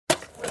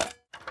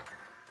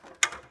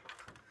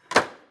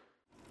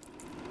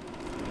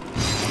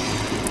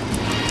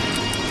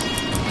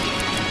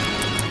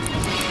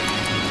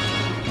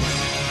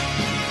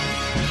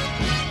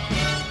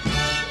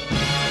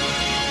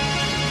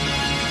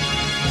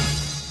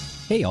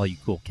Hey, all you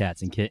cool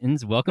cats and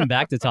kittens. Welcome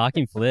back to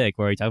Talking Flick,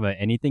 where we talk about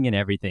anything and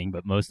everything,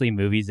 but mostly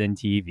movies and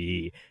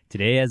TV.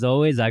 Today, as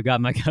always, I've got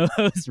my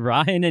co-hosts,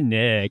 Ryan and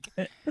Nick.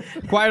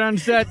 Quiet on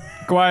set.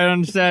 Quiet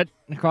on set.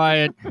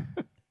 Quiet.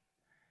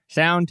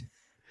 Sound.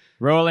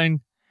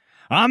 Rolling.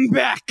 I'm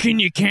back and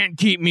you can't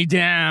keep me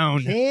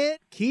down. Can't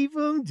keep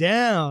them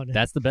down.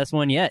 That's the best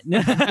one yet. you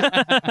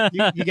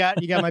got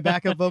my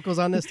backup vocals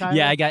on this time?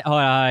 Yeah, I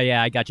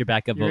got your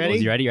backup vocals. Ready?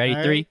 You ready? Ready?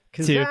 All 3,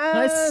 right. 2.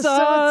 I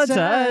saw a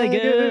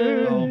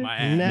tiger. Oh,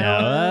 my. Now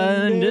I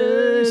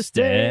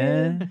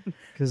understand.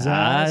 'Cause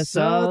I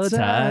saw a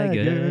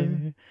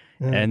tiger.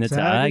 And the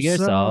tiger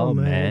saw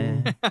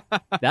man.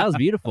 That was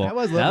beautiful. That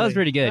was That was lovely.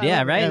 pretty good.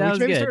 Yeah, right? That was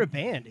maybe good. start a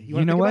band. You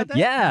wanna know think what? about that?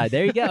 Yeah,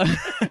 there you go.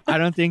 I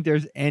don't think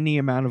there's any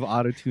amount of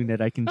auto-tune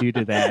that I can do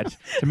to that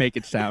to make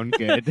it sound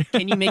good.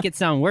 Can you make it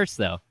sound worse,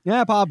 though?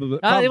 Yeah, probably.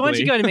 Why don't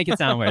you go ahead and make it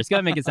sound worse? Go ahead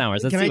and make it sound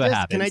worse. Let's see what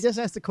happens. Can I just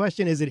ask the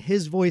question? Is it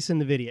his voice in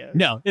the video?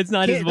 No, it's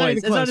not his voice.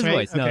 It's not his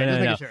voice. No, Okay, no, just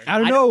no. making sure. I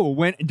don't know.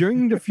 When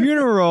during the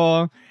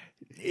funeral,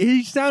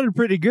 he sounded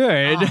pretty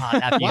good. Ah,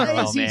 that Why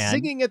funeral, is he man.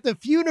 singing at the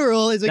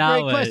funeral is a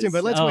That great question,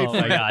 but let's was- wait oh for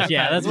my it. gosh,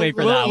 yeah, let's wait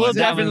for We'll- that we'll one.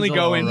 That definitely one's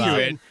a go little into rough.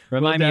 it.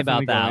 Remind me We'll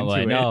about that definitely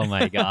one. go into Oh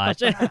my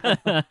gosh.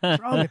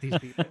 What's wrong with these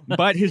people?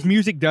 But his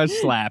music does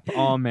slap.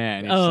 Oh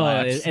man, it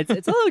slaps.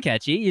 It's a little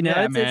catchy, you know.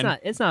 Yeah, it's man.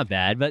 it's not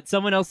bad, but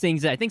someone else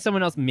sings it. I think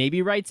someone else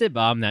maybe writes it,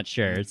 but I'm not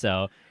sure.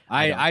 So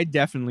I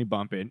definitely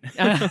bump it.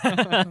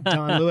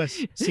 Don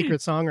Lewis,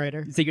 secret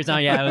songwriter. Secret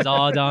song, yeah, it was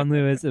all Don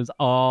Lewis. It was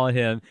all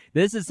him.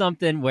 This is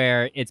something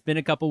where it's been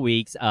a couple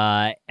weeks,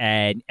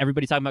 and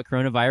everybody's talking about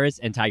coronavirus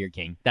and Tiger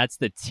King. That's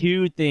the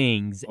two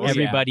things Oh, yeah.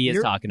 everybody is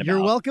You're- talking about.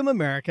 You're welcome,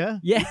 America.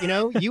 Yeah. You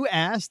know, you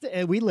asked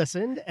and we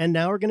listened, and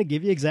now we're going to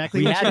give you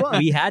exactly We what you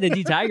want. had to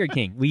do Tiger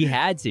King. We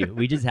had to.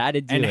 We just had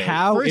to do And it.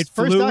 how it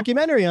First flew.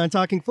 documentary on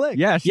Talking Flick.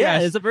 Yes, Yeah,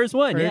 yes. it's the first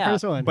one. Very Yeah.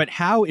 first one. But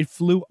how it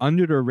flew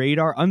under the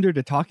radar, under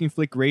the Talking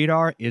Flick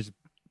radar, is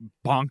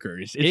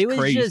bonkers. It's it was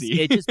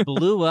crazy. it just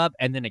blew up,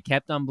 and then it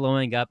kept on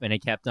blowing up, and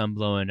it kept on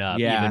blowing up.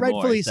 Yeah. even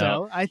rightfully more.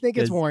 so. I think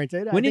it's 'cause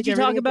warranted. I When think did you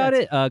talk everything about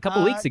fits. it? A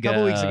couple weeks ago. A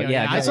couple weeks ago.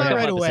 Yeah, I saw it a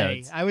right couple away.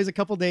 episodes. I was a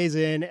couple days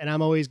in, and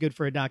I'm always good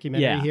for a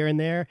documentary Yeah. here and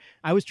there.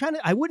 I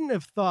wouldn't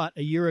have thought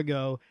a year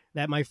ago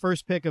that my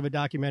first pick of a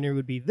documentary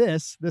would be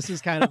this. This is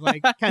kind of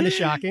kind of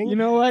shocking. You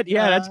know what?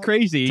 Yeah, that's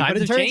crazy. Times But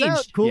it have turns out,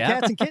 changed. cool Yeah.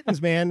 cats and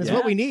kittens, man, is Yeah.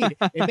 what we need.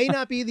 It may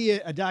not be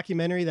a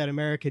documentary that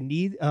America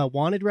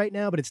wanted right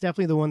now, but it's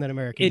definitely the one that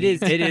America It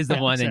needs. is. It is the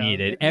one that So,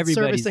 needed. it's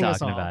Everybody's servicing us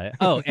talking all. about it.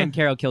 Oh, and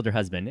Carol killed her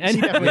husband. And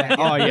She definitely did.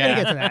 Oh, We're yeah. gonna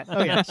get to that.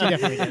 Oh yeah, she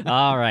definitely did.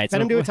 All right. Let So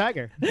him do a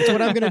tiger. That's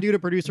what I'm going to do to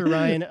producer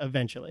Ryan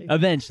eventually.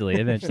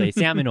 eventually,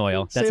 salmon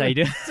oil. That's how you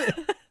do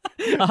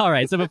it. All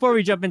right. So before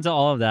we jump into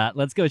all of that,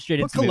 let's go straight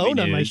Put into movie cologne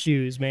on my news.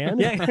 shoes, man.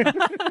 Yeah.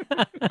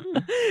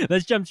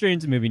 Let's jump straight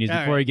into movie news All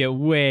before right. we get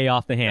way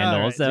off the handle.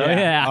 All right. So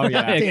Yeah. Oh, yeah.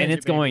 and Tangent,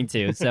 it's going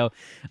to. So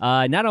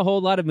not a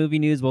whole lot of movie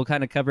news. We'll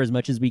kind of cover as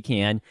much as we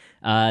can.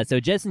 So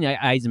Jesse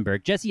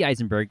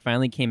Eisenberg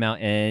finally came out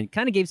and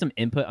kind of gave some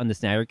input on the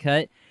Snyder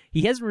Cut.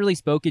 He hasn't really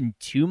spoken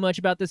too much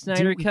about the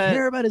Snyder Do we Cut.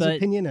 care about his but,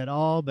 opinion at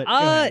all? But go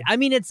ahead. I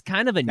mean, it's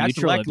kind of a That's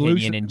neutral Lex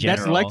opinion Luthor- in that's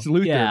general. Lex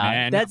Luthor, yeah,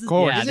 man. That's Of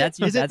course. Yeah, Is that's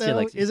it- is it, that's your though?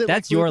 Lex. Is it That's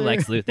Lex your Luthor?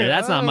 Lex Luthor.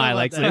 That's I not don't my know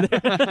Lex about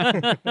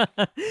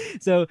Luthor.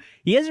 So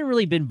he hasn't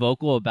really been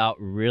vocal about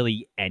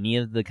really any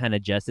of the kind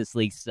of Justice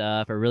League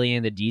stuff or really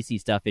any of the DC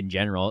stuff in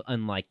general.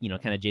 Unlike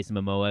kind of Jason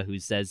Momoa, who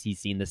says he's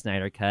seen the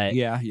Snyder Cut.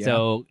 Yeah.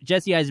 So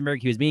Jesse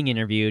Eisenberg, he was being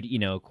interviewed,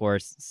 of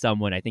course,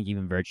 someone, I think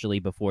even virtually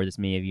before this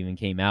may have even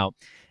came out.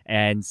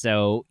 And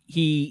so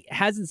he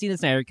hasn't seen the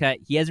Snyder Cut.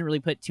 He hasn't really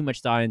put too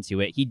much thought into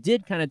it. He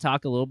did kind of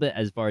talk a little bit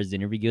as far as the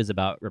interview goes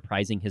about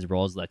reprising his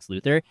role as Lex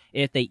Luthor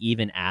if they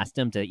even asked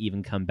him to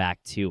even come back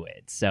to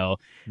it. So,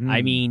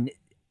 I mean,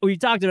 we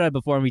talked about it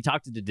before, and we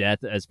talked it to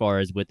death as far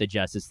as with the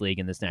Justice League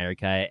and the Snyder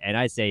Cut. And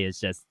I say it's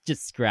just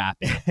scrap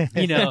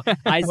it.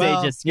 I say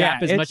Well, just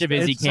scrap yeah, as much of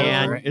it as he it's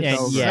can. over. It's And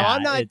over. yeah, so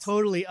I'm not it's-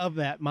 totally of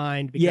that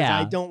mind because Yeah.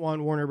 I don't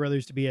want Warner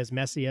Brothers to be as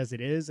messy as it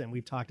is, and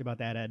we've talked about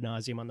that ad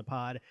nauseum on the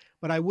pod.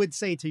 But I would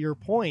say, to your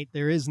point,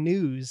 there is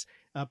news,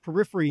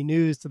 periphery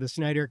news to the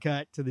Snyder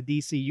Cut, to the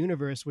DC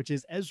universe, which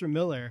is Ezra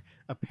Miller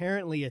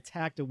apparently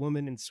attacked a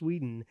woman in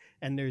Sweden,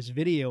 and there's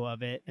video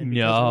of it. And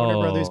because Warner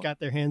No. Brothers got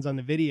their hands on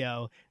the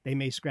video, they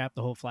may scrap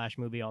the whole Flash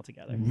movie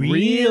altogether.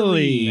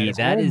 Really?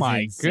 That oh is my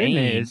insane.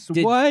 goodness!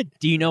 Did- What?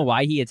 Do you know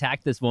why he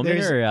attacked this woman?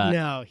 Or,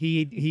 No,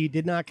 he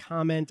did not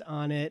comment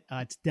on it.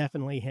 It's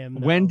definitely him.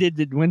 though. When did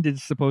it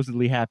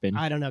supposedly happen?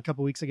 I don't know, a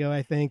couple weeks ago,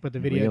 I think, but the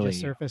video Really?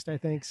 just surfaced, I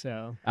think.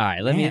 So All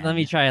right, let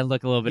me try and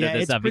look a little bit of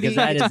this it's up pretty, because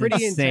that it's is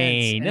pretty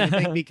insane. intense. And I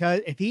think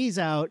because if he's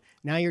out,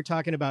 now you're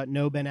talking about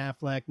no Ben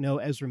Affleck, no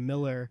Ezra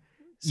Miller.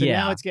 So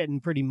Yeah. now it's getting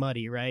pretty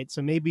muddy, right?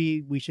 So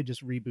maybe we should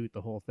just reboot the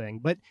whole thing.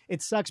 But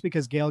it sucks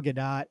because Gail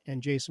Gadot and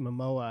Jason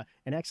Momoa,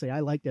 and actually I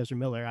liked Ezra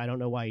Miller. I don't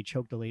know why he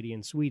choked a lady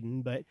in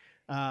Sweden, but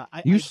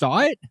You saw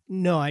it?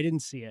 No, I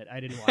didn't see it. I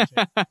didn't watch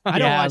it. I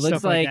don't Yeah, watch it looks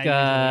stuff like like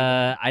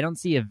that I don't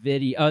see a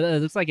video. Oh, it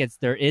looks like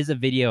there is a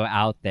video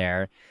out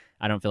there.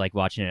 I don't feel like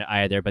watching it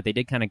either, but they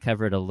did kind of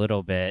cover it a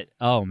little bit.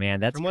 Oh man,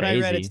 that's From what crazy.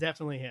 I read, it's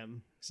definitely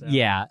him. So.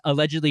 Yeah,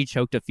 allegedly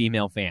choked a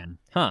female fan.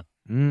 Huh.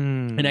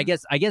 And I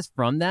guess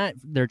from that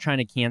they're trying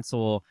to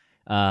cancel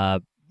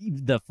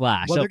the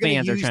Flash. Well, So they're going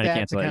fans to are use trying to that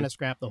cancel to it. kind of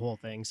scrap the whole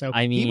thing. So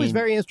I he was mean-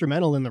 very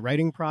instrumental in the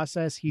writing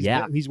process. He's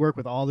Yeah. he's worked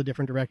with all the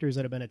different directors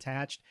that have been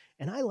attached,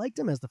 and I liked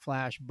him as the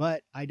Flash.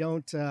 But I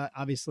don't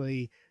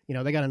obviously,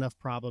 they got enough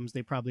problems.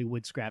 They probably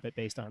would scrap it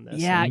based on this.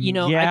 Yeah, And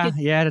I could,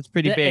 that's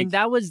pretty big. and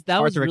that was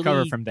Hard was to recover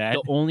really from that.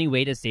 the only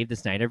way to save the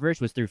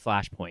Snyderverse was through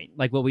Flashpoint,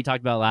 like what we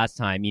talked about last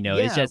time. It's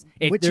Yeah, just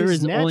if which there is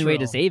was the only way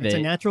to natural. save It's it.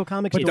 a natural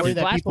comic But the story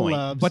that people Flashpoint.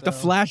 love. But the so-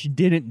 Flash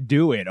didn't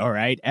do it, all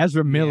right?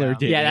 Ezra Miller Yeah.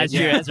 did Yeah, it. that's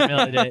true. Ezra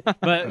Miller did it.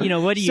 But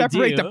what do you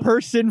Separate do? the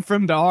person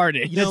from the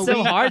artist. You know, It's so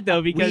we- hard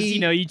though because we-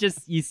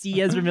 you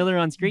see Ezra Miller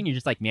on screen, you're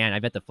just like, man, I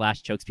bet the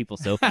Flash chokes people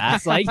so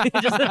fast. Like,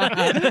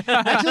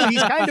 Actually,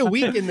 he's kind of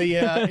weak in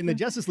the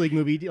Justice League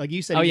movie. Like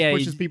you said, Oh, he yeah, just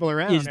pushes people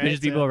around. he just right? pushes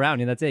people So-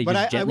 around, and that's it. He But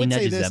just I gently would say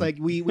nudges this, them. like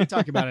we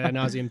talked about it ad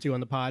nauseum too on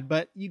the pod,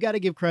 but you got to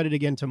give credit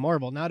again to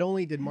Marvel. Not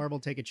only did Marvel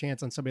take a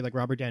chance on somebody like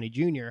Robert Downey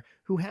Jr.,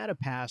 who had a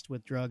past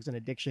with drugs and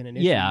addiction and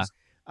issues, Yeah.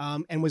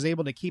 and was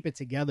able to keep it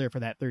together for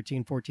that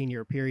 13,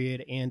 14-year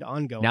period and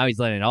ongoing. Now he's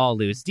letting it all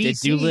loose. Did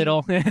DC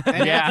Doolittle. and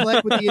Yeah.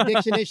 Affleck with the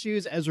addiction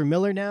issues, Ezra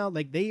Miller now,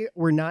 like they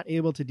were not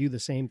able to do the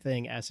same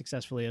thing as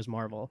successfully as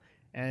Marvel.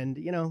 And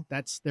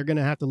they're going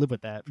to have to live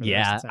with that. For the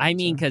rest Yeah, of the time, I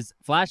mean, so. because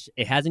Flash,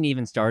 it hasn't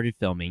even started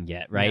filming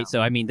yet, right? No.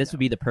 So, I mean, this would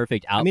be the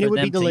perfect out mean, it for would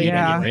be them to delayed even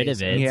get anyway, rid of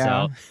so- it.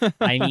 Yeah. So,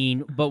 I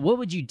mean, but what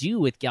would you do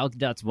with Gal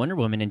Gadot's Wonder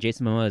Woman and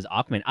Jason Momoa's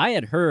Aquaman? I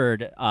had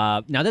heard,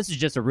 now this is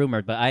just a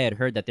rumor, but I had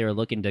heard that they were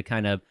looking to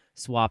kind of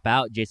swap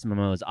out Jason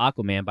Momoa's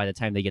Aquaman by the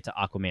time they get to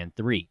Aquaman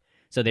 3.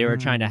 So they were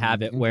trying to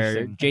have it where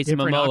interesting. Jason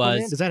Different Aquaman?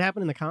 Momoa's... Does that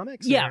happen in the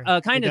comics? Yeah,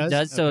 or- kind It of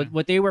does. So Okay.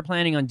 what they were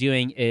planning on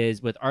doing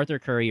is with Arthur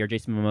Curry or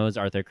Jason Momoa's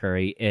Arthur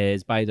Curry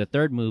is by the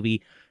third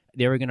movie,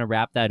 they were going to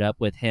wrap that up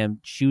with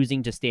him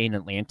choosing to stay in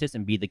Atlantis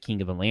and be the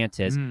king of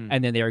Atlantis. Mm.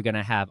 And then they were going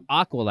to have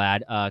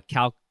Aqualad,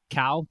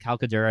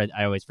 Calcadura.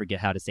 I always forget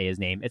how to say his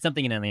name. It's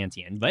something in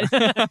Atlantean, but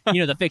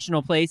the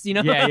fictional place,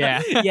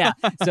 Yeah. yeah.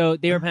 So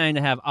they were planning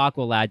to have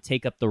Aqualad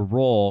take up the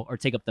role or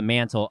take up the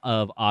mantle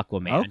of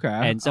Aquaman. Okay,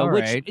 And so, all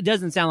which right. it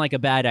doesn't sound like a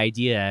bad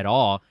idea at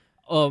all.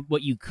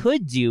 What you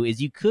could do is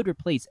you could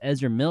replace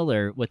Ezra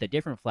Miller with a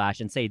different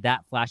Flash and say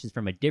that Flash is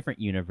from a different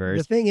universe.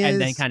 The thing is,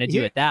 and then kind of do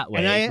here- it that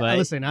way. And I but,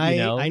 listen,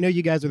 I know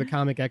you guys are the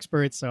comic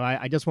experts, so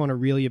I just want to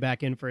reel you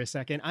back in for a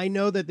second. I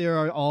know that there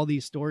are all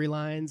these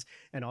storylines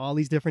and all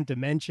these different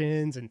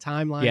dimensions and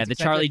timelines. yeah, the et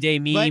cetera. Charlie Day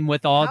meme But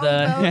with all how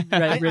the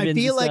about- I ribbons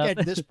feel and like stuff.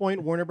 at this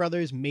point, Warner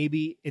Brothers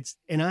maybe it's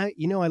and I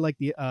like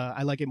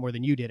I like it more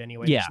than you did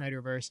anyway. Yeah. The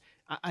Snyderverse.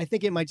 I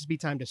think it might just be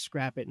time to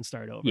scrap it and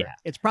start over. Yeah.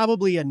 It's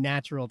probably a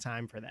natural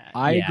time for that.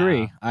 I Yeah.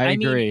 agree. I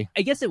mean, agree.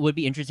 I guess it would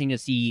be interesting to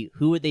see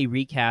who would they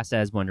recast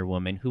as Wonder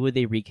Woman, who would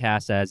they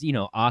recast as,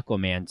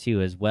 Aquaman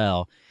too as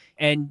well.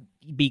 And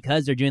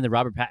because they're doing the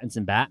Robert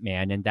Pattinson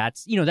Batman, and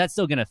that's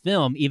still going to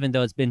film, even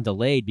though it's been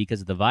delayed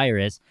because of the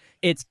virus.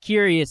 It's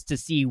curious to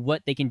see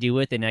what they can do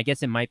with it. And I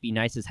guess it might be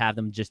nice to have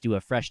them just do a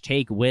fresh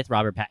take with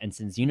Robert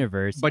Pattinson's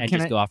universe But and can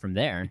just I- go off from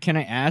there. Can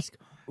I ask,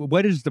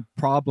 what is the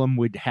problem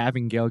with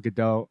having Gal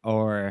Gadot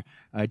or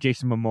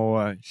Jason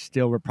Momoa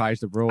still reprise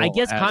the role? I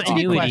guess as That's a good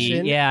continuity.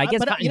 question. Yeah, I guess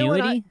but you know what?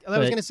 continuity. I was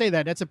but- going to say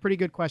that. That's a pretty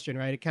good question,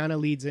 right? It kind of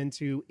leads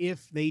into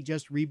if they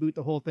just reboot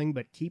the whole thing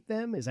but keep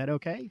them, is that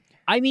okay?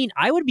 I mean,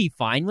 I would be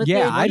fine with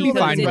Yeah, it. I'd be because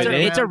fine with it.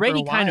 It's Around already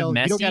for a kind of while.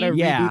 messy. You don't gotta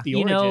Yeah. reboot the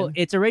origin.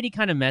 It's already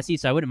kind of messy,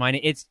 so I wouldn't mind it.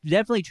 It's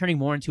definitely turning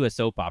more into a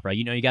soap opera.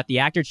 You got the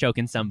actor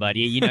choking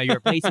somebody. You're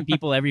replacing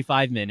people every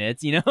 5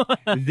 minutes.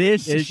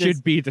 This It's should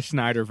just- be the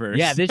Snyderverse.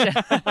 Yeah,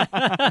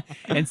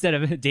 instead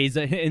of days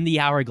in the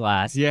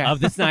hourglass Yeah. of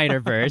the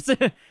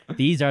Snyderverse,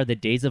 these are the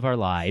days of our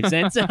lives,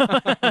 and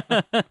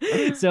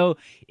so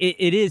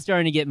it is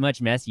starting to get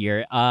much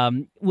messier.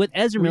 With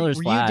Ezra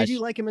Miller's Flash, Did you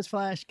like him as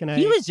Flash? Can I?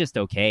 he was just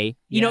okay.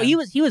 Yeah. He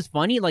was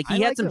funny. Like I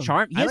he had liked some him.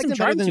 charm. He I had liked some him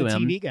better charm than to the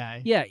him. TV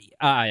guy. Yeah,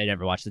 I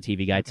never watched the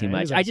TV guy too Okay,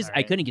 much. he was I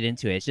alright. couldn't get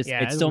into it. It's just Yeah,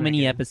 it it's was so that many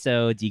good.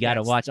 episodes. You got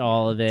to Yeah, watch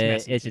all of it's it.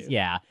 messy It's just too.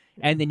 yeah.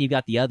 And then you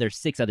got the other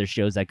 6 other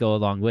shows that go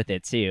along with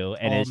it too,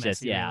 and All it's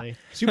just messy, yeah. really.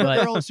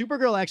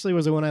 Supergirl actually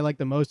was the one I liked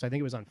the most. I think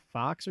it was on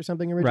Fox or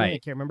something originally. Right. I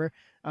can't remember.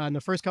 In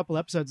the first couple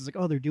episodes, it's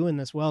like, oh, they're doing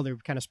this well. They're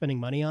kind of spending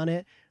money on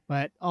it.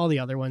 But all the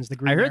other ones, the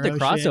Green I heard the Arrow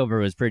crossover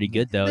was pretty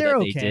good though shit, they're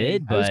that okay. they did.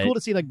 It But was cool to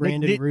see like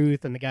Brandon Did-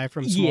 Ruth and the guy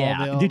from Yeah.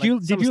 Smallville. Did you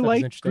some stuff was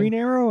like interesting. Green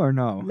Arrow or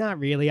no? Not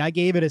really. I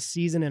gave it a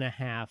season and a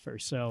half or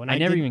so, and I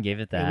never did- even gave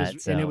it that. It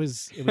was, so. and it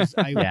was.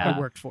 I Yeah.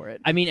 worked for it.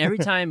 I mean, every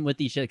time with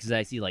these shows, because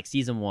I see like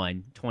season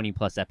 1, 20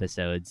 plus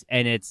episodes,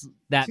 and it's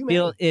that Too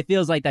many. it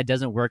feels like that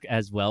doesn't work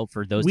as well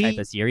for those We- type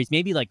of series.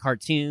 Maybe like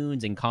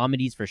cartoons and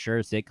comedies for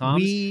sure, sitcoms.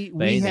 We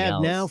anything have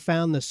else. now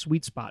found the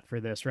sweet spot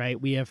for this, right?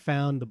 We have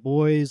found The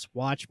Boys,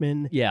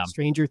 Watchmen, Yeah.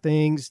 Stranger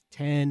Things,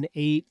 10,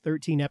 8,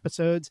 13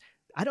 episodes.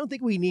 I don't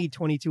think we need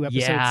 22 episode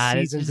Yeah,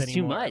 that's seasons just too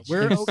anymore. much.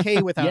 We're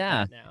okay without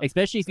Yeah, that now.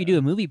 especially if you do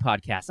a movie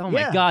podcast. Oh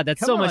my Yeah, God, that's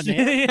come so on, much.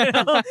 man. You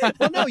know?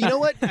 Well, no, you know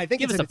what? I think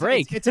Give it's us a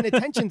break. It's an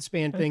attention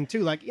span thing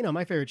too. Like,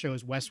 my favorite show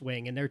is West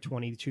Wing, and they're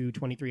 22,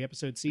 23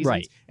 episode seasons.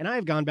 Right. And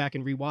I've gone back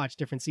and rewatched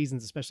different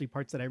seasons, especially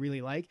parts that I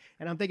really like.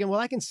 And I'm thinking, well,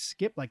 I can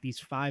skip like these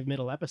 5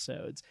 middle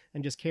episodes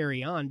and just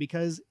carry on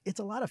because it's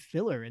a lot of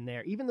filler in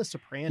there. Even The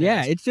Sopranos.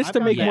 Yeah, it's just I've to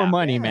gone make back- more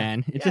money, yeah.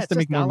 man. It's Yeah, just to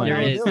make more dollar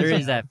money. There dollar is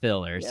bills. that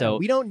filler. Yeah, So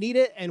we don't need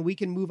it, and we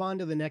can move on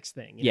to the next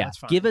thing. yeah, that's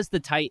fine. give us the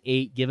tight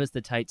 8, give us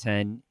the tight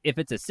 10. If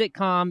it's a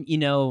sitcom,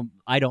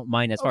 I don't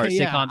mind as far as Okay,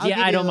 yeah, sitcoms. I'll give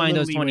I you don't a mind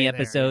little those 20 leeway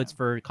there, episodes yeah.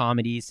 for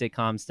comedy,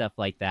 sitcom, stuff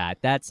like that.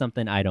 That's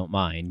something I don't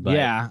mind. But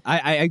Yeah,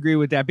 I agree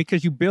with that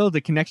because you build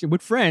a connection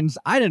with Friends.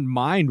 I didn't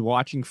mind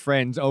watching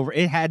Friends over.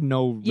 It had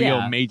no real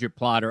Yeah. major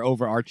plot or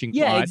overarching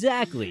yeah, plot.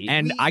 exactly.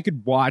 And I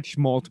could watch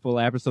multiple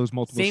episodes,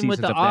 multiple Same seasons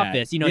with The of that.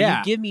 Office. yeah.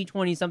 You give me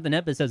 20 something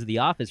episodes of The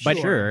Office, for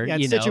sure. Yeah,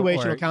 it's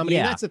situational or- comedy.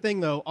 Yeah. And that's the thing,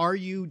 though. Are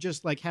you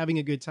just like having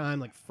a good time,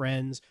 like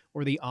Friends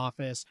or The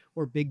Office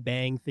or Big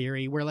Bang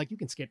Theory, where like you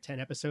can skip 10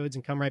 episodes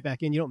and come right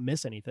back in? You don't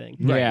miss anything.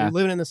 Right. Yeah. You're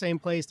living in the same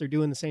place. They're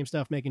doing the same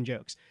stuff, making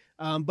jokes.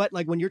 But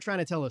like when you're trying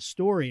to tell a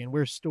story, and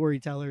we're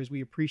storytellers,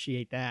 we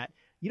appreciate that.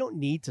 You don't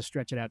need to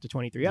stretch it out to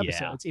 23 Yeah.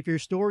 episodes. If your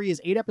story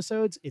is 8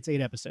 episodes, it's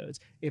 8 episodes.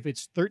 If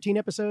it's 13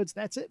 episodes,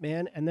 that's it,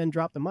 man. And then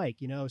drop the mic,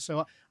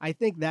 So I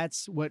think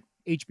that's what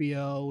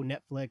HBO,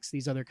 Netflix,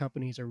 these other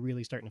companies are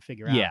really starting to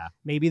figure out. Yeah.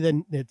 Maybe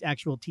the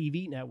actual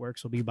TV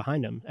networks will be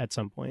behind them at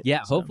some point.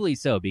 Yeah, So, hopefully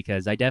so,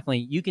 because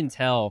you can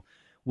tell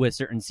with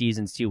certain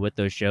seasons too, with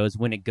those shows,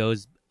 when it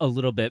goes a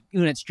little bit,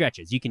 when it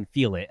stretches, you can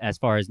feel it as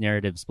far as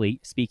narrative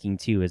speaking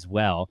too as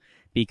well,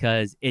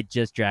 because it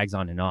just drags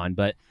on and on.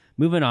 But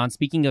moving on,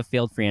 speaking of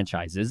failed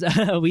franchises,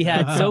 we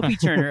had Sophie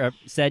Turner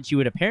said she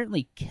would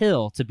apparently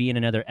kill to be in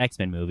another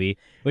X-Men movie,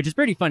 which is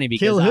pretty funny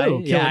because Kill who?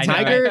 I Kill I know,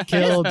 Tiger? right?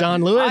 Kill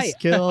Don Lewis?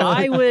 Kill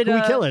I would who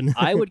we killing?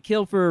 I would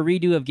kill for a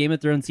redo of Game of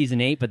Thrones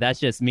season 8, but that's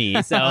just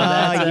me. So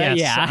that's, yes.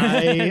 yeah,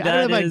 I don't know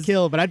That if I'd is-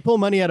 kill, but I'd pull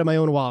money out of my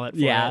own wallet. For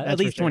yeah, it, that's at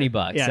for least sure.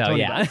 $20. Yeah, so 20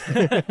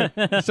 yeah.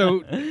 bucks.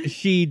 So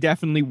she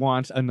definitely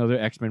wants another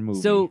X-Men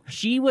movie. So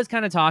she was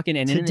kind of talking,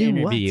 and To in do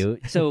an what? interview,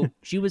 so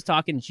she was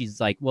talking, and she's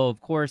like, well, of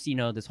course,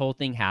 this whole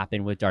thing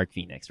happened with Dark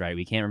Phoenix, right?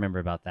 We can't remember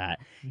about that.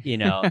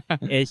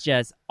 It's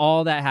just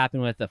all that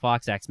happened with the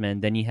Fox X-Men.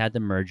 Then you had the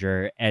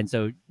merger, and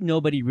so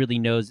nobody really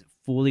knows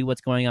fully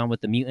what's going on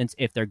with the mutants,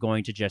 if they're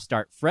going to just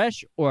start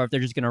fresh or if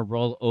they're just going to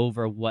roll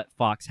over what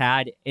Fox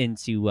had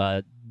into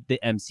the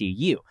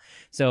MCU.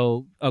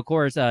 So, of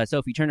course,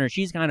 Sophie Turner,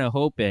 she's kind of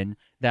hoping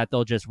that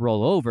they'll just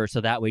roll over so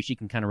that way she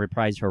can kind of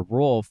reprise her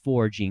role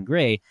for Jean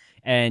Grey.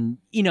 And,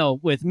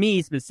 with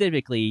me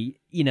specifically,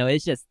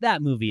 it's just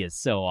that movie is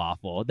so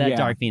awful. That Yeah.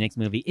 Dark Phoenix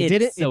movie, It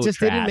it's so just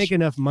trash. didn't make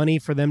enough money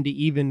for them to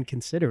even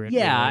consider it.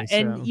 Yeah, really,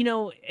 and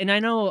so. and I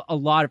know a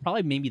lot of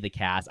probably maybe the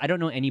cast. I don't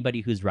know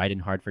anybody who's riding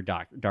hard for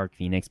Dark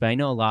Phoenix, but I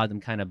know a lot of them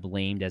kind of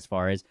blamed as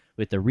far as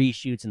with the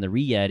reshoots and the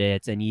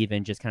re-edits and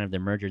even just kind of the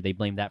merger. They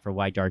blamed that for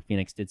why Dark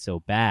Phoenix did so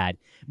bad.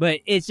 But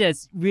it's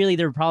just really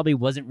there probably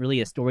wasn't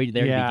really a story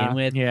there to begin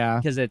with. Yeah.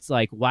 Because it's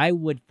like, why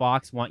would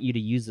Fox want you to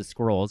use the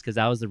scrolls? Because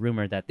that was the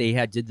rumor that they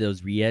did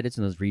those re-edits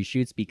and those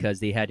reshoots because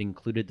they had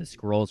included the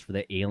scrolls for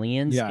the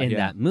aliens in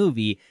that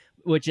movie.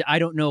 Which I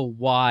don't know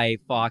why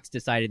Fox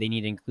decided they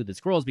need to include the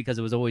scrolls, because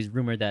it was always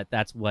rumored that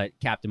that's what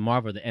Captain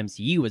Marvel, the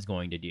MCU, was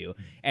going to do.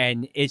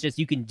 And it's just,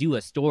 you can do a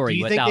Do story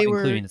you without think they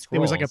including the scrolls.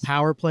 there was like a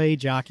power play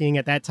jockeying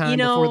at that time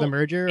before the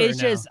merger? It's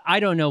or no? just,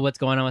 I don't know what's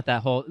going on with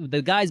that whole.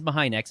 The guys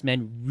behind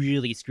X-Men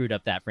really screwed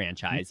up that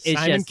franchise.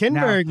 It's Simon just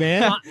Kinberg,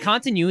 man.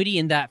 continuity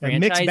in that A franchise.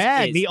 mixed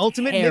bag, is the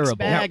ultimate terrible. mixed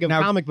bag of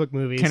Now, comic book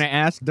movies. Can I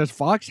ask, does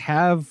Fox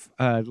have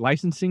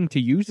licensing to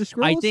use the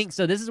scrolls? I think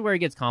so. This is where it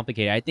gets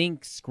complicated. I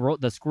think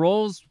the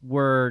scrolls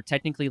were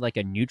technically like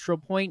a neutral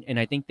point, and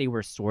I think they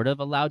were sort of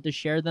allowed to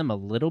share them a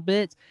little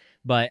bit,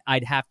 but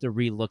I'd have to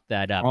re-look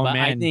that up. Oh, but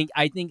man.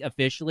 I think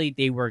officially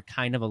they were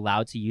kind of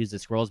allowed to use the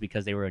scrolls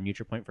because they were a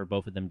neutral point for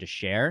both of them to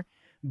share.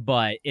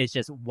 But it's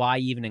just, why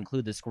even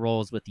include the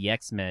scrolls with the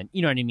X-Men?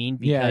 You know what I mean?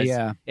 Because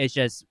yeah. it's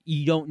just,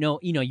 you don't know.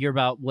 You're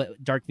about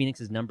what Dark Phoenix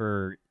is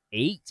number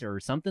 8 or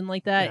something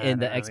like that Yeah, in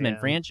the no, X-Men yeah.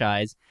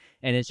 franchise.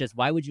 And it's just,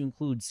 why would you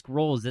include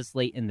scrolls this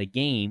late in the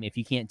game if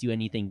you can't do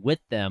anything with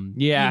them?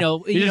 Yeah.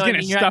 You're You're just what I going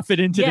mean? to You're stuff it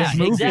into yeah, this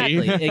movie.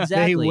 exactly, They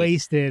exactly.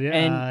 wasted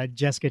And-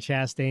 Jessica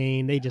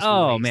Chastain. They just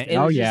Oh man, wasted it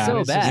was Oh, just yeah. so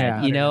It's just bad,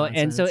 utter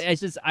And so nonsense.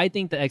 it's just, I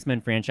think the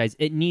X-Men franchise,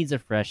 it needs a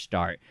fresh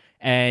start,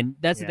 and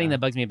that's the thing Yeah. that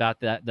bugs me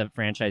about the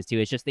franchise too.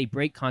 It's just they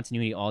break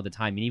continuity all the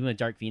time, and even with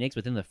Dark Phoenix,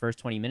 within the first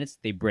 20 minutes,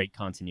 they break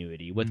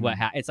continuity with what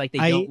it's like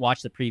they don't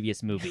watch the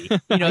previous movie.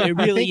 It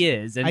really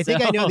is. And I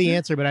think so- I know the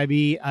answer, but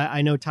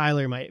I know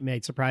Tyler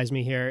might surprise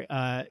me here.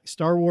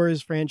 Star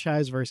Wars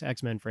franchise versus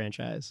X-Men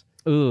franchise.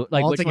 Ooh,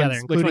 like All which together,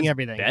 one's, including which one's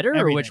everything. better or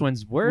Everything. which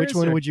one's worse? Which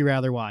one or- would you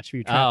rather watch? If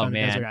you trapped Oh on a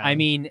desert man, island? I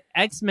mean,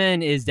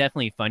 X-Men is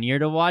definitely funnier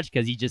to watch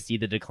because you just see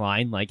the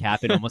decline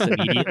happen almost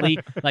immediately.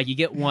 Like you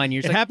get one,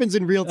 you're it just like, happens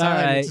in real time.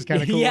 all right, It's just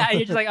kind of cool. Yeah,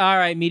 you're just like, all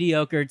right,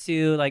 mediocre.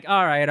 2, like,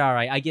 all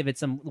right. I give it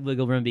some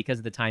wiggle room because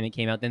of the time it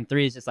came out. Then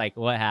 3 is just like,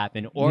 what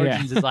happened?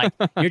 Origins is like,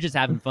 you're just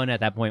having fun at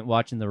that point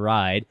watching the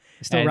ride.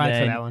 Still And ride for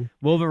then that one.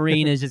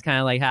 Wolverine is just kind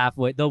of like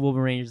halfway. The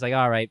Wolverine is just like,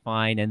 all right,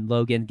 fine. And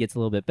Logan gets a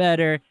little bit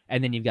better.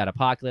 And then you've got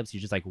Apocalypse.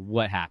 You're just like,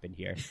 what happened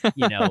here?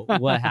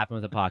 What happened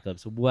with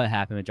Apocalypse? What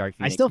happened with Dark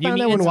Phoenix? still found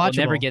that one We'll watchable.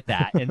 never get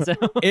that. And so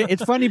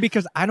It's funny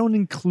because I don't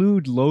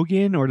include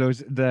Logan or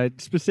the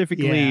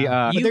specifically.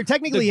 Yeah. But they're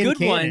technically the in good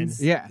canon.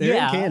 ones. Yeah. They're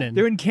Yeah. in canon.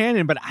 They're in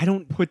canon, but I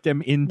don't put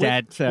them in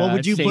that. Well,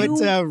 would you same-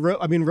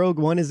 put? Rogue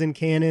One is in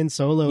canon.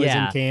 Solo is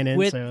in canon.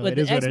 With so with it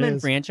the is what it X-Men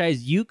is.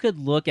 franchise, you could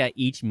look at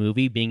each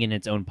movie being in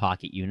its own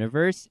pocket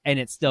universe, and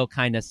it still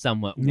kind of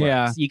somewhat works.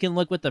 Yeah. You can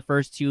look with the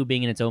first 2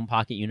 being in its own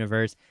pocket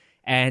universe,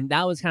 and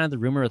that was kind of the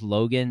rumor with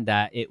Logan,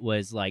 that it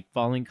was like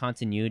following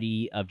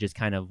continuity of just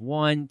kind of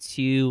 1,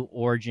 2,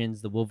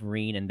 Origins, the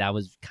Wolverine, and that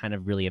was kind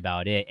of really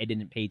about it.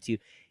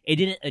 It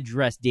didn't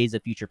address Days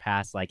of Future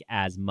Past like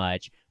as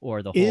much,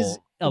 or the Is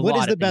whole. a what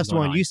lot is of the things best going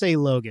one? on. You say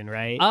Logan,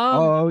 right?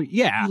 Oh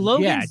yeah,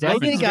 Logan's, yeah, I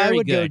definitely. think Logan's I very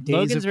would go good. Days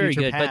Logan's of very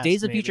Future good, but Past,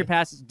 Days of maybe.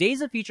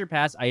 Future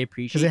Past, I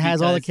appreciate because it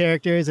has all the because,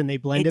 characters and they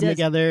blend it them does.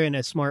 together in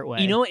a smart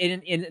way. You know,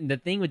 in the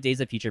thing with Days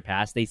of Future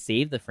Past, they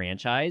save the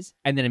franchise,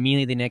 and then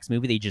immediately the next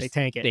movie they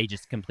tank it. They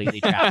just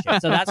completely trash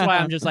it. So that's why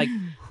I'm just like,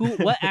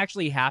 what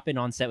actually happened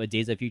on set with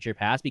Days of Future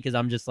Past? Because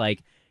I'm just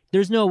like,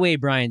 there's no way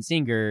Bryan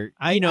Singer.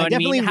 I You know what I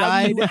mean?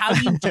 definitely How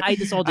do you tie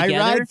this all together?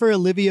 I ride for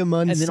Olivia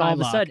Munn's and then all of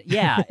a Psylocke. sudden,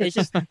 yeah, it's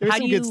just There's how some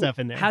do you, good stuff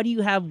in there. How do you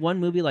have one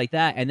movie like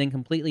that and then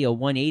completely a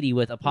 180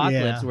 with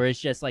Apocalypse, Yeah. where it's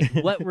just like,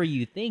 what were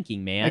you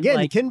thinking, man? Again,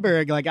 like,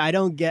 Kinberg, like I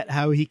don't get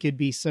how he could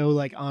be so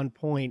like on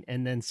point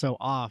and then so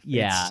off.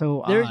 yeah, It's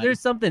so there, odd.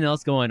 there's something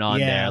else going on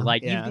Yeah, there.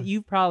 Like yeah.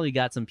 you've probably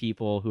got some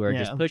people who are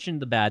just Yeah. pushing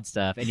the bad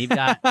stuff, and you've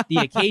got the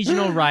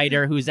occasional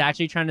writer who's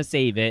actually trying to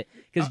save it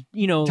because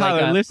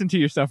Tyler, like listen to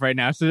yourself right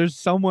now. So there's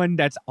someone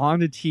that's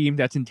on the team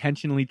that's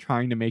intentionally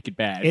trying to make it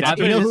bad. It's, That's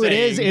you what know I'm who it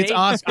saying. is? It's They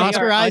Oscar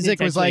are Isaac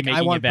was unintentionally like, I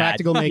making want it bad.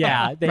 practical makeup,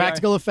 Yeah, they are.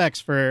 practical effects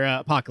for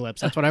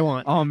Apocalypse. That's what I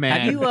want. Oh man,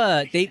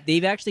 Have you?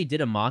 They've actually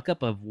did a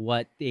mock-up of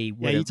what they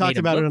would you have talked made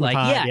him about it look on the like.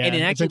 pod, Yeah, yeah, and it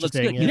it's actually looks good.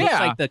 interesting, He yeah. looks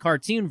Yeah. like the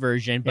cartoon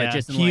version, but Yeah,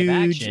 just in live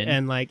huge action.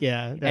 and like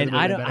that's And a little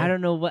bit better.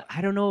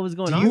 I don't know what was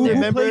going Do on you there.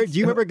 remember? Do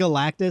you remember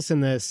Galactus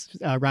in this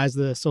Rise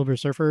of the Silver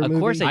Surfer Of movie?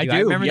 course I do. I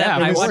do. remember Yeah,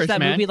 that. I of watched course, that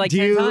man. movie like do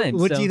 10 you,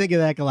 times. What so- do you think of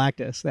that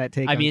Galactus? That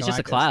take? I mean, on it's just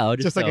a Galactus?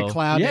 cloud, just like a so-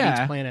 cloud that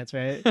Yeah. eats planets,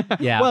 right?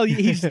 Yeah. Well,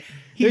 he's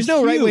There's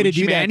no right way to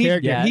do man. that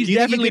character. Yeah. He's Do you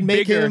think you definitely could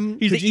make bigger. him-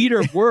 He's the could you- eater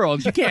of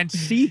worlds. You can't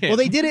see him. Well,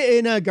 they did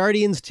it in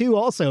Guardians 2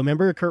 also.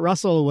 Remember, Kurt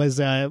Russell was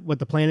what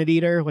the Planet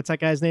Eater? What's that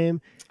guy's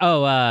name?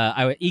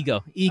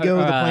 Ego. Ego,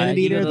 Or, the Planet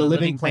Ego, Eater, the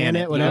living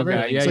planet, whatever.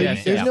 Okay, yeah, so yeah,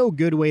 there's yeah. no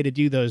good way to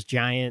do those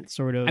giant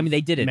sort of. I mean,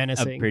 they did it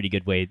menacing. a pretty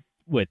good way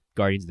with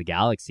Guardians of the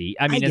Galaxy.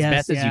 I mean, I as guess,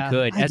 best as yeah. you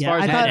could. I As guess. far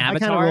as I that thought- and I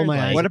kinda Avatar, rolled my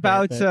like, eyes What at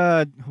that,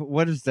 about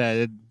what is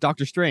that?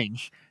 Doctor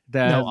Strange.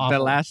 The No, the awful.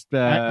 last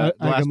the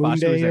last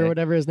boss who was Agamunde or a-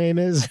 whatever his name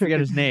is. I forget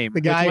his name. The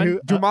guy Which one? who-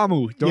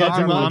 Dormammu. yeah,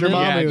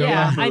 Dormammu.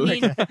 Yeah, Dormammu. I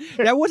mean,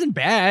 that wasn't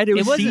bad. It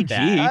was wasn't CG.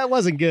 bad. That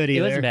wasn't good it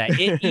either. wasn't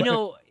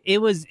bad. It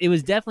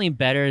was definitely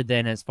better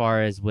than as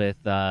far as with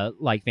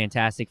like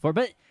Fantastic Four,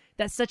 but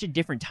that's such a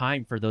different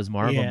time for those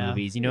Marvel Yeah.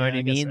 movies. You know Yeah, what I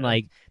I guess mean? so.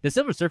 Like the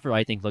Silver Surfer,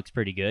 I think looks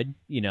pretty good.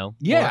 Yeah, Or,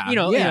 yeah. I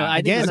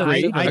think Again, the Silver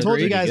Surfer I looks told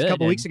you pretty guys a good,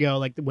 couple and- weeks ago,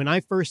 like when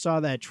I first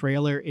saw that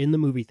trailer in the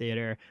movie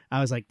theater,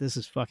 I was like, "This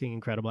is fucking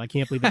incredible! I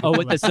can't believe." Oh,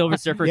 with the Silver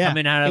Surfer Yeah,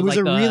 coming out of it was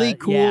like a the- really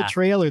cool yeah.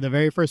 trailer, the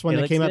very first one It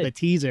that looks came out, good. the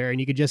teaser, and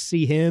you could just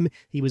see him.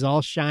 He was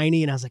all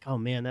shiny, and I was like, "Oh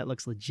man, that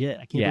looks legit!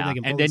 I can't Yeah. believe they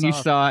can pull And then this you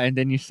off."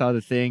 saw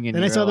the thing, and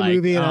Then I you saw were the like,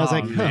 movie, and I was "Oh,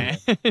 like, man."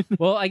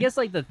 Well, I guess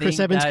like the thing Chris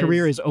Evans' that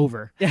career is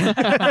over.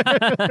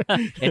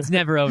 it's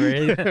never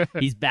over.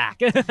 He's back.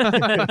 Can't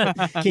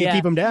Yeah.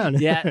 keep him down.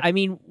 Yeah, I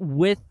mean,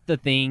 with the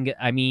thing,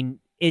 I mean,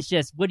 it's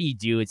just what do you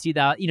do? It's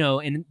that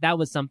and that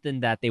was something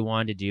that they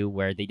wanted to do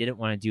where they didn't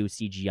want to do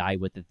CGI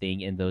with the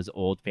thing in those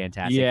old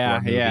Fantastic yeah,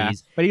 Four yeah.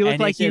 movies. But he looked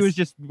And like it's he was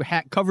just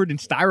covered in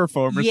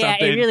styrofoam or Yeah,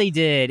 something. it really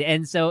did.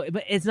 And so,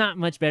 but it's not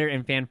much better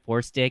in Fan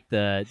Four Stick,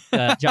 the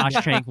Josh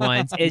Trank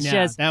ones. It's Nah,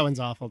 just that one's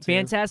awful too.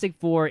 Fantastic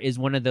Four is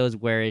one of those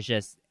where it's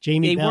just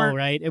Jamie they Bell, weren't-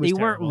 right? It was they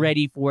weren't terrible.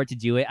 ready for it to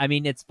do it. I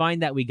mean, it's fine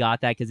that we got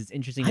that because it's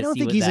interesting I to don't see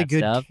think what he's that a good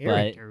stuff,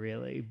 character,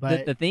 really. but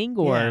But the thing,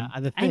 or yeah,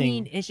 the I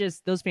mean, thing. it's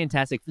just those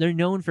Fantastic. They're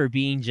known for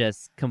being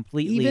just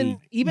completely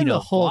even the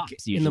Hulk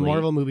flops, in the usually.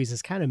 Marvel movies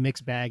is kind of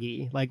mixed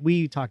baggy. Like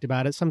we talked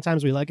about it.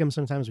 Sometimes we like him,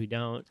 sometimes we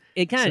don't.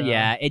 It kind of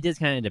so- it does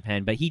kind of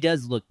depend. But he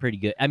does look pretty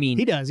good. I mean,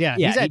 He does, yeah.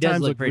 yeah, He's he at does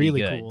times look look pretty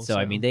really good. cool. So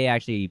I mean, they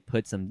actually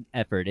put some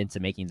effort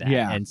into making that.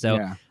 Yeah, and so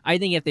yeah. I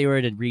think if they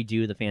were to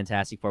redo the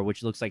Fantastic Four,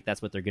 which looks like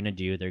that's what they're going to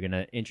do, they're going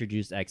to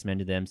introduce X-Men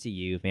to the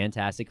MCU,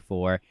 Fantastic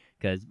Four,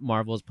 because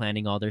Marvel's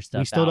planning all their stuff.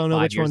 We still out don't know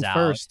 5 which years one's out.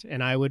 first,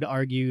 and I would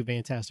argue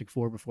Fantastic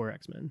Four before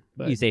X-Men.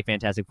 But You say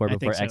Fantastic Four I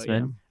before think so,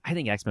 X-Men? yeah. I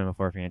think X-Men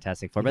before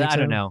Fantastic Four, You but think I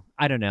don't so? know.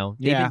 I don't know.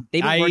 Yeah,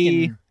 They've been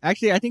working.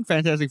 Actually, I think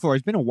Fantastic Four.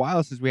 It's been a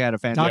while since we had a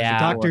Fantastic Yeah.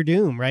 Four. Doctor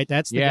Doom, right?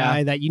 That's the Yeah.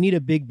 guy that you need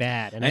a big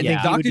bad, and I And think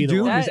he would Doctor be the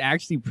Doom one. is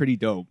actually pretty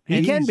dope.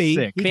 He can He's be.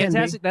 sick. He can be.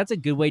 Fantastic. That's a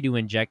good way to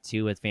inject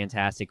too with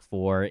Fantastic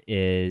Four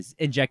is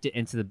inject it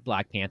into the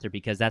Black Panther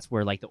because that's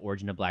where like the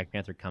origin of Black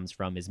Panther comes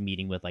from is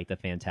meeting with like the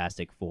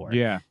Fantastic Four.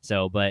 Yeah.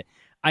 So, but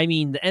I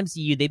mean, the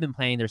MCU they've been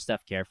planning their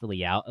stuff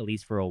carefully out at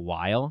least for a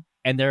while,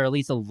 and they're at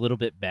least a little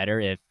bit better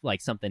if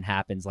like something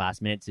happens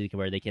last minute to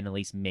where they can at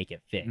least make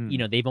it fit. Mm. You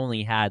know, they've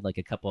only had like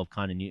a couple of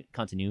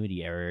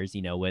continuity errors.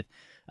 You know, with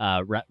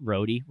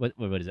Rhodey, what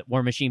is it?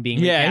 War Machine being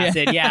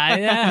recasted.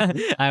 Yeah.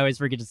 I always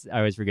forget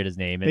his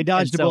name. They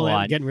dodged and a so bullet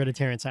on. getting rid of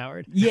Terrence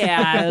Howard.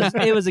 Yeah,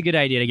 it was a good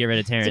idea to get rid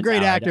of Terrence. He's a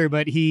great Howard. actor,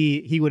 but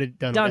he would have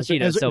done Don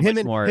Cheadle's so him much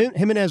and, more.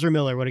 Him and Ezra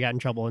Miller would have gotten in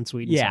trouble in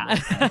Sweden.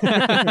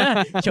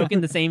 Yeah,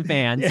 choking the same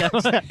fan. Yeah, So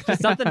exactly.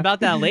 just something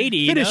about that lady.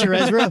 You Finish know? her,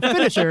 Ezra.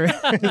 Finish her.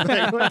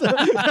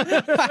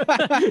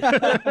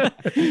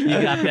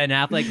 You got Ben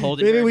Affleck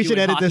holding. Maybe her we doing should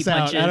edit hockey this out.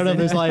 punches. I don't know if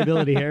there's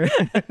liability here.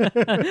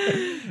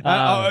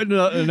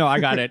 No, I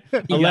got it.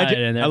 You got it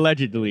in there.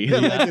 Allegedly.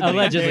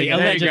 Allegedly.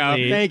 There you go.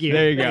 Thank you.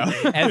 There you go.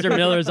 Ezra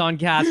Miller's on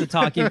cast with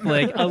Talking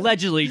Flick.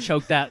 Allegedly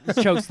choke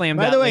slam.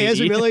 By that the way, lady.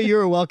 Ezra Miller, you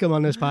are welcome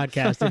on this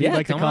podcast if Yeah, you'd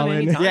like to come on call in.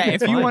 anytime. Yeah,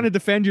 if you Fun. want to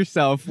defend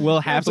yourself, we'll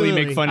happily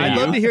make fun of I'd you.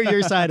 love to hear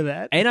your side of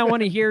that. And I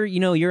want to hear,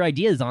 your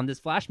ideas on this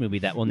Flash movie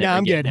that we'll never No,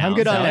 I'm get good. now. I'm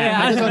good on So, that.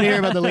 yeah. I just want to hear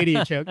about the lady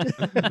you choked.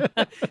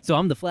 So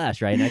I'm the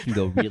Flash, right? And I can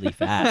go really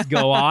fast.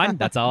 Go on.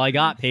 That's all I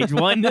got. Page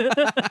 1.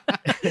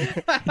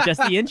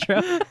 Just the intro.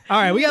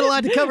 All right, we got a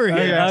lot to cover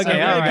here. Okay, So Okay,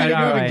 we're all gonna right, keep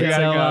all moving, right.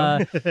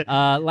 Jack. So,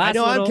 I last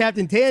know little, I'm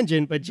Captain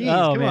Tangent, but geez,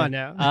 Oh, come man. on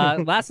now.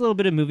 last little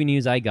bit of movie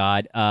news I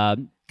got.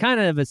 Kind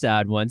of a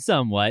sad one,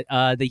 somewhat.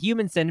 The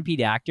Human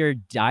Centipede actor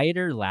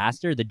Dieter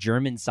Laster, the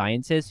German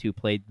scientist who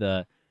played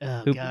the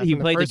Oh, who God, he from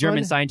the played the first German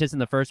one? scientist in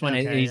the first one.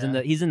 Okay, and he's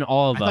yeah. he's in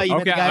all of I them. thought you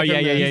meant the Okay, guy oh, yeah,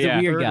 from yeah, the- yeah, He's the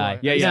yeah. weird third guy. one.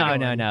 Yeah,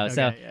 yeah. No. Okay,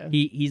 So yeah.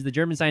 he's the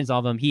German scientist of all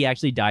of them. He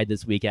actually died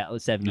this week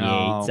at 78.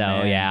 Oh, so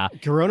man. yeah.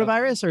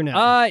 Coronavirus or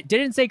no?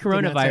 Didn't say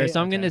coronavirus, say?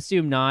 so I'm going to Okay.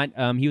 assume not.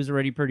 He was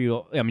already pretty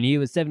old. I mean, he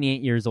was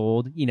 78 years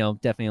old,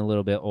 definitely a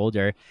little bit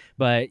older.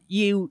 But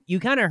you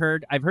kind of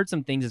heard, I've heard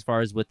some things as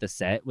far as with the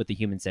set, with the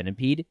Human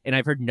Centipede, and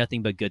I've heard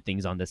nothing but good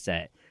things on the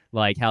set.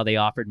 Like how they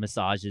offered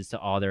massages to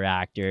all their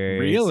actors.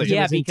 Really? Yeah,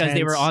 It was because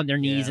they were intense. on their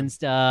knees Yeah. and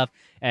stuff.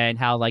 And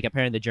how, like,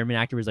 apparently the German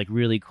actor was, like,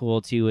 really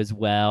cool, too, as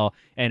well.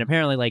 And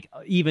apparently, like,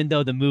 even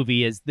though the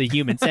movie is the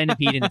Human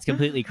Centipede and it's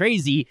completely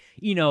crazy,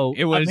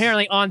 It was-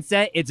 apparently on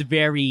set, it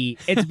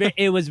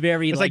was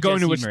very, It's like going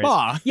just to a humorous.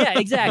 spa. Yeah,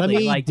 exactly. Let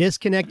me like,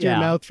 disconnect your yeah.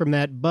 mouth from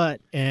that butt,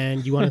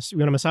 and you want to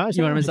massage?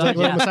 You want a Is that massage? a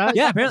little Yeah. massage?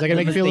 Yeah, Is apparently that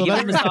gonna make you feel a they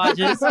little give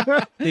better?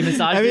 massages. They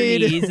massage I their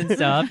mean, knees and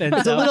stuff. And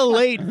It's so, a little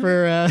late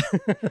for.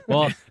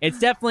 well, it's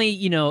definitely,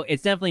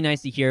 it's definitely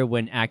nice to hear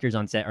when actors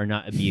on set are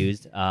not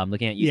abused.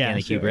 Looking at you, Yeah,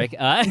 Stanley sure. Kubrick.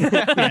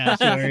 Yeah,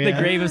 sure, The yeah.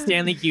 grave of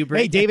Stanley Kubrick.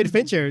 Hey, David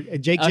Fincher,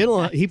 Jake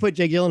Gyllenhaal. He put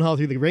Jake Gyllenhaal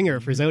through the ringer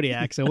for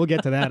Zodiac, so we'll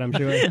get to that, I'm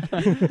sure.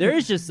 There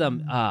is just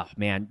some,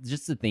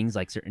 just the things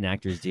like certain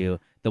actors do.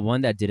 The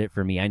one that did it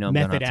for me, I know I'm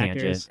Method going off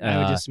actors. tangent. I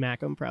would just smack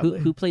them probably.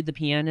 who played the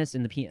pianist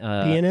in the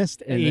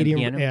Pianist, and then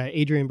piano?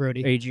 Adrian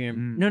Brody.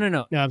 Adrian? No.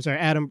 No, I'm sorry,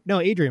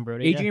 Adrian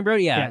Brody. Adrian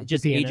Brody, yeah, the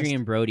just pianist,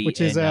 Adrian Brody, which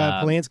is and,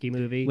 a Polanski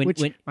movie, when- which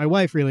when- my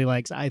wife really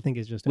likes. I think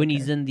is just when okay.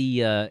 he's in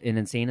the in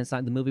insane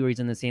asylum, the movie where he's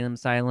in the insane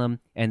asylum,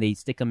 and they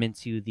stick him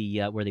into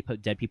the where they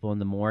put dead people in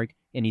the morgue,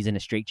 and he's in a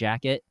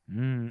straitjacket. I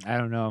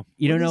don't know.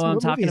 You don't know what I'm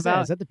movie talking is that?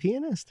 about? Is that the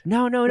pianist?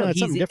 No. No, it's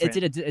something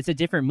It's a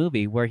different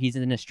movie where he's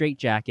in a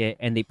straitjacket,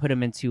 and they put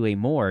him into a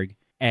morgue.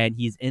 And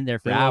he's in there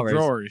for The little hours.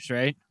 drawers,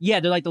 right?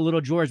 Yeah, they're like the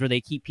little drawers where they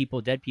keep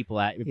dead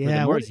people at. For the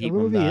Yeah, morgues, what keep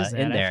movie them, is that?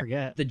 in there. I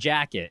forget. The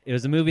Jacket. It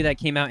was a movie that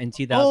came out in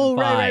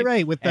 2005. Oh,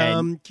 right, with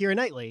And- Keira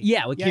Knightley.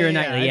 Yeah, with Keira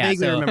Knightley. Yeah, I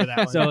vaguely so, remember that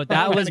one. So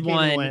that was kinda came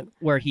and one went.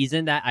 where he's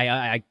in that.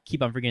 I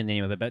keep on forgetting the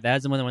name of it, but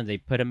that's the one where they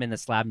put him in the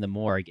slab in the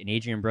morgue. And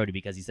Adrian Brody,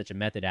 because he's such a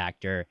method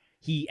actor,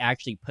 he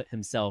actually put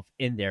himself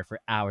in there for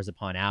hours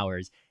upon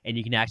hours, and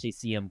you can actually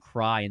see him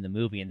cry in the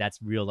movie, and that's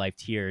real life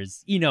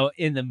tears,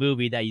 in the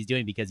movie that he's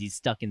doing because he's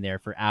stuck in there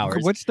for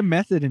hours. What's the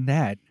method in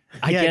that?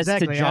 I Yeah, guess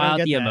exactly. to I draw don't out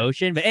get the that.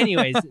 emotion. But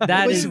anyways,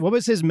 that is. What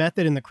was his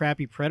method in the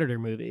crappy Predator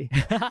movie?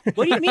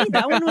 What do you mean?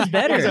 That one was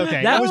better. It was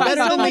okay. That It was one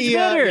better so than much the,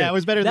 better. yeah, it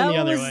was better that than the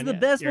other was one. the Yeah,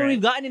 best you're one right.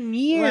 we've gotten in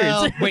years.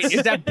 Well, Wait,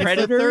 is that it's the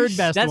Predators? third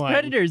best That's one.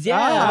 Predators. Yeah.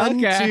 Ah,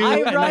 One, okay. two, I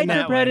and then ride that for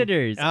one.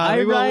 Predators. I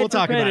we'll ride for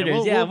talk about it.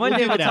 Predators. Yeah, one day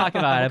give we'll it out. talk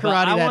about it. But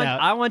Karate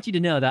that I out. want you to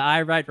know that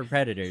I ride for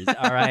Predators.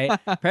 All right,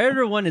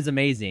 Predator 1 is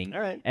amazing.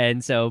 All right.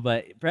 And so,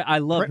 but I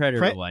love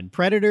Predator 1.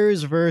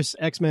 Predators versus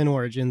X-Men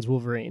Origins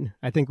Wolverine.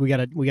 I think we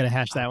gotta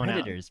hash that one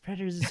Predators.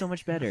 Predators is so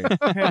much better.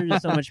 Predators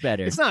is so much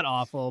better. It's not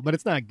awful, but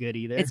it's not good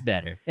either. It's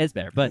better. It's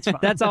better. But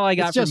that's all I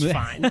got. It's just from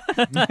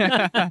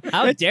fine.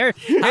 How dare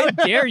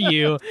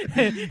you?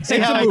 See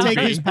how I take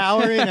his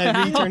power and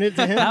I return it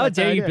to him? How That's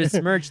dare you I do.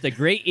 besmirch the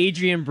great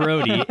Adrian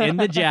Brody in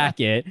The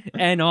Jacket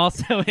and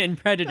also in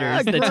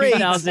Predators, the Great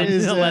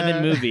 2011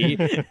 is, movie,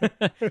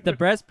 the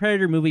best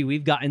Predator movie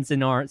we've gotten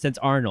since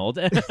Arnold.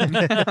 I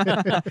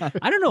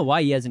don't know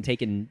why he hasn't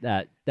taken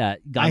that I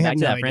gone have back to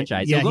no that idea.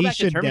 franchise. Yeah, He'll go he back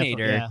to should Terminator,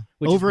 definitely, yeah.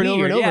 which Over is and over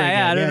weird. and over Yeah,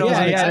 again. I don't know. Yeah,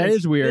 why. yeah, that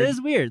is weird. It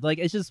is weird. Like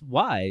it's just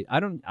why I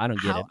don't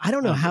get it. I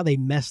don't know how they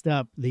messed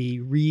up the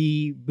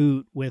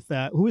reboot with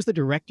who was the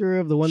director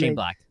of the one Shane that,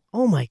 Black.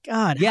 Oh my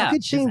God! Yeah, how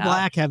could just Shane how-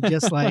 Black have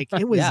just like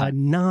it was Yeah. a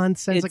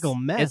nonsensical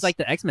mess? It's like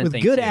the X-Men with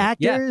thing good too. Yeah.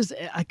 actors.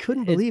 I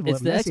couldn't believe it's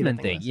what the messy X-Men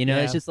that thing. was. You know,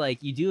 Yeah. it's just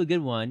like you do a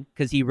good one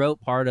because he wrote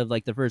part of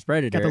like the first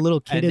Predator. Got the little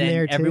kid and in then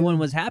there, too. everyone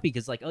was happy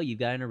because like, oh, you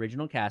got an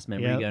original cast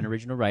member, Yep. you got an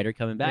original writer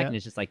coming back, Yep. and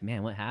it's just like,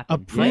 man, what a,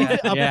 happened? proven,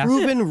 Yeah. a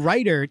proven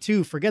writer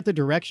too. Forget the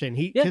direction.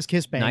 He Yeah.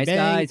 Kiss Bang Nice Bang.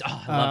 guys.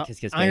 Oh, I love Kiss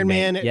Kiss Bang Iron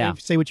Bang. Man. Yeah.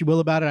 Say what you will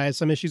about it. I have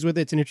some issues with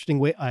it. It's an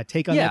interesting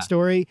take on Yeah. that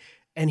story.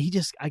 And he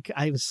just,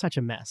 I was such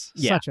a mess.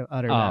 Yeah. Such an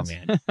utter Oh mess.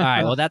 man! All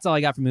right, well that's all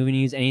I got for movie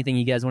news. Anything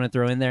you guys want to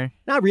throw in there?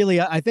 Not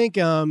really. I think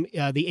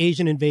the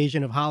Asian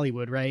invasion of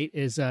Hollywood, right,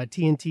 is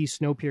TNT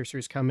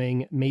Snowpiercer's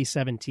coming May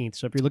 17th.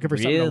 So if you're looking for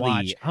something to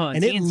watch, Oh,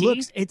 and it TNT?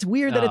 looks, it's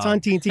weird that it's Oh. on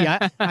TNT.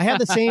 I had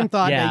the same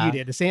thought Yeah. that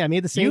you did. I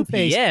made the same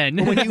face. UPN.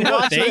 But when you No,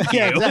 watch thank it,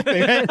 yeah, you.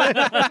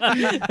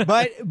 exactly.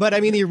 Right? but I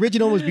mean, the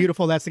original was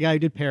beautiful. That's the guy who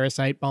did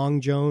Parasite,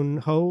 Bong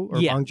Joon-ho or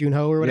Yeah. Bong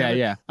Joon-ho or whatever.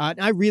 Yeah.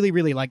 I really,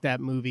 really like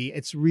that movie.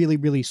 It's really,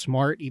 really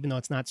smart, even though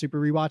it's not super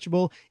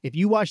rewatchable. If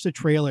you watch the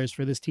trailers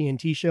for this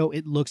TNT show,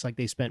 it looks like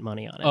they spent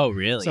money on it. Oh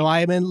really? So I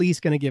am at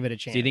least going to give it a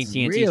chance. So you think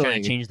TNT's trying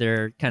Really? to change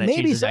their Maybe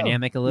change the so.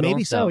 dynamic a little?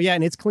 Maybe so, yeah.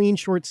 And it's clean,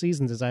 short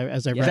seasons as I've Yeah.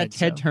 Is read. that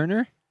Ted so.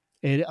 Turner?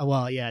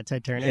 Well, yeah,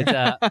 Ted Turner.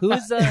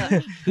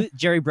 It's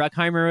Jerry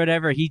Bruckheimer or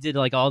whatever. He did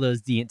like all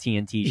those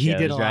TNT shows, He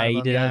did a lot right? of He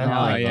them, did yeah.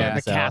 all Oh, of yeah. them,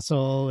 The so.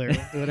 Castle or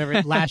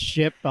whatever, Last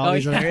Ship, all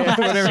these yeah.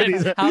 other, whatever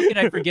these are. How can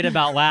I forget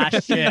about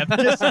Last Ship?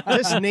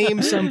 just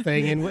name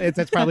something, and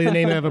that's probably the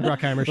name of a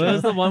Bruckheimer What show.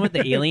 was the one with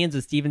the aliens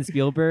with Steven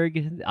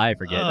Spielberg? I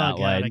forget Oh, that God,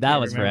 one. I That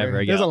can't was remember. forever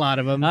ago. There's a lot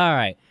of them. All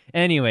right.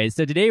 Anyways,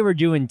 so today we're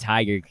doing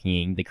Tiger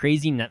King, the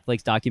crazy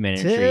Netflix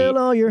documentary. Tell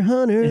all your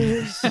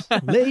hunters,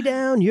 lay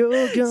down your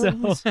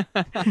guns.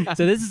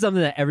 So this is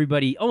something that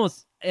everybody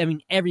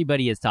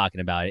is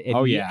talking about it. If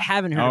Oh, you yeah.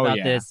 haven't heard Oh, about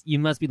yeah. this, you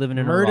must be living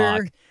in a Murder,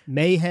 rock.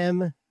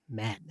 mayhem,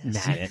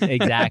 madness.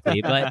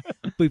 Exactly. But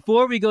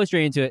before we go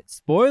straight into it,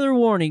 spoiler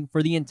warning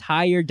for the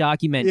entire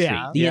documentary.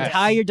 Yeah. The Yes.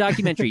 entire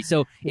documentary.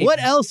 So if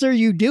What else are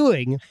you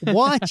doing?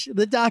 Watch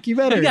the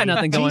documentary. you got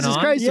nothing going Jesus on.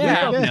 Christ, We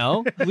yeah. both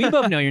know. We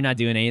both know you're not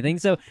doing anything.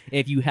 So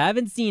if you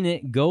haven't seen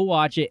it, go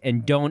watch it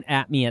and don't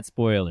at me at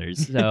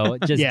spoilers. So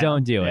just Yeah.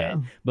 don't do Yeah. it.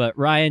 But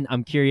Ryan,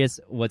 I'm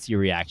curious, what's your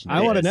reaction to I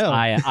wanna this? know.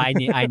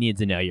 I need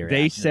to know your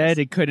They reaction to said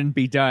this. it couldn't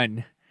be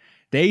done.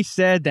 They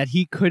said that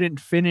he couldn't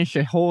finish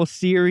a whole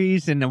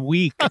series in a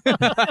week.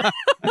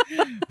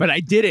 But I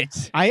did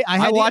it. I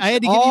had watched to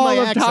give you all my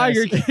of access.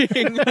 Tiger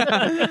King.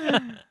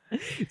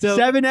 So-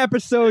 7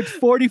 episodes,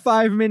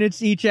 45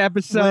 minutes each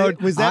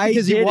episode. Was that I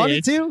because you did wanted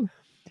it. to?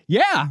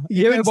 Yeah,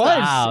 You it couldn't was. stop.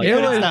 Wow, It You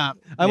couldn't was. stop.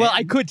 Well,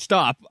 I could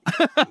stop.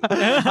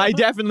 I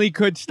definitely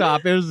could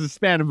stop. It was the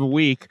span of a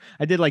week.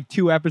 I did like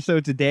 2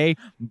 episodes a day,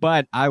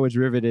 but I was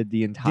riveted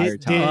the entire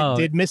time. Oh.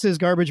 Did Mrs.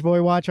 Garbage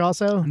Boy watch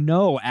also?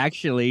 No,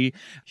 actually,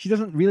 she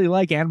doesn't really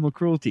like animal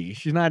cruelty.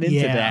 She's not into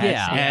Yeah, that.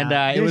 yeah. And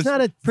it There's was not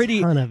a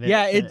pretty. ton of it.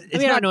 Yeah, but- it's I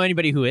don't not. know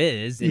anybody who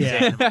is into Yeah.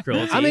 animal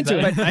cruelty. I'm into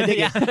it. I dig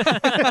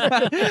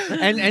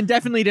it. and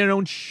definitely they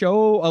don't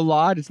show a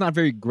lot. It's not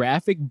very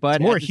graphic, but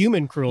It's more at the-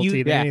 human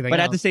cruelty than Yeah, anything but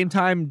else. at the same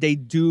time, they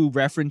do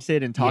reference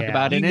it and talk Yeah.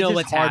 about it. You And know it's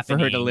what's just hard for her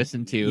to happening.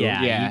 listen to.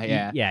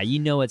 Yeah, you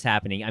know what's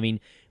happening. I mean,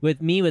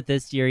 with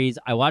this series,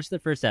 I watched the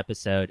first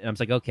episode and I was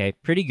like, okay,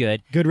 pretty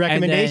good. Good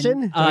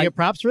recommendation. then, Do I get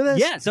props for this?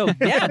 Yeah, so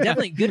yeah,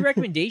 definitely good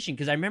recommendation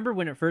because I remember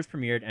when it first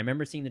premiered, I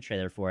remember seeing the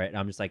trailer for it, and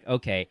I'm just like,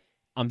 okay,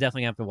 I'm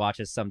definitely gonna have to watch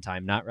this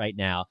sometime, not right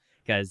now,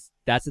 because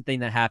that's the thing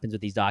that happens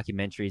with these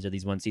documentaries or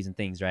these one season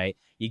things, right?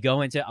 You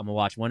go into, I'm gonna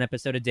watch 1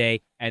 episode a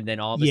day, and then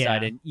all of a Yeah.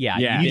 sudden, Yeah.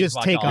 You binge just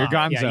watch take all off. of it.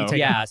 You're Yeah, you gonzo. take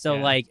Yeah, off. so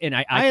like, and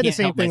I I had the can't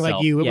same help thing like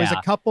myself. you. It was Yeah.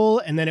 a couple,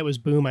 and then it was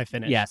boom. I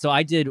finished. Yeah, so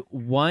I did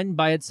 1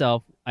 by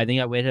itself. I think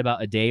I waited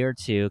about a day or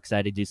 2 because I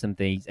had to do some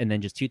things, and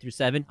then just 2 through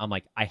 7. I'm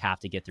like, I have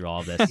to get through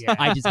all of this. Yeah.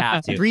 I just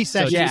have to. 3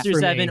 So sessions 2 through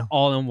for 7, me.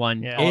 all in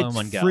one, Yeah. all It's in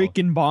one go.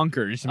 freaking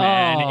bonkers,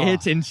 man. Oh.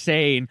 It's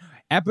insane.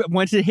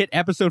 Once it hit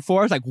episode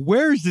 4, I was like,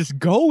 where is this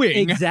going?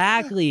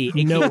 Exactly.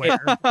 Nowhere.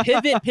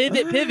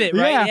 Pivot,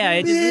 right? Yeah.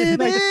 It just,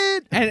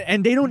 Pivot!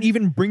 And they don't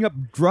even bring up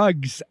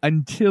drugs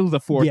until the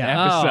 4th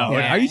Yeah. episode. Oh,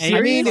 yeah. Are you And serious?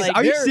 I mean, like,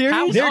 Are you they're- serious?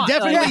 how They're not?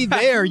 definitely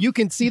there. You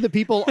can see the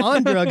people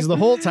on drugs the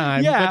whole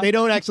time, Yeah. but they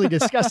don't actually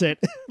discuss it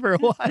for a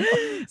while.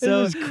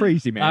 So it's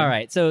crazy, man. All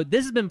right, so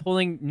this has been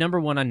pulling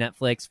 #1 on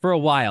Netflix for a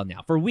while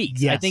now, for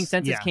weeks. I Yes, think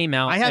since yeah. it came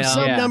out. I have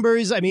some Yeah.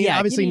 numbers. I mean, Yeah,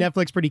 obviously give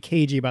me- Netflix pretty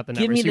cagey about the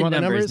numbers. Give me You the want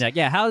numbers, the numbers? Nick.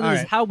 Yeah, All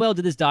right. how well does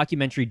did this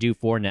documentary do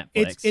for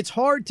Netflix? It's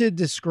hard to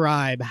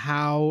describe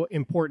how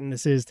important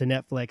this is to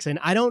Netflix, and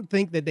I don't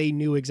think that they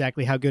knew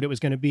exactly how good it was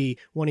going to be.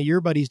 One of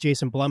your buddies,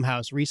 Jason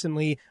Blumhouse,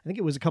 recently, I think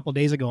it was a couple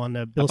days ago on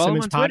the Bill follow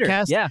him Simmons on Twitter.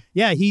 podcast.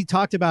 Yeah, he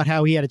talked about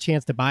how he had a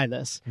chance to buy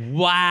this.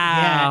 Wow.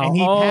 Yeah, and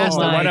he passed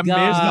my on what a it.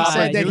 God. He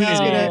said that he's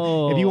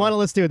No. if you want to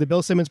listen to it, the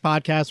Bill Simmons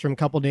podcast from a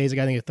couple days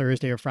ago, I think a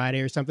Thursday or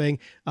Friday or something,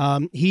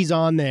 he's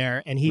on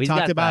there, and he He's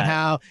talked got about that.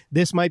 how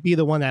this might be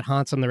the one that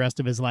haunts him the rest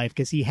of his life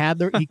because he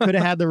could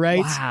have had the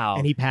rights, Wow.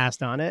 and he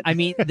passed on it. I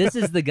mean, this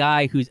is the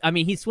guy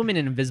he's swimming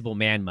in Invisible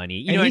Man money.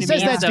 You and know he what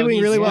says I mean? that's So doing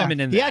he's really well. swimming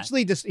in He that.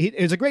 actually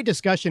it was a great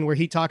discussion where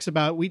he talks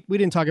about we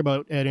didn't talk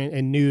about it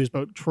in news,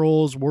 but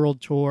Trolls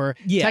World Tour.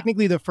 Yeah.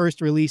 Technically the first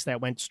release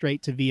that went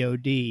straight to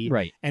VOD.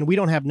 Right. And we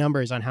don't have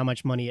numbers on how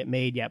much money it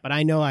made yet, but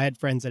I know I had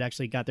friends that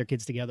actually got their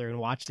kids together and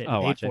watched it and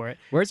paid watch for it.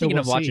 We're So thinking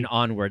we'll of watching see.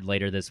 Onward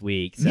later this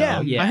week. So, yeah,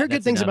 I heard good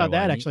that's things another about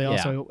that one. actually Yeah.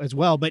 also as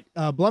well. But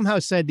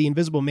Blumhouse said The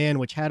Invisible Man,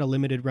 which had a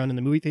limited run in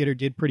the movie theater,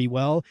 did pretty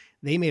well.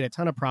 They made a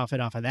ton of profit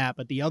off of that.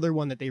 But the other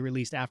one that they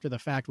released after the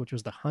fact, which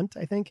was The Hunt,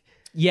 I think.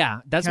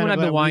 Yeah, that's kind one of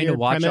I've been a wanting to weird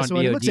watch on premise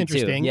one. VOD It looks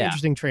interesting. too. Yeah.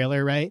 Interesting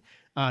trailer, right?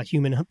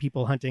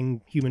 People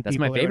hunting human That's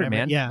people. my or favorite,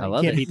 whatever. man. Yeah, I you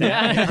love can't it. beat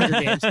that.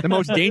 Hunger Games. The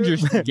most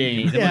dangerous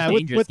game. The Yeah, most with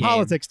dangerous game.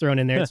 politics thrown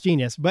in there, it's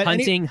genius. But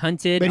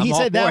Hunted. But he I'm all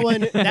said that for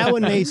it.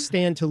 one may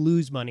stand to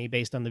lose money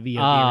based on the VOD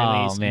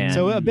Oh, release. man.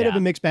 So a bit of Yeah.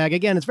 a mixed bag.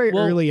 Again, it's very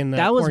Well, early in the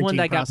that was one quarantine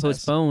that got process.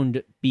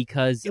 postponed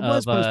because It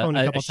was of postponed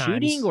a couple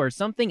shooting times. or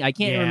something. I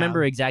can't Yeah.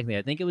 remember exactly.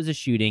 I think it was a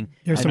shooting.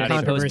 There's and some they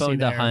controversy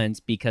postponed there. the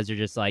Hunt because they're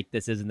just like,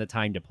 this isn't the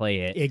time to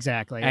play it.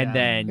 Exactly. And yeah.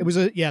 then there was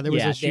a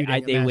shooting.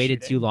 They a mass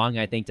waited shooting. too long,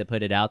 I think, to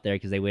put it out there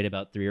because they waited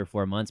about 3 or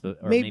 4 months, or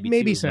Maybe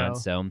maybe 2 so.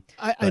 months. So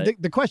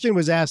The question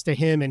was asked to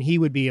him, and he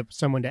would be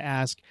someone to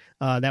ask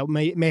that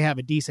may have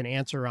a decent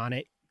answer on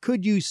it.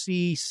 Could you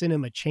see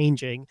cinema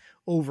changing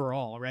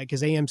overall, right?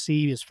 Because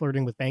AMC is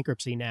flirting with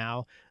bankruptcy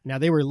now. Now,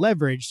 they were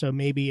leveraged, so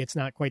maybe it's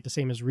not quite the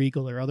same as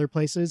Regal or other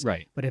places.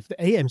 right. But if the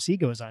AMC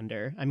goes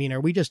under, I mean, are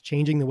we just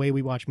changing the way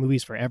we watch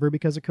movies forever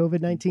because of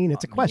COVID-19?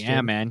 It's a question.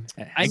 Yeah, man.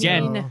 I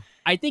Again, mean,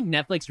 I think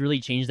Netflix really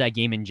changed that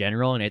game in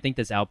general, and I think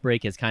this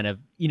outbreak has kind of,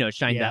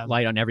 shined Yeah. that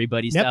light on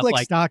everybody's Netflix stuff.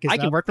 Like, stock is I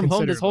can up work from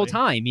home this whole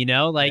considerably.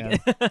 time,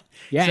 like,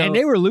 yeah, So- and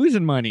they were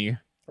losing money.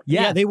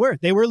 Yeah, they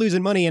were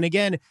losing money. And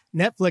again,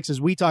 Netflix,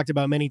 as we talked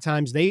about many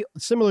times, they,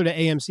 similar to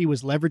AMC,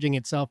 was leveraging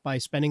itself by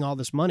spending all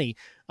this money.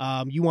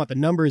 You want the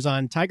numbers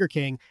on Tiger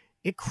King.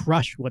 It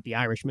crushed what The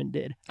Irishman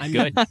did. I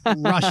mean, Good.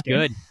 crushed it.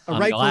 Good.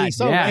 I'm Rightfully glad.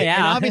 so. Yeah, right? yeah.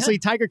 And obviously,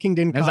 Tiger King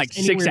didn't That was cost like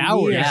 6 anywhere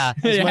hours. near Yeah.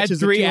 as It much had as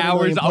the 3 $200 hours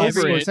million plus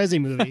over it. Scorsese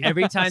movie.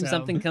 Every time So-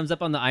 something comes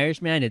up on The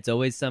Irishman, it's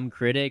always some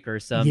critic or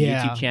some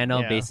Yeah, YouTube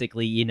channel yeah.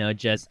 basically,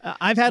 just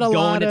I've had a going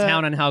lot to of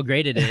town on how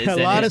great it is. a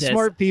and lot of it's just-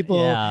 smart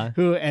people Yeah.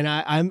 who, and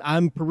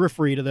I'm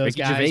periphery to those Ricky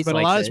guys, Gervais but a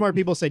likes lot of it. smart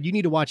people said you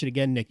need to watch it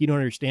again, Nick. You don't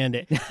understand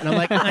it, and I'm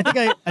like, I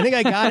think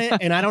I got it,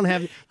 and I don't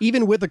have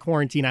even with the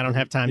quarantine, I don't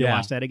have time to Yeah.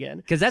 watch that again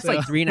Because that's So-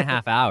 like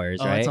 3.5 hours,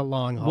 Oh, right? it's a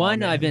long haul. One,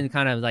 man. I've been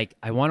kind of like,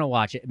 I want to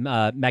watch it.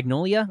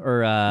 Magnolia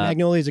or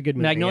Magnolia is a good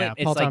movie. Magnolia.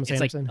 Yeah. Paul Thomas It's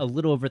like Anderson. a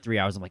little over 3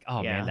 hours. I'm like,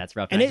 oh Yeah. man, that's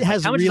rough. And I'm it just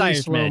has like, how much really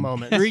is slow Irishman?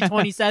 moments.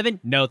 327?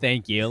 No,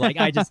 thank you. Like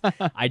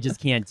I just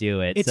can't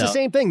do it. It's so. the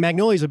same thing.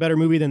 Magnolia is a better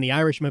movie than The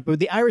Irishman, but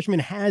The Irishman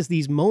has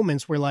these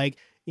moments where, like,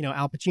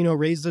 Al Pacino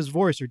raises his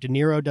voice, or De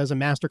Niro does a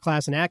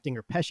masterclass in acting,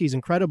 or Pesci's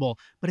incredible,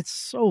 but it's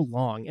so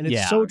long and it's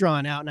Yeah. so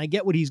drawn out. And I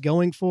get what he's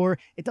going for.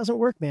 It doesn't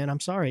work, man. I'm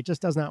sorry. It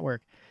just does not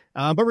work.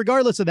 But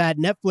regardless of that,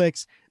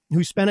 Netflix,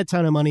 who spent a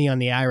ton of money on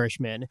The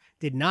Irishman,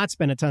 did not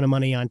spend a ton of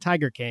money on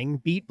Tiger King,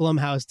 beat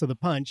Blumhouse to the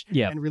punch,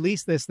 Yep. and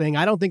released this thing.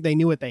 I don't think they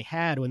knew what they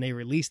had when they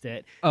released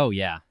it. Oh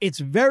yeah. It's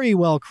very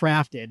well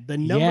crafted. The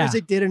numbers Yeah.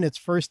 it did in its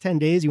first 10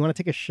 days, you want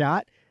to take a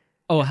shot?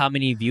 Oh, how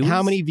many viewers?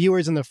 How many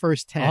viewers in the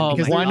first 10? Oh,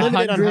 because my they're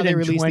limited on how they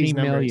release 120 these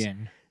numbers.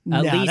 million.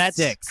 At No, least that's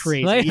 6.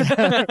 crazy. Like-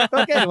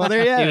 Okay, well,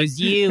 there you It have it.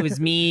 was you. It was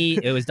me.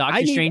 It was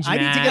Doctor Strange. I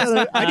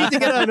need to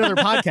get on another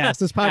podcast.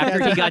 This podcast.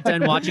 After he got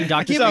done watching I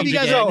Doctor can't believe Strange you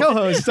guys again. are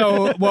co-hosts.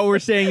 So what we're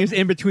saying is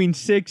in between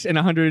 6 and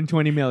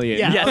 120 million.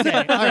 Yeah. Yes. Okay.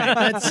 All right.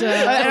 That's.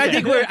 And I Okay.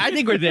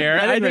 think we're there.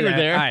 I think we're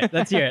there. All right,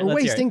 let's hear it. We're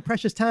Let's hear it. wasting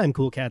precious time,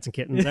 cool cats and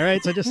kittens. All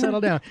right, so just settle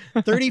down.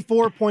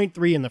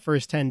 34.3 in the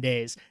first 10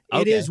 days. It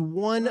Okay. is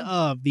one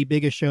of the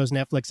biggest shows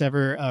Netflix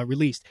ever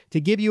released.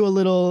 To give you a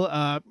little,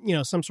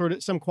 some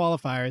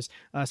qualifiers,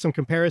 some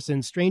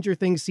comparisons. Stranger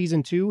Things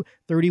season 2,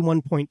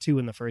 31.2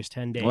 in the first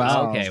 10 days.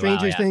 Wow. Okay,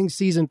 Stranger wow, yeah. Things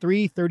season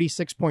 3,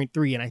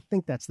 36.3, and I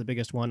think that's the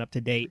biggest one up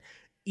to date.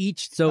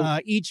 Each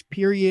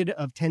period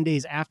of 10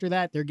 days after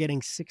that, they're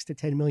getting 6 to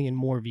 10 million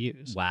more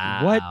views.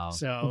 Wow.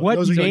 So What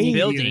those are made- unique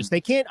building? views. They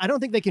can't. I don't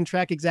think they can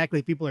track exactly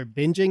if people are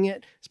binging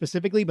it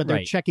specifically, but they're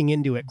Right. checking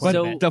into it quite But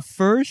a bit. the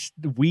first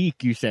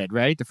week, you said,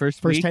 right? The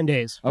first First week? 10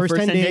 days. Oh, First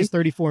 10 days,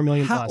 34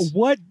 million plus.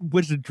 What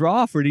was the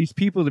draw for these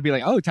people to be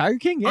like, oh, Tiger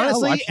King? Yeah, I'll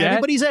Honestly, watch that.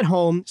 everybody's at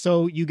home,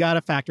 so you got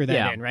to factor that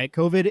Yeah. in, right?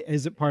 COVID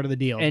is a part of the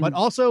deal, And- but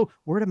also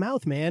word of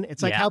mouth, man.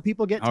 It's like Yeah. how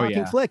people get Oh, Talking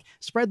yeah. Flick.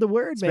 Spread the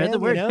word, Spread man. the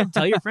word. You know?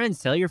 Tell your friends.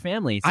 Tell your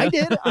family. I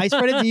did. I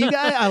spread it to you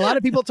guys. A lot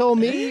of people told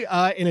me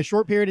in a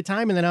short period of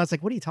time, and then I was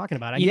like, "What are you talking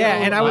about?"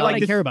 I would like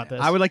to care about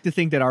this. I would like to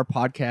think that our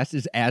podcast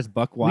is as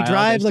buck wild. We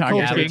drive as the Tiger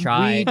culture. King. we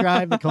try. We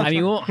drive the culture. I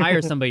mean, we won't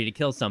hire somebody to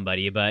kill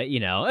somebody, but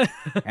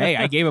Hey,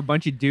 I gave a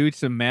bunch of dudes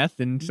some meth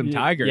and some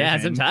tigers. Yeah,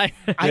 and some tigers.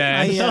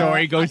 The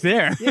story goes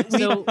there.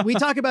 we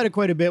talk about it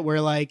quite a bit.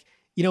 Where like,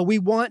 we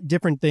want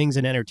different things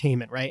in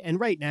entertainment, right? And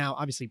right now,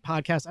 obviously,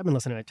 podcasts. I've been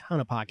listening to a ton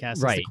of podcasts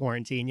since the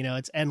quarantine.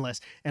 It's endless,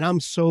 and I'm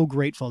so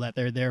grateful that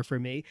they're there for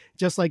me.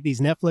 Just like these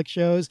Netflix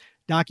shows,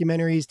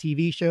 documentaries,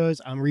 TV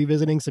shows. I'm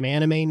revisiting some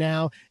anime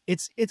now.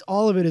 It's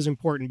all of it is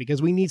important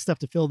because we need stuff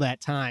to fill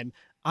that time.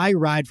 I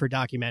ride for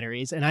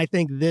documentaries, and I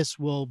think this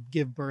will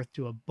give birth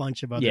to a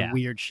bunch of other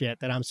weird shit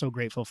that I'm so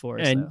grateful for.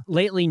 And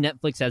lately,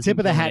 Netflix has tip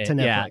been of the hat to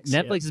Netflix.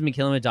 Yeah, Netflix has been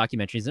killing with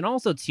documentaries, and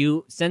also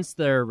too, since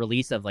their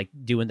release of like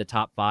doing the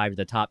top 5,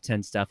 the top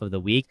 10 stuff of the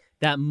week,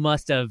 that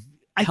must have.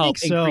 I think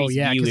so,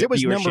 yeah, because it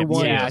was number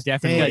one. Yeah,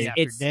 definitely.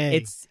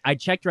 It's. I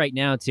checked right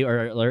now too,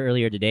 or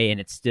earlier today,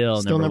 and it's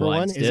still number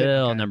one.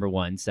 Still number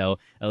one. So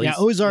at least,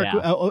 Ozark.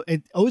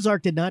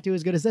 Ozark did not do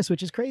as good as this,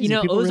 which is crazy.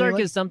 Ozark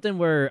is something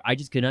where I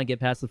just could not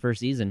get past the first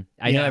season.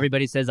 I know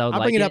everybody says I'll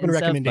bring it up in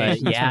stuff,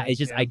 recommendations. but it's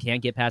just I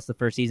can't get past the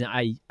first season.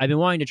 I've been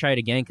wanting to try it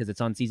again because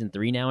it's on season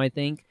 3 now, I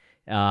think.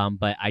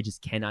 But I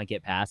just cannot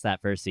get past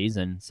that first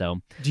season. So,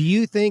 do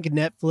you think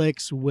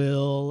Netflix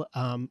will?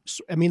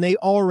 They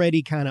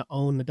already kind of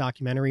own the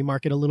documentary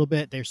market a little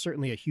bit. They're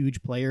certainly a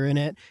huge player in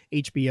it.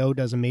 HBO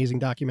does amazing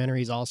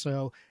documentaries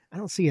also. I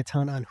don't see a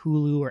ton on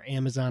Hulu or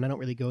Amazon. I don't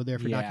really go there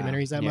for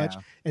documentaries that much.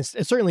 And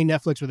certainly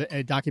Netflix with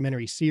a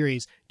documentary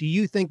series. Do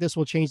you think this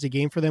will change the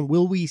game for them?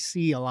 Will we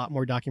see a lot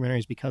more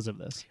documentaries because of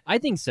this? I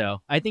think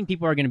so. I think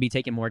people are going to be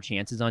taking more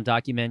chances on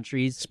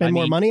documentaries. Spend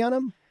more money on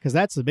them? Because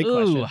that's the big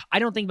question. I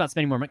don't think about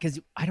spending more money because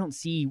I don't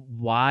see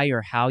why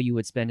or how you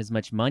would spend as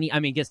much money. I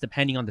mean, I guess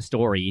depending on the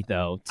story,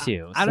 though,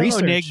 too. I don't know,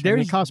 Nick.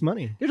 It costs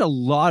money. There's a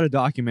lot of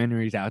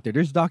documentaries out there.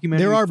 There's documentaries.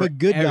 There are, but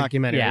good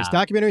documentaries. Yeah.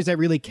 Documentaries that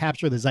really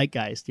capture the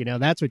zeitgeist.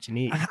 That's what you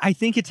need. I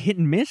think it's hit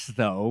and miss,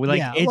 though.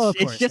 Like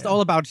it's just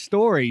all about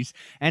stories.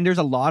 And there's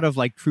a lot of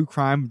like true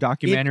crime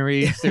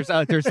documentaries. There's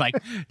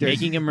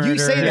Making a Murder. You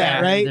say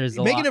that, right?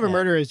 Making of a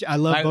Murder is. I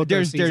love both.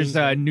 There's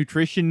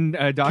nutrition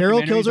documentaries.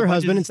 Carol kills her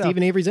husband, and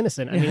Stephen Avery's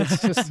innocent. I mean,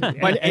 it's just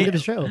end of the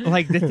show.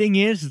 Like the thing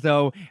is,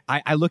 though,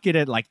 I look at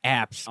it like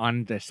apps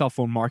on the cell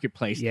phone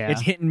marketplace. Yeah.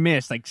 It's hit and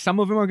miss. Like some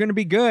of them are going to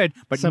be good,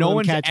 but no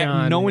one's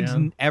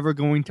ever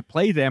going to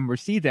play them or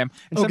see them.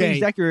 And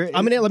okay, let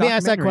me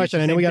ask that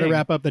question. I know we got to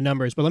wrap up the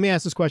numbers, but let me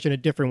ask this question a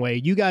different way.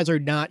 You guys are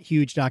not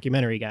huge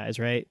documentary guys,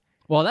 right?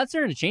 Well, that's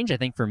starting to change, I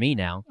think, for me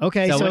now.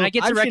 Okay, so when I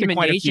get to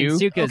recommendations,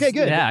 too, okay,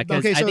 good. Yeah,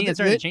 because I think it's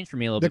starting to change for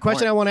me a little bit. The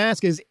question I want to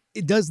ask is,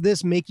 does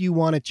this make you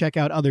want to check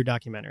out other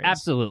documentaries?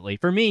 Absolutely.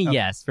 For me,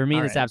 yes. For me,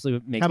 this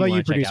absolutely makes me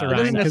want to check out. How about you,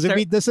 Producer Ryan?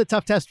 Because this is a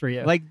tough test for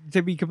you. Like,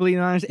 to be completely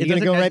honest, are you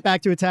going to go right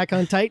back to Attack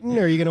on Titan,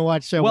 or are you going to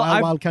watch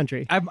Wild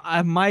Country?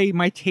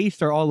 My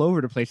tastes are all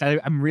over the place.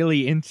 I'm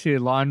really into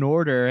Law and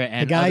Order.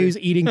 And the guy who's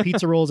eating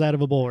pizza rolls out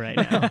of a bowl right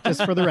now,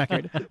 just for the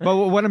record. But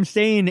what I'm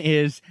saying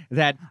is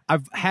that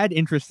I've had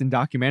interest in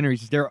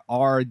documentaries. There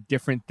are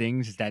different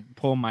things that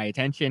pull my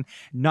attention.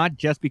 Not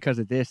just because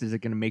of this is it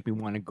going to make me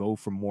want to go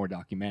for more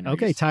documentaries.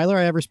 Okay, Tyler,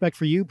 I have respect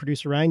for you.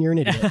 Producer Ryan, you're an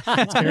idiot.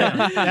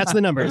 That's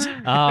the numbers.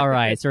 All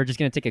right, so we're just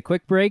going to take a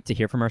quick break to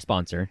hear from our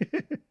sponsor. It's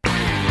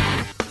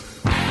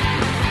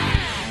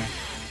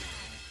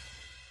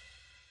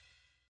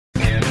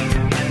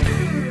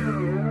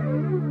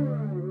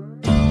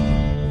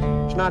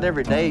not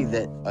every day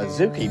that a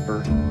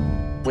zookeeper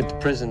went to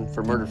prison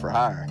for murder for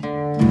hire.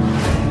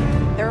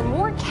 There are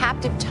more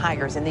captive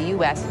tigers in the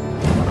U.S.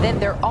 than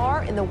there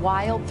are in the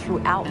wild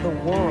throughout the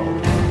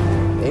world.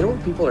 Animal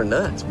people are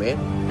nuts, man.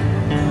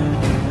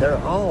 They're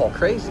all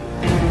crazy.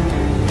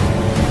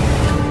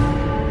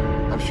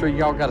 I'm sure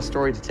y'all got a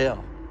story to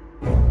tell.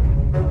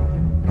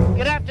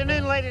 Good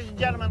afternoon, ladies and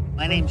gentlemen.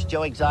 My name's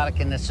Joe Exotic,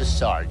 and this is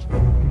Sarge.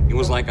 He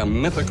was like a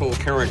mythical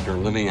character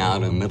living out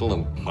in the middle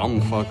of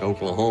bumfuck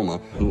Oklahoma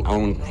who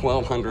owned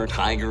 1,200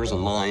 tigers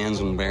and lions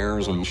and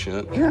bears and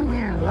shit. Come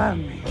here, love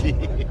me.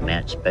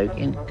 Matt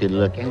spoken, good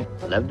looking,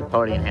 love to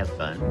party and have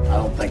fun. I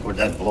don't think we're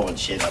done blowing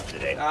shit up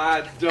today.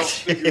 I don't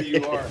figure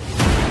you are.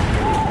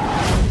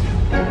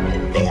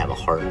 They have a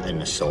heart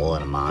and a soul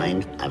and a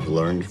mind. I've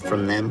learned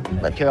from them.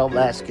 But Carol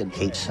Baskin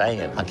keeps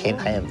saying, I can't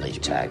have these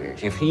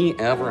tigers. If he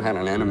ever had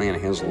an enemy in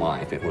his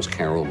life, it was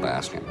Carol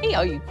Baskin. Hey,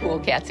 all you cool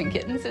cats and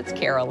kittens, it's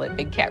Carol at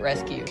Big Cat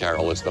Rescue.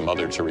 Carol is the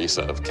Mother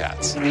Teresa of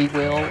cats. We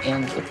will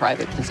end the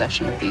private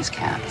possession of these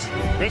cats.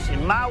 This is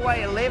my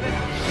way of living,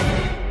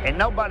 and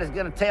nobody's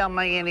going to tell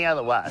me any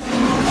otherwise.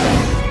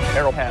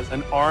 Carol has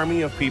an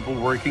army of people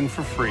working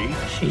for free.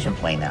 She's a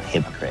plain-out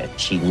hypocrite.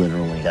 She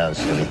literally does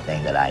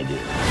everything that I do.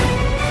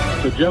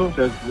 So Joe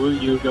says, will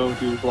you go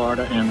to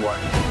Florida and what?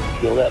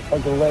 Kill that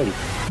fucking lady.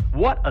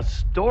 What a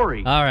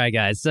story. All right,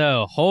 guys.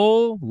 So,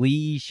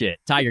 holy shit.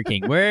 Tiger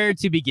King. Where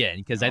to begin?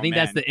 Because I think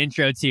that's the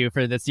intro, too,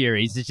 for the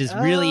series. It's just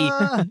really,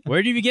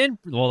 where do you begin?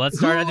 Well, let's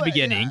start at the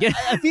beginning.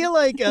 I feel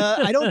like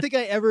I don't think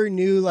I ever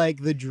knew,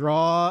 like, the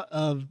draw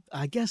of,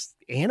 I guess,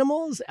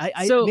 animals.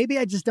 So- Maybe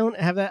I just don't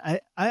have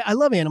that. I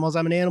love animals.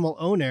 I'm an animal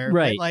owner.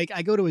 Right. But, like,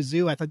 I go to a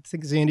zoo. I think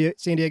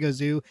San Diego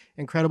Zoo,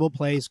 incredible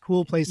place,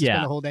 cool place to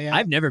spend the whole day at.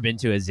 I've never been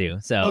to a zoo.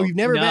 So Oh, you've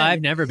never been?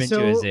 I've never been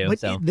to a zoo. But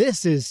So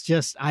this is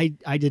just I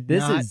did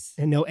not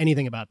know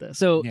anything about this.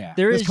 So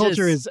there this is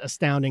culture just- is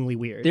astoundingly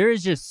weird. There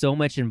is just so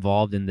much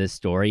involved in this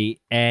story.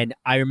 And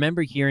I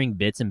remember hearing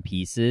bits and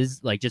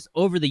pieces, like just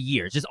over the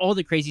years, just all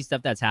the crazy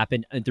stuff that's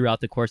happened throughout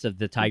the course of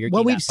the Tiger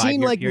King, we've that seen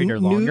 5-year like period or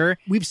longer.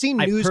 we've seen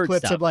I've news heard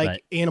clips stuff, of like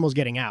but- animals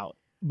getting out.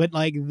 But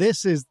like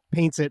this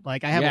paints it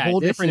like I have a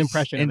whole different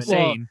impression of it.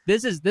 Well,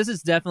 this is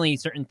definitely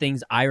certain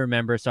things I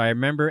remember. So I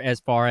remember as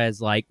far as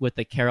like with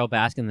the Carol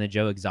Baskin and the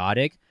Joe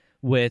Exotic,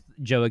 with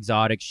Joe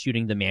Exotic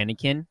shooting the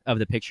mannequin of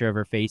the picture of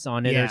her face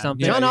on it or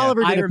something. John Oliver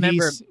did I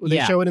remember, a piece. They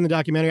show it in the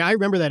documentary. I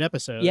remember that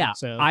episode. Yeah,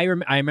 So I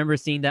remember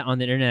seeing that on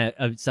the internet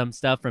of some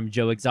stuff from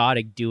Joe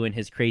Exotic doing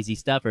his crazy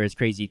stuff or his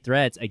crazy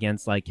threats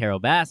against like Carol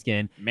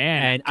Baskin.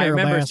 Man, and I Carol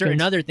remember Baskin.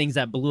 certain other things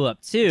that blew up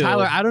too.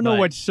 Tyler, I don't know but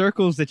what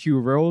circles that you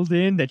rolled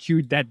in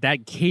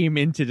that came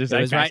into this. it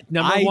was right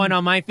number one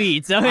on my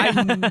feed. So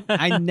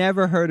I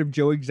never heard of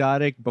Joe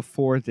Exotic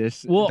before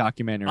this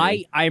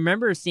documentary. I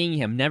remember seeing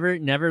him. Never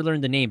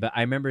learned the name, but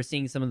I remember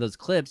seeing some of those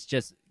clips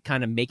just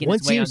kind of making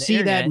once its way you on the see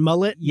internet. that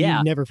mullet, yeah,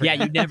 you never forget.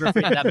 Yeah, you never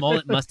forget that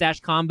mullet mustache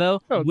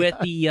combo with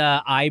the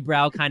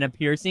eyebrow kind of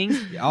piercings.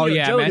 Oh, You know,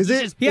 yeah, Joe, man. this Is is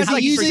it- just he has how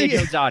like you six- forget Joe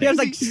he Exotic. has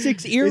like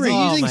 6 earrings. Is he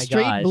Oh using my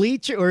straight gosh.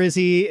 bleach, or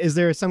is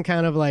there some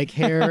kind of like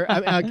hair?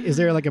 Is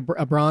there like a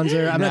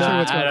bronzer? I'm not sure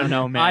what's going on. I don't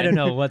know, man. I don't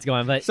know what's going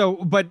on, but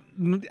But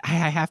I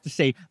have to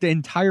say, the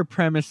entire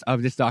premise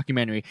of this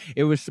documentary,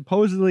 it was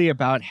supposedly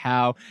about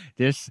how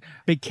this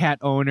big cat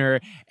owner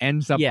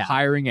ends up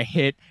hiring a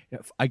hit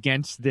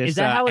against this Is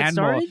that how it animal.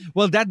 started?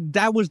 Well,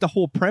 that was the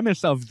whole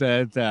premise of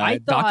the I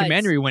thought-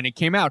 documentary when it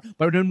came out.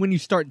 But then when you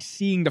start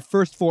seeing the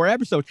first 4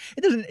 episodes,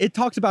 it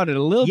talks about it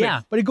a little Yeah.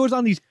 bit, but it goes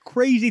on these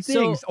crazy So-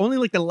 things. Only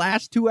like the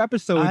last 2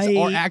 episodes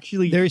are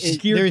actually there's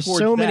geared so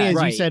towards many, that. as you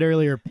Right. said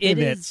earlier, It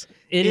pivots.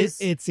 is-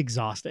 It's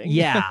exhausting.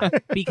 Yeah,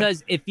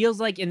 because it feels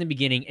like in the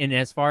beginning, and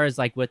as far as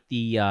like with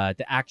the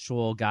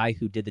actual guy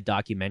who did the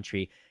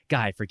documentary,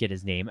 I forget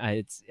his name.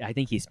 I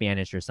think he's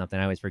Spanish or something.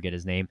 I always forget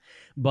his name,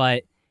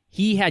 but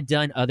he had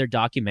done other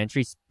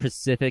documentaries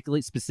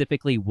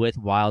specifically with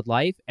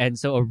wildlife, and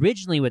so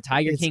originally with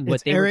Tiger King,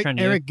 what they Eric, were trying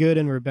to Eric Good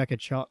and Rebecca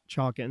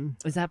Chalkin.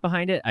 is that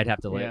behind it? I'd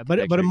have to look. Yeah, at but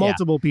the picture.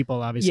 multiple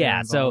people obviously. Yeah,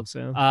 are involved,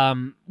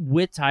 so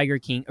with Tiger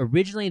King,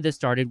 originally this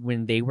started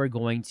when they were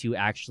going to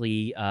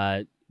actually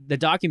the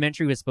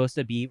documentary was supposed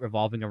to be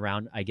revolving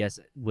around, I guess,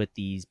 with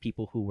these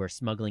people who were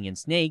smuggling in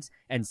snakes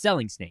and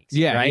selling snakes.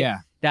 Yeah, right? yeah.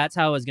 That's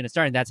how it was going to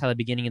start, and that's how the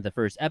beginning of the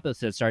first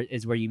episode starts,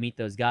 is where you meet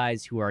those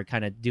guys who are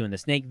kind of doing the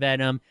snake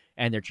venom,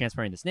 and they're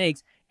transporting the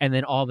snakes, and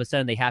then all of a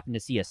sudden they happen to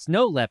see a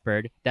snow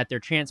leopard that they're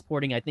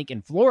transporting, I think,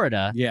 in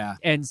Florida. Yeah.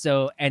 And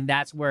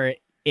that's where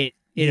it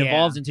Yeah.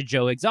 evolves into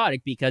Joe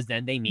Exotic, because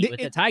then they meet with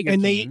the Tiger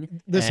and King.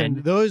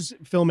 and- those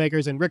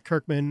filmmakers and Rick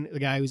Kirkman, the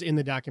guy who's in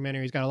the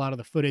documentary, he's got a lot of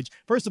the footage.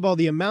 First of all,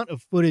 the amount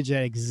of footage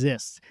that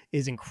exists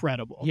is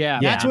incredible. Yeah.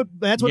 That's what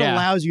Yeah.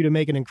 allows you to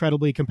make an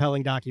incredibly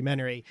compelling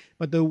documentary.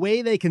 But the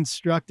way they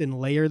construct and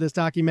layer this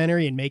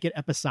documentary and make it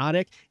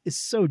episodic is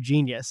so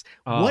genius.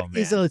 Oh, What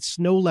is a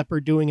snow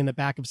leopard doing in the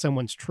back of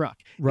someone's truck?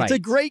 Right. It's a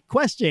great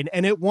question,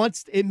 and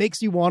it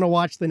makes you want to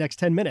watch the next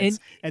 10 minutes,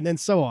 and then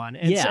so on,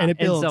 and it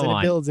builds so and on.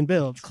 it builds and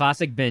builds.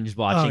 Classic binge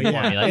watching Oh,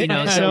 yeah. formula, you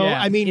know. So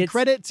yeah. I mean, It's-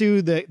 credit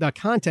to the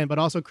content, but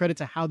also credit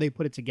to how they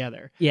put it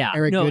together. Yeah,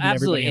 Eric no, Good and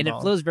absolutely, everybody and it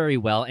involved. flows very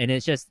well. And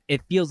it's just,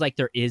 it feels like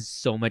there is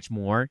so much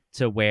more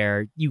to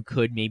where you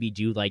could maybe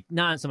do like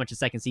not so much a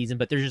second season,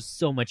 but there's just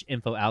so much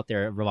info out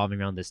there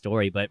revolving around this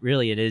story. But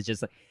really, it is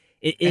just like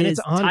it And is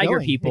it's ongoing. Tiger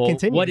It people.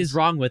 continues. What is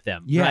wrong with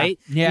them? Yeah. Right?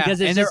 Yeah.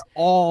 Because it's and just, they're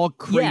all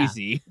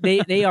crazy.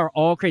 Yeah, they are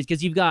all crazy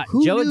because you've got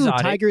Who Joe knew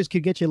Exotic. tigers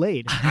could get you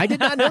laid? I did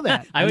not know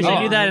that. I wish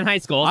I knew that in high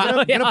school. I'm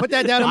so, gonna put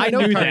that down in my I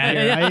note knew card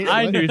that. here.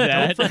 I knew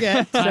that. Don't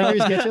forget,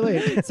 tigers get you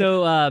laid.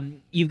 So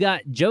you've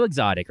got Joe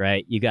Exotic,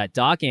 right? You got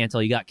Doc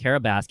Antle, you got Carol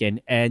Baskin,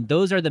 and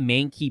those are the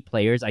main key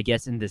players, I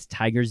guess, in this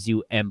Tiger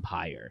Zoo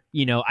empire.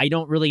 You know, I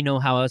don't really know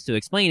how else to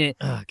explain it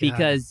Oh, God.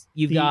 because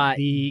you've got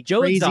the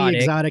Joe crazy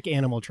Exotic,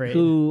 animal trade.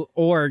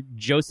 or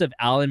Joseph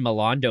Allen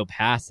Malondo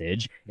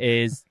Passage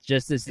is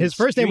just this. His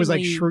first name was like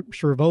extremely-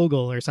 Shrevogel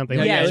or something.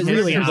 Yeah, like that. it was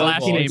really his odd.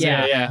 last name.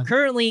 Yeah.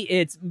 Currently,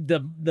 it's the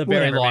very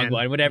Whatever, long man.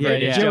 one, whatever Yeah,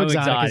 it is. yeah. Joe Joe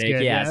Exotic is Exotic.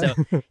 good, yeah.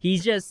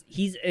 yeah. So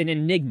he's an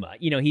enigma.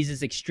 You know, he's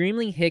this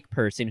extremely hick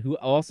person who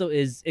also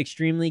is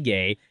extremely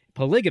gay,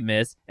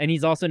 polygamous, and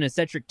he's also an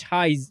eccentric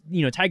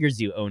Tiger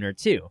Zoo owner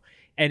too.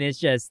 And it's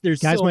just there's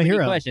Guy's so my many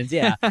hero. questions,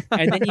 yeah.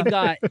 And then you've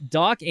got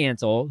Doc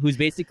Antle, who's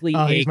basically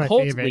Oh, a he's my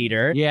cult favorite.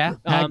 leader. Yeah.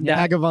 that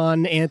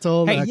Vagabond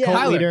Antle, Hey, cult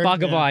Tyler, leader.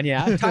 Vagabond,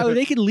 yeah. Tyler,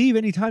 they can leave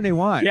anytime they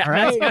want. Yeah, all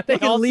right? that's what they They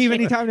can all leave say.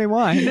 anytime they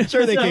want.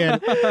 Sure they can.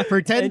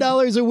 For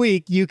 $10 a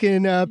week, you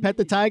can pet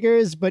the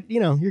tigers, but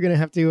you're gonna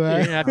have to, You're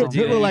gonna have to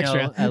do a little you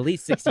extra. know, at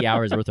least 60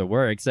 hours worth of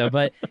work. So,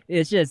 but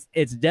it's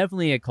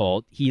definitely a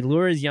cult. He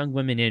lures young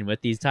women in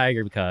with these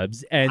tiger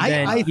cubs, and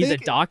then I he's a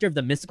think- doctor of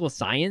the mystical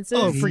sciences.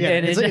 Oh, forget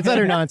and it. It's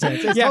utter nonsense.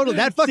 It's total.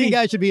 That fucking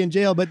guy should be in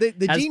jail. But the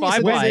Has genius 5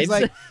 of this wives. is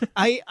like,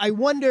 I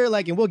wonder,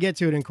 like, and we'll get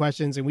to it in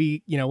questions, and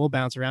we'll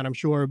bounce around, I'm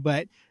sure,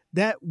 but.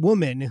 That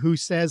woman who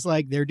says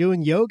like they're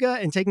doing yoga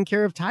and taking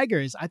care of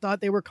tigers, I thought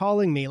they were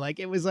calling me.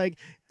 Like it was like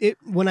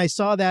when I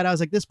saw that, I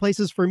was like, this place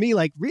is for me.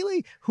 Like,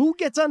 really? Who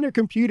gets on their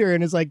computer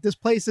and is like, this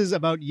place is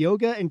about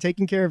yoga and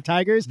taking care of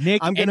tigers?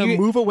 Nick, I'm gonna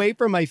move away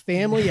from my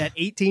family at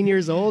 18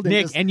 years old. And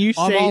Nick, just, and you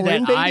I'm say all that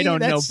in, baby? I don't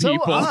That's know so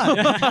people. odd.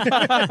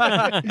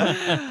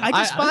 I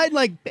just find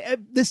like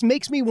this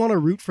makes me want to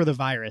root for the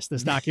virus.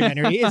 This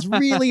documentary is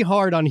really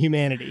hard on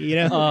humanity. You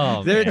know,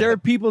 Oh, there are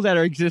people that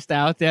exist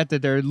out there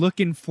that they're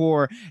looking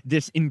for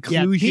this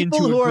inclusion. people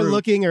to a who are group.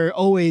 looking are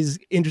always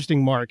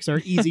interesting marks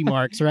or easy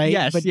marks, right?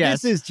 Yes, but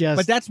yes. this is just.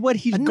 But that's what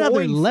he's another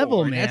going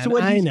level, for. man. That's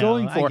what I he's know.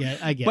 going for.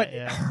 I get but it,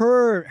 yeah.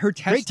 her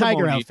testimony, Great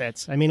tiger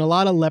outfits. I mean, a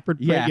lot of leopard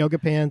print Yeah. yoga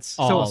pants.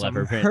 All so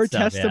leopard print her stuff,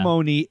 yeah.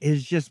 testimony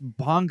is just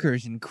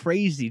bonkers and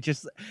crazy.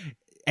 Just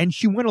and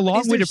she went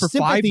along Is with there it for 5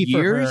 sympathy for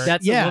years. her?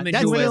 That's the woman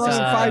that's who the was, woman-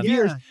 5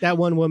 years. That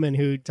one woman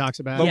who talks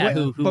about But it. when-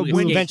 who but when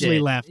escaped eventually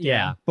it. left,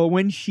 Yeah. But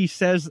when she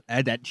says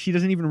that she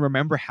doesn't even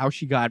remember how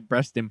she got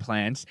breast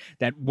implants,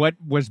 that what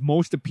was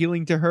most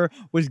appealing to her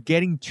was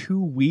getting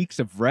 2 weeks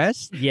of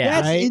rest. Yeah.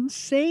 That's Right?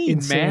 insane,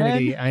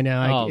 Insanity. man. I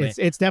know. Oh,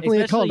 It's definitely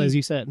a cult, Especially- as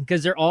you said.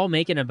 Because they're all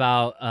making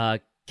about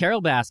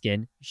Carol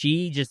Baskin.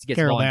 She just gets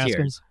Carol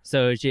volunteers.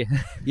 So she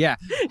Yeah,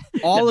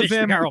 all The of bitch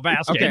them. Carol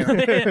Baskin.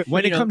 Okay,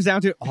 when You it know, comes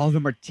down to it, all of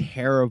them are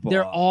terrible.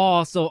 they're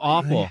all so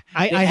awful.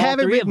 I All have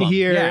it three of written them.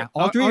 here. Yeah,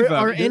 all three of them.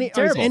 Are They're is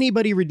terrible.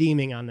 anybody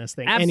redeeming on this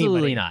thing?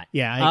 Absolutely Anybody? not.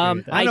 Yeah, I agree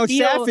with that. I know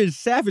feel-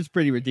 Saf is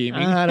pretty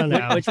redeeming. I don't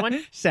know. Which one?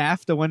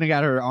 Saf, the one that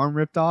got her arm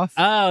ripped off.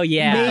 Oh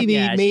yeah, Maybe-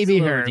 yeah, she's maybe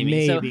a little her,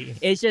 redeeming. So maybe.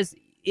 it's just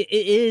it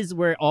is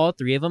where all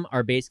three of them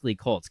are basically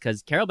cults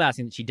because Carol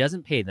Baskin, she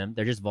doesn't pay them;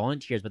 they're just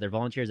volunteers, but they're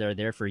volunteers that are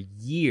there for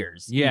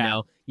years. Yeah. You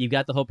know, you've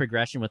got the whole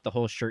progression with the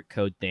whole shirt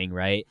code thing,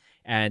 right?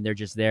 And they're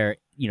just there,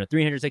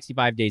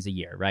 365 days a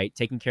year, right?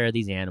 Taking care of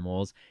these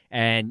animals.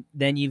 And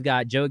then you've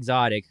got Joe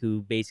Exotic,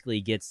 who basically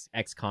gets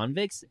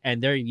ex-convicts,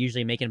 and they're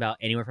usually making about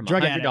anywhere from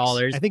Drug $100.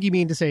 addicts. I think you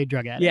mean to say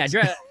drug addicts.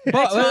 Yeah,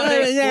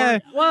 Yeah,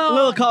 a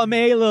little column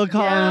A, a little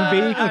column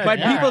B, all right,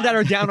 but all people right. that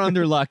are down on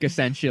their luck,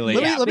 essentially.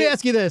 Let me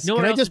ask you this.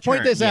 Nowhere Can I else just to point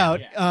turn. this Yeah,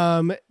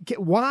 out?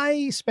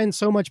 Why spend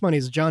so much money?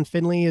 Is John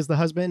Finley is the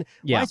husband?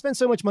 Yeah. Why spend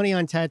so much money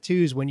on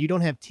tattoos when you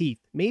don't have teeth?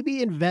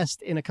 Maybe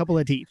invest in a couple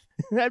of teeth.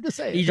 I'm just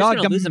saying. You're just Dog,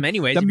 going to the- lose them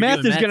anyways. the if you're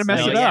meth doing is gonna mess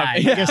so it up.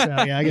 Yeah, I guess so.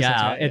 Yeah, I guess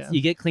that's right. it's,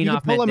 you get clean You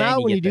off can pull meth, them then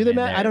out when get you do them the in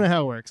math. there. I don't know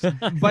how it works.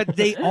 But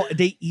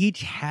they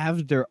each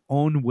have their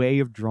own way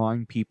of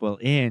drawing people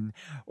in,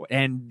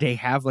 and they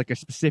have like a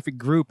specific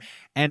group.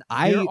 And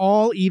They're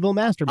all evil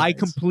masterminds. I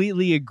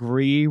completely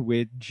agree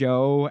with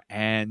Joe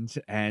and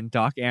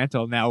Doc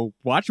Antle. Now,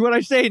 watch what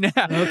I say now.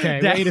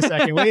 Okay, That-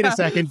 wait a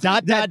second.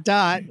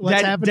 Dot.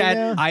 What's happening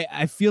now?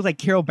 I feel like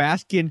Carol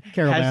Baskin.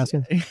 Carol has-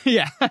 Baskin.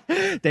 Yeah,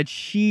 that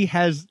she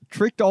has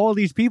tricked all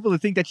these people to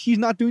think that she's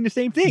not doing the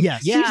same thing.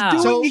 Yes. Yeah.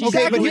 She's doing So, exactly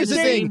okay, but here's the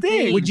the same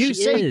thing. Would you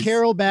She say is.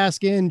 Carol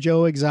Baskin,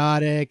 Joe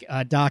Exotic,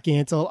 Doc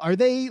Antle, are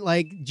they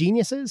like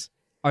geniuses?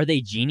 Are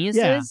they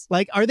geniuses? Yeah.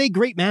 Like, are they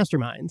great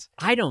masterminds?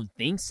 I don't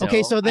think so.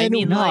 Okay, so then, I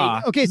mean,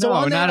 like, okay, so no,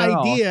 on that not at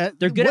all. idea,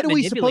 they're good what at are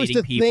we supposed manipulating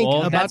to people.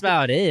 think about? That's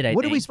about it.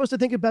 What are we think. supposed to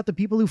think about the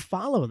people who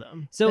follow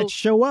them? So- that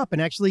show up and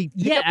actually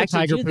pick Yeah, up the actually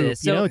tiger do poop.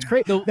 this. You know, So it's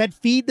crazy. the- That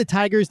feed the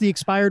tigers the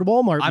expired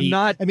Walmart I'm meat.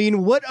 not- I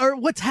mean,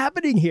 what's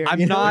happening here? I'm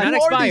You know, not- who They're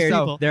not are these expired.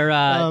 people? They're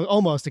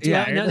Almost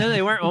Yeah, expired. no,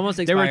 they weren't almost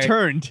They expired.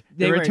 returned.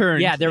 They were-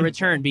 returned. Yeah, they're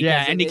returned because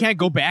Yeah, and they can't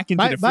go back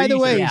into By, the by the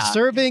freezer. way, Yeah.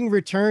 serving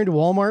returned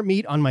Walmart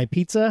meat on my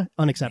pizza,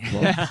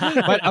 unacceptable.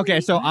 But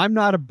okay, so I'm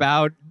not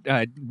about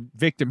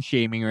victim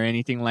shaming or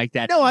anything like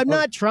that. No, I'm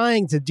not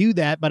trying to do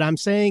that, but I'm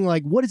saying,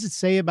 like, what does it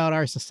say about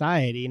our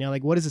society? You know,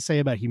 like, what does it say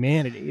about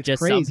humanity? It's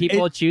just crazy. some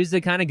people choose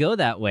to kind of go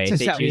that way. It's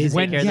They just choose to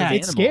when- take care of yeah, those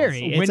it's animals.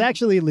 scary. When- It's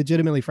actually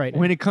legitimately frightening.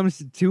 When it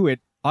comes to it,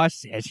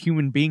 us as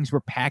human beings, we're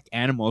pack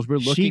animals. We're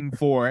looking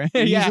for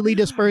Easily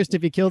dispersed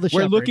if you kill the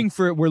We're shepherd.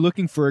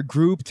 looking for a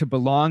group to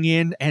belong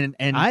in, and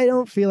I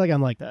don't feel like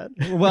I'm like that.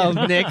 well,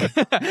 Nick,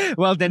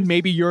 well then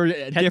maybe you're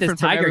Pet different this from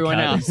tiger everyone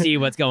cub and else. see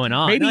what's going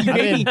on. Maybe- I'm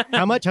in.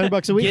 How much?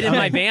 $100 a week? Get in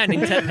my van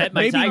and pet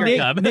my Maybe tiger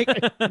Nick,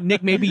 cub.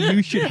 Nick, maybe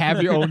you should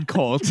have your own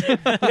cult. You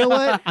know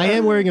what? I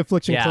am wearing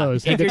affliction Yeah.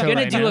 clothes. If head to you're toe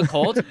gonna right do now. a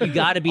cult, you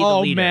got to be the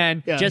Oh, leader.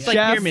 man. Yeah. Just like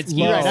Chef pyramid schemes.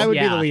 You're right, I would be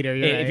Yeah. the leader.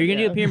 You're If right, you're gonna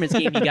yeah. do a pyramid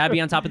scheme, you got to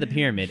be on top of the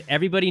pyramid.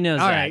 Everybody knows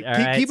All that. right. All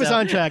Keep- right, keep us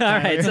on track, All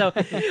right, so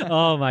Tyler.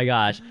 oh my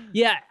gosh,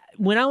 yeah.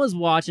 When I was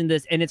watching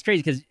this, and it's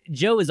crazy because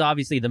Joe is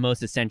obviously the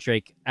most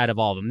eccentric out of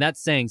all of them.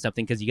 That's saying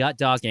something because you got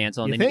Doc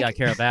Antle and You then think? you got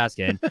Carol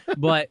Baskin.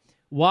 But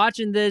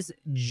watching this,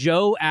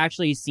 Joe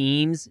actually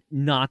seems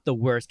not the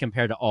worst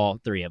compared to all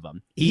three of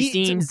them. He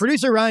seems.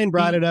 Producer Ryan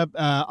brought it up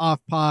off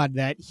pod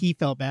that he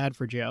felt bad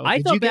for Joe. I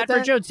Did felt you get bad for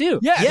that? Joe too.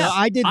 Yeah. No,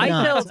 I did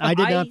not. felt- I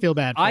did not feel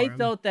bad for I him.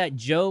 felt that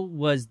Joe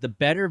was the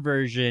better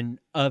version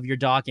of your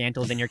Doc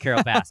Antles and your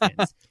Carol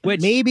Baskins.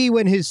 Which maybe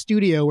when his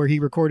studio where he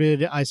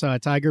recorded I Saw a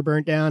Tiger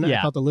burnt down, Yeah.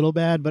 I felt a little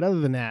bad, but other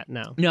than that,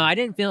 no. No, I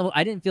didn't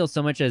feel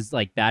so much as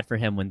like bad for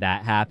him when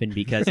that happened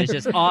because it's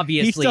just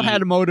obviously He still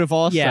had a motive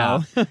also.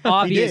 Yeah,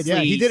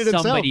 obviously He did it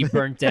himself. somebody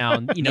burnt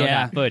down, Yeah.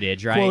 that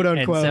footage, right? Quote,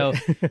 unquote.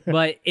 And so,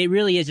 but it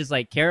really is just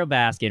like Carol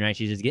Baskin, right?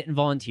 She's just getting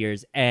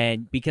volunteers,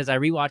 and because I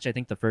rewatched, I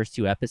think the first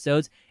 2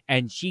 episodes,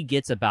 and she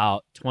gets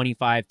about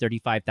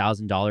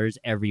 $25,000-$35,000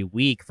 every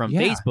week from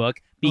Yeah. Facebook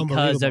because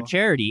Unbelievable. of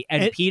charity,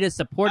 and PETA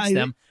supports I-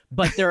 them.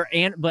 But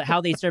but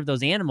how they serve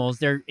those animals,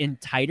 they're in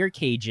tighter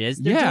cages.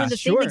 They're Yeah, doing the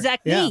sure. same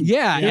exact Yeah. thing.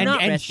 Yeah, They're and,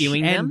 not and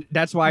rescuing and them.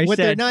 that's why I What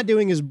they're said not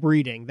doing is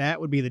breeding. That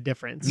would be the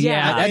difference.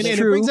 Yeah, that's and it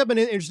true. brings up an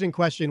interesting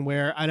question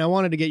where, and I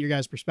wanted to get your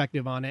guys'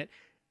 perspective on it.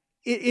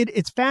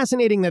 It's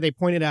fascinating that they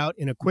pointed out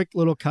in a quick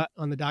little cut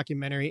on the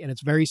documentary, and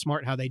it's very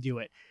smart how they do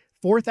it.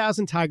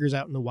 4,000 tigers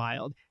out in the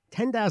wild,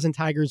 10,000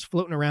 tigers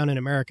floating around in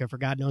America for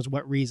God knows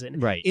what reason.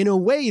 Right. In a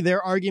way,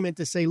 their argument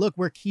to say, look,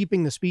 we're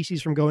keeping the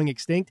species from going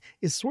extinct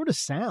is sort of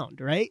sound,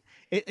 right?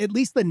 At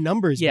least the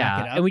numbers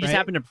back it up. and we just right?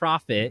 happen to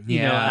profit,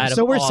 Yeah. out of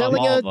So we're all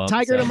selling of a them,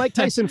 tiger to so. Mike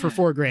Tyson for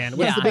 $4,000.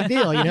 What's the Yeah. big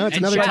deal? It's And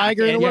another Shaq-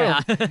 tiger in the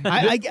world.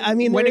 Yeah. I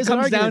mean, when there it is an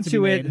comes down argument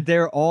to be it, made.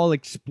 they're all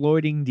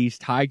exploiting these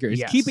tigers,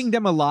 Yes. keeping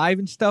them alive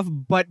and stuff,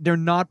 but they're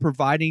not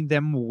providing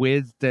them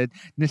with the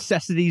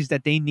necessities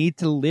that they need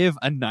to live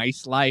a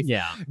nice life.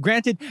 Yeah.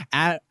 Granted,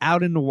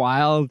 out in the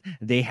wild,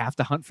 they have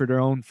to hunt for their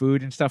own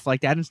food and stuff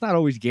like that. And it's not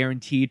always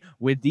guaranteed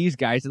with these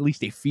guys. At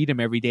least they feed them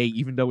every day,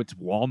 even though it's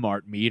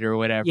Walmart meat or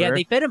whatever. Yeah,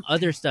 they fed him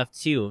other stuff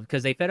too,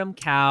 because they fed him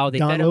cow. They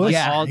Don fed him Lewis?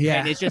 like all, Yeah.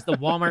 and it's just the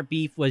Walmart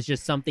beef was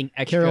just something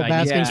extra. Carol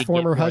I needed Baskin's to get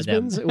former for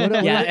them. husbands?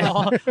 What- Yeah,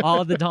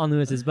 all of the Don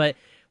Lewis's. But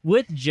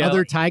with Joe,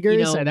 Other tigers?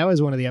 you know, That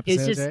was one of the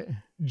episodes, just- right?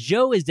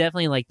 Joe is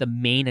definitely like the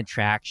main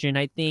attraction,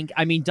 I think.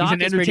 I mean, Doc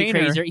an is pretty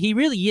entertainer. crazy. He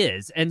really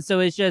is. And so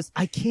it's just,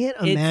 I can't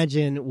It's-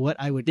 imagine what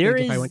I would there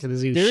think if I is- went to the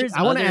zoo. there is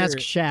I want to other- ask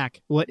Shaq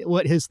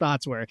what his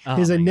thoughts were. Oh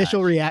His my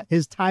initial gosh.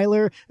 his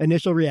Tyler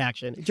initial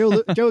reaction.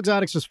 Joe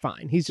Exotic's just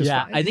fine. He's just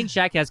yeah, fine. I think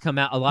Shaq has come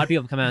out. A lot of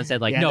people have come out and said,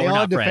 like, Yeah, no, they we're all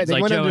not friends. they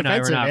Like, went on Joe and I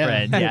were defensive, not yeah.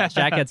 friends. Yeah,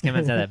 Shaq has come out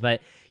and said that. But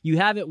you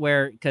have it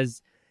where,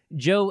 because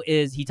Joe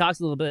he talks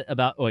a little bit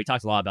about, he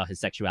talks a lot about his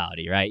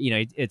sexuality, right?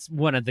 It's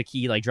one of the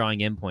key, like,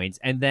 drawing in points.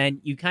 And then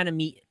you kind of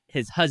meet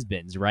his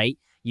husbands, right?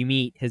 You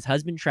meet his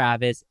husband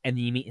Travis, and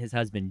then you meet his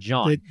husband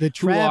John. the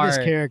Travis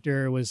are-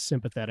 character was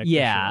sympathetic. for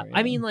Yeah, sure,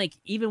 I mean, like,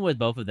 even with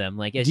both of them,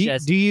 like, it's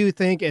just do you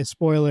think, a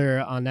spoiler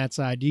on that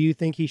side, do you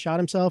think he shot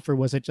himself, or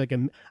was it like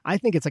I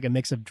think it's like a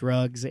mix of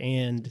drugs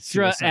and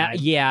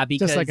suicide. yeah,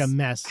 because just like a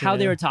mess. how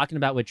they yeah. were talking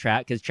about with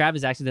because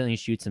Travis accidentally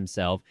shoots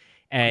himself.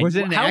 And Was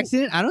it an how-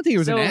 accident? I don't think it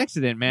was So- an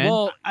accident, man.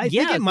 Well, I think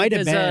yeah, it might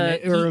have because,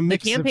 been, or a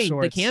mix of the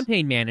sorts.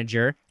 campaign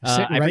manager,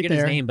 Sitting I right forget there.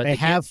 his name, but they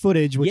have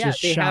footage, which is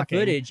they shocking.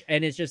 have footage,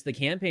 and it's just the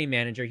campaign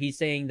manager. He's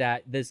saying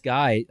that this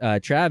guy,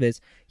 Travis,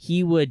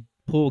 he would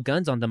pull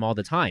guns on them all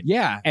the time.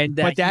 yeah, and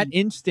but that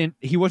instant,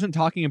 he wasn't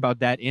talking about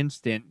that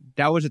instant.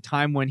 That was a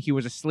time when he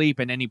was asleep,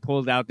 and then he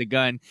pulled out the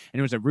gun, and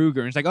it was a Ruger.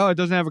 And it's like, oh, it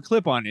doesn't have a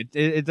clip on it.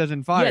 It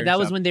doesn't fire. Yeah, that and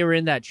was stuff. when they were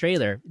in that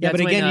trailer. Yeah,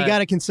 That's but again, when, you got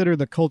to consider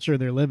the culture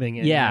they're living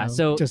in. Yeah, you know?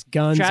 so just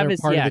guns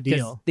Travis, are part of the 'cause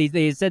deal.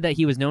 They said that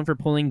he was known for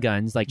pulling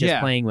guns, like just Yeah.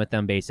 playing with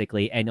them,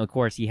 basically. And of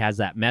course, he has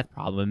that meth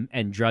problem,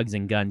 and drugs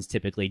and guns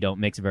typically don't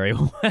mix very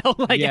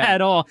well, Yeah. at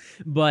all.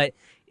 But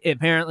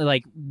apparently,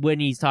 like when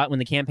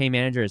the campaign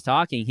manager is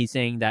talking, he's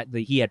saying that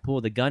he had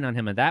pulled a gun on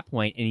him at that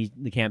point, and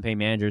the campaign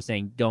manager is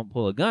saying, "Don't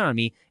pull a gun on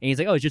me." And he's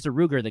like, "Oh, it's just a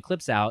Ruger. The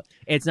clip's out.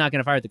 It's not going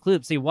to fire the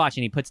clip." So you watch,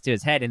 and he puts it to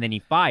his head, and then he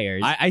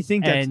fires. I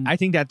think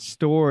that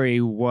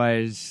story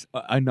was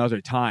another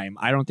time.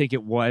 I don't think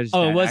it was.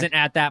 Oh, that. it wasn't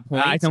at that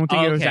point. I don't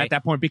think it was Okay. at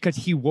that point because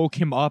he woke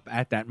him up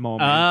at that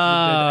moment.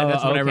 Oh,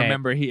 That's what I okay.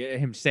 remember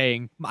him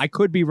saying. I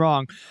could be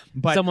wrong,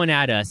 but Someone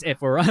at us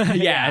if we're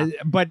yeah,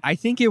 but I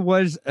think it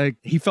was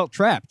he felt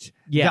trapped.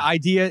 Yeah. The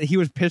idea he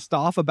was pissed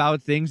off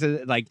about things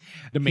like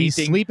the main He's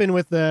thing. sleeping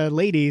with the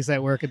ladies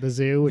that work at the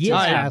zoo, which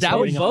Yeah, is that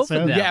was fascinating both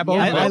also. of them. Yeah, both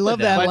Yeah, of them. I love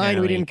that But-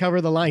 line. We didn't cover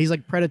the line. He's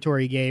like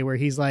predatory gay, where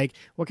he's like,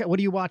 "What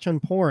do you watch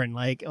on porn?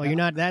 Like, oh, you're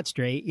not that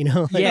straight, you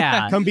know? Like,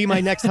 Yeah. come be my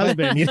next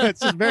husband." You know,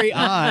 it's just very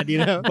odd, you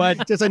know.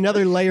 But just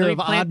another layer Let me of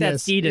plant that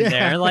oddness. seed in Yeah.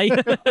 there, like.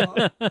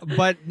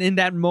 But in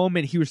that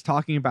moment, he was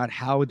talking about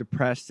how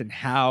depressed and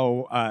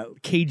how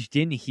caged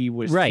in he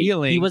was Right.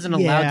 feeling. He wasn't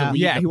allowed to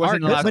leave. Yeah, the he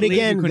wasn't park. allowed But to leave. He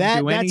again, couldn't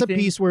do that's a anything.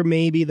 piece where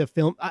maybe the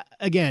film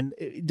again,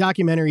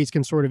 documentaries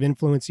can sort of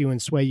influence you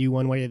and sway you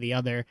one way or the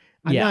other.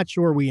 I'm Yeah. not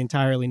sure we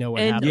entirely know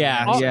what And happened.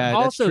 Yeah, al- that's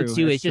also true.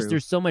 too, That's it's just true.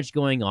 there's so much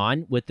going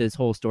on with this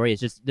whole story.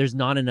 It's just there's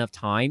not enough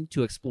time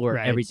to explore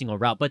Right. every single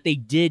route. But they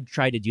did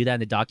try to do that in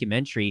the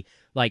documentary.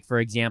 Like for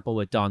example,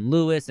 with Don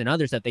Lewis and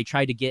other stuff, they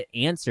tried to get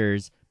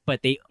answers,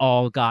 but they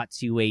all got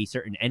to a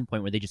certain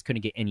endpoint where they just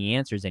couldn't get any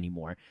answers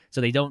anymore. So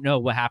they don't know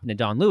what happened to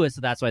Don Lewis. So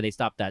that's why they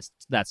stopped that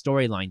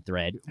storyline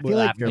thread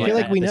after I feel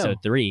like we know. episode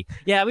 3.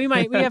 Yeah, we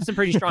have some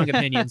pretty strong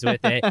opinions with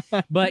it.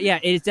 But yeah,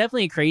 it's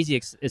definitely crazy,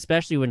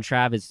 especially when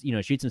Travis,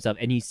 shoots himself,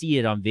 and you see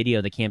it on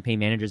video, the campaign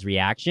manager's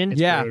reaction.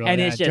 Yeah. Brutal,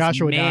 and it's just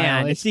Joshua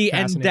man, Dial, See,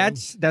 and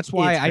fascinating. that's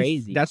why It's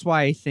crazy. that's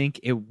why I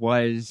think it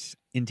was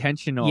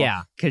intentional.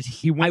 Yeah. because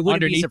he went I wouldn't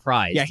be underneath.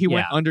 surprised. Yeah, he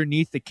went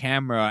underneath the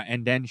camera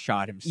and then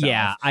shot himself.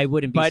 Yeah, I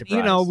wouldn't be but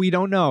surprised. we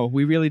don't know.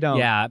 We really don't.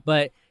 Yeah,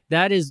 but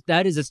that is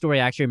a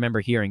story I actually remember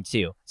hearing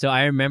too. So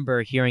I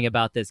remember hearing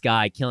about this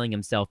guy killing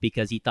himself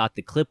because he thought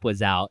the clip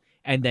was out,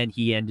 and then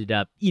he ended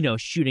up,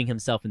 shooting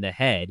himself in the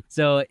head.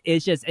 So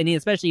it's just, and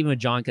especially even with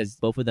John, because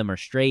both of them are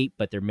straight,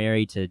 but they're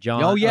married to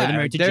John. Oh yeah, they're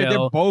married to they're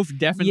Joe. both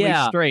definitely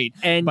straight.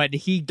 And but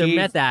they're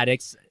meth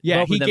addicts. Yeah,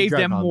 both he of them gave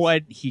drug them homes.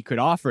 what he could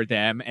offer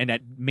them, and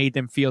that made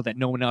them feel that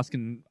no one else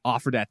can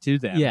offer that to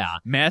them. Yeah.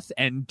 Meth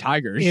and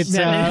tigers. It's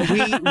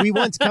we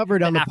once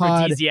covered on the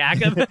pod.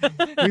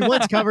 We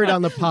once covered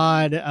on the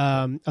pod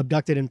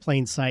Abducted in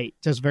Plain Sight,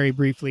 just very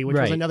briefly, which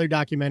was Right. another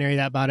documentary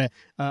that about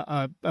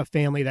a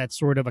family that's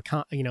sort of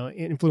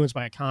influenced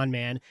by a con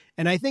man.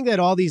 And I think that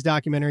all these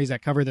documentaries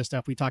that cover this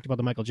stuff, we talked about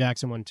the Michael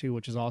Jackson one too,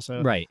 which is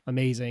also Right.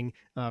 amazing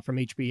from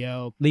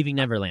HBO. Leaving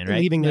Neverland, right?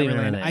 Leaving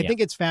Neverland. yeah. I think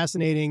it's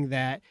fascinating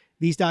that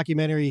these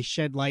documentaries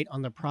shed light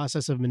on the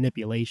process of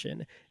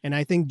manipulation. And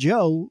I think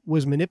Joe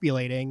was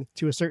manipulating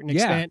to a certain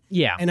extent.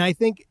 Yeah. And I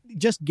think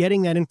just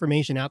getting that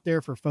information out there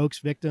for folks,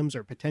 victims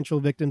or potential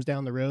victims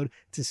down the road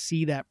to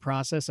see that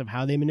process of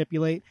how they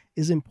manipulate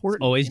is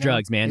important. Always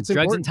drugs, man. It's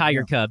Drugs important. and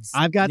tiger cubs.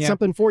 I've got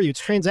something for you.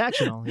 It's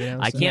transactional.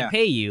 I can't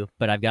pay you,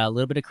 but I've got a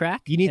little bit of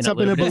crack. You need and a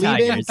something to little bit of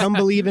believe in? tigers. Come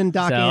believe in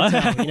Doc So-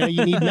 Antle.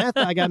 You need meth?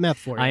 I got meth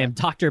for you. I am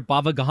Dr.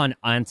 Bavagahan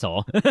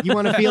Ansel. You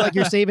want to feel like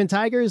you're saving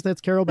tigers? That's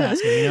Carol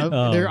Baskin.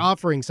 Oh. They're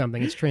offering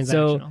something. It's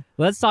transactional. So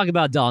let's talk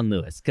about Don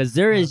Lewis, because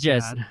there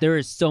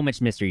is so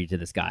much mystery to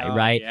this guy, Oh,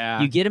 right?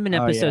 yeah. You get him in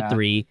Oh, episode yeah.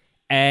 3,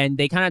 and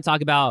they kind of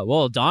talk about,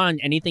 well, Don,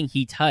 anything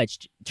he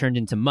touched turned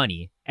into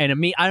money. And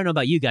I don't know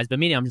about you guys, but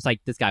me, I'm just like,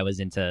 this guy was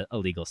into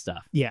illegal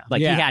stuff. Yeah.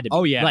 Like Yeah. he had to be.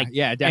 Oh, yeah. Like,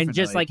 Yeah, And just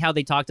definitely. like how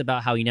they talked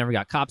about how he never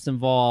got cops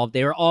involved.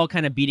 They were all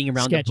kind of beating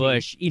around Sketchy. the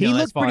bush, he as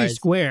looked far pretty as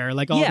square,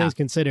 like all Yeah. things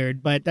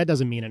considered, but that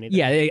doesn't mean anything.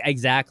 Yeah,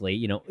 exactly.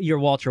 You're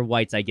Walter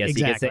White's, I guess.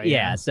 Exactly, You could say.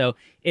 yeah. So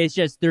it's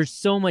just, there's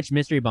so much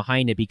mystery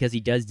behind it because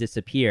he does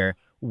disappear.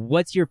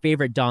 What's your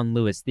favorite Don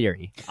Lewis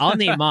theory? I'll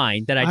name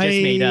mine that I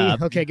just made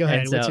up. Okay, go ahead.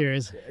 And What's so,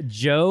 yours?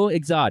 Joe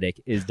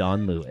Exotic is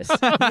Don Lewis.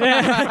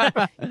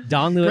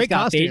 Don Lewis Great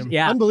got costume. paid.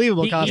 Yeah,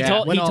 Unbelievable He costume.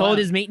 told, Went he all told out.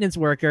 his maintenance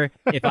worker,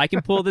 if I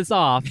can pull this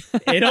off,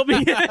 it'll be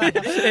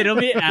it'll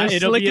be The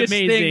slickest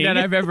amazing. thing that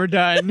I've ever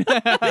done.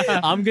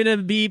 I'm gonna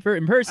be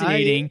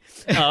impersonating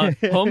a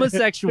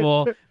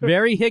homosexual,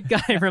 very hit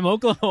guy from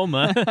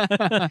Oklahoma.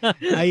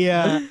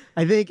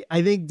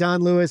 I think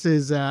Don Lewis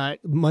is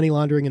money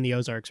laundering in the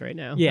Ozarks right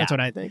now. Yeah. That's what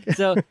I think.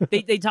 So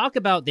they talk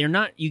about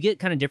you get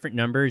kind of different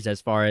numbers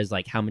as far as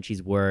like how much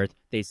he's worth.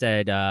 They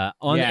said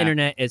on the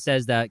internet it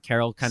says that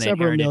Carol kind of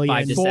Several inherited million.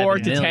 5 to 4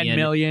 7 to 10 million.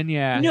 million.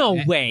 Yeah. No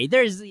way.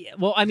 There's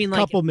I mean, like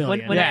Couple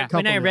million. when Yeah, I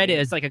read it, million.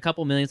 it's like a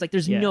couple million. It's like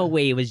there's Yeah. no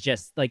way it was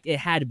just like it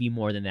had to be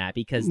more than that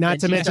because Not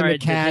to then she mention the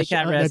started cash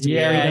Cat that's Rescue.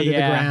 buried under the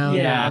yeah, ground.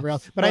 yeah. And whatever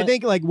else. But I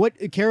think like what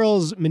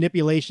Carol's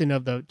manipulation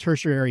of the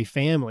tertiary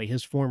family,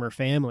 his former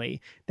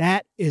family,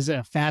 that is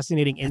a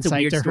fascinating That's a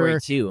insight weird to story, her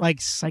too. like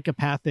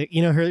psychopathic,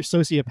 her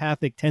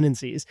sociopathic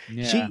tendencies.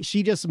 Yeah.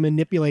 She just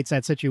manipulates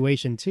that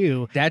situation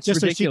too. That's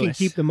just ridiculous. so she can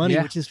keep the money,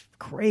 Yeah. which is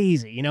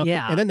crazy,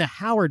 Yeah. And then the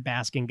Howard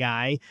Baskin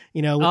guy,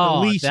 with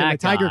Oh, the leash and the that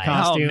tiger guy.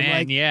 costume. Oh man,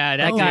 like, yeah,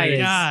 That Oh guy my is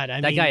God,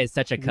 I that mean- guy is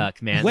such a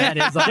cuck, man. Wet,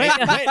 That is like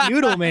wet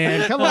noodle,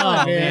 man. Come Oh,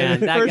 on, man.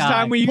 That First guy.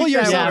 time we Pull used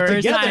that yourself word.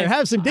 first together. time-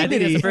 Have some I think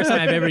dignity. it's the first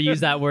time I've ever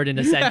used that word in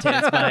a sentence.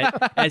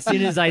 But as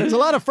soon as There's a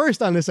lot of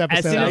first on this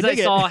episode. as soon as I dig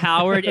it. saw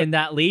Howard in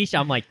that leash,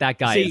 I'm like, that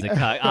guy See, is a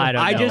cuck. I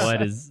don't know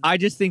what is. I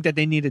just think that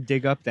they need to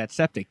dig up that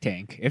septic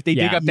tank. If they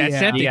Yeah. dig up that Yeah.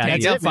 septic Yeah, tank,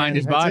 that's they'll it, find man.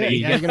 his That's body. it.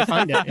 Yeah, you're gonna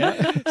find it.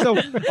 Yeah. So,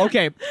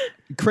 okay,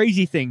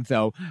 crazy thing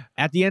though.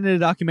 At the end of the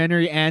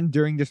documentary and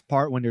during this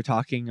part when they're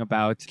talking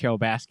about Carol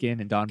Baskin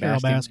and Don Carol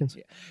Baskin,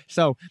 Baskin.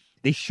 so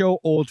they show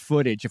old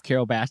footage of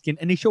Carol Baskin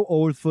and they show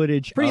old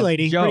footage Pretty of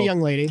lady, Joe. pretty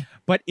young lady.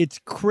 But it's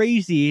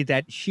crazy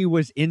that she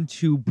was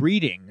into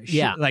breeding.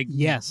 Yeah. like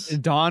Yes.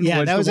 Dawn Yeah,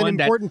 was that was the an one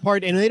that important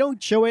part, and they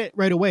don't show it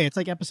right away. It's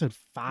like episode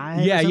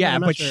 5. Yeah, or something. yeah,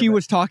 I'm not but sure, she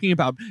was talking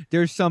about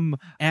there's some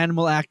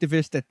animal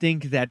activists that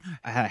think that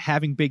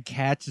having big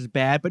cats is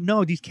bad, but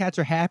no, these cats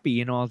are happy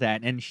and all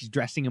that, and she's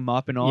dressing them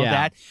up and all Yeah.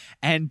 that,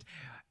 and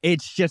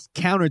it's just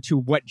counter to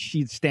what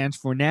she stands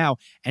for now.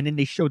 And then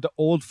they showed the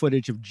old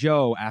footage of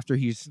Joe after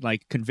he's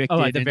like convicted.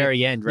 Oh, at the and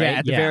very end, right? Yeah,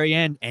 at the very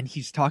end, and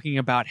he's talking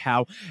about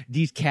how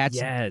these cats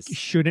Yes.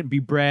 shouldn't be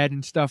bred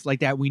and stuff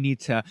like that. We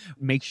need to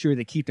make sure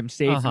they keep them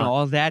safe and Uh-huh.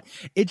 all that.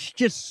 It's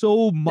just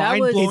so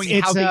mind blowing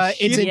It's, how they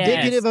it's shit-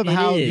 indicative of Yes, it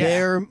how is.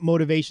 their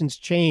motivations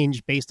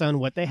change based on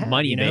what they have.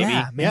 Money, you know? baby.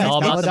 Yeah, It's yeah, all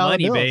about the dollar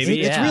money, bills. baby.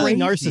 It's Yeah. really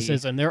Crazy.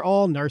 narcissism. They're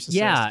all narcissists.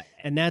 Yeah.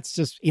 And that's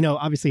just,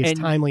 obviously it's And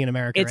timely in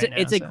America It's right now.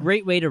 it's a so.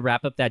 great way to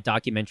wrap up that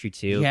documentary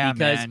too, Yeah,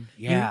 because man.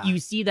 Yeah. you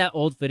see that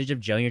old footage of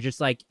Joe, and you're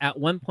just like, at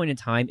one point in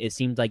time, it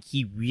seemed like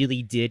he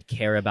really did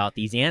care about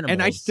these animals,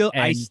 And I still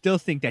and,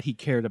 think that he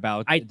cared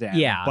about them.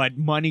 yeah. But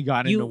money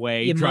got in the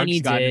way. yeah, money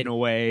Drugs got did, in the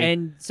way.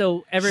 and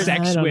so sex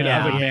I don't with know.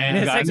 other Yeah.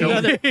 men got Sex in the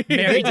with way. other-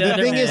 married to The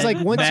other thing is, men.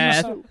 like, once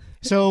Math.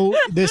 so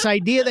this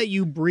idea that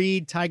you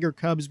breed tiger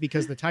cubs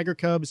because the tiger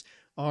cubs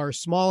are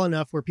small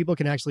enough where people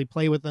can actually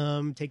play with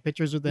them, take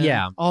pictures with them,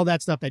 Yeah. all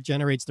that stuff that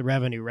generates the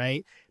revenue,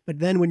 right? But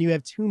then when you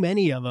have too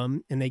many of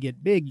them and they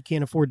get big, you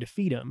can't afford to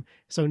feed them.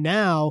 So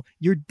now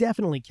you're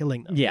definitely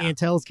killing them. Yeah.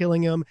 Antel's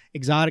killing them,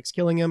 Exotic's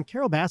killing them,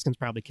 Carol Baskin's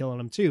probably killing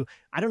them too.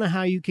 I don't know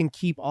how you can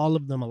keep all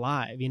of them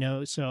alive, you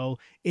know? So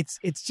it's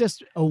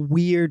just a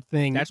weird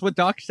thing. That's what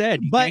Doc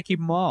said. You can't keep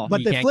them all.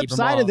 But You the can't flip keep 'em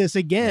side all. of this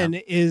again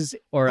is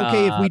Or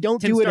okay if we don't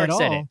Tim do it Stark at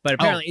said all. it, but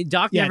apparently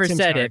Doc yeah, never Tim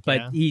said Stark, it.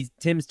 But yeah.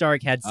 Tim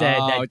Stark had said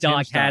Oh, that Tim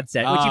Doc Stark. had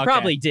said, Oh, which he okay.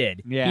 probably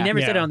did. Yeah. He never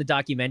said it Yeah. on the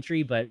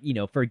documentary, but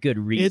for good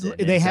reason.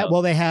 They And have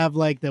so- they have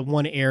like the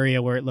one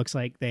area where it looks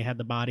like they had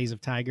the bodies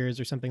of tigers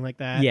or something like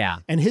that. Yeah.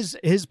 And his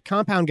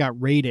compound got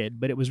raided,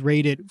 but it was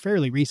raided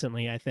fairly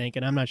recently, I think,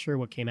 and I'm not sure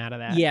what came out of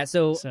that. Yeah,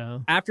 so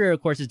So after,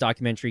 of course, his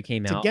documentary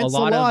came it's out, against a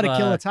lot the law of to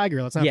kill a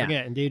tiger. Let's not yeah.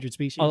 forget endangered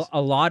species.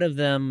 a lot of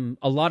them,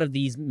 a lot of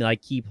these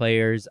like key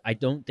players. I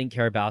don't think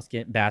Carol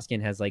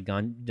Baskin has like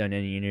done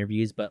any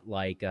interviews, but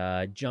like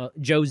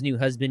Joe's new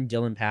husband,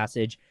 Dylan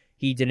Passage,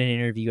 he did an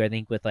interview, I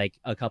think, with like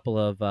a couple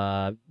of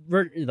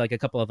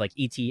like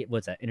ET,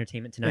 what's that,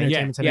 Entertainment Tonight?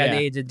 Entertainment yeah, Tonight.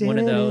 they did one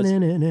of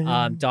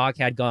those. Doc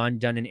had done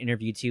an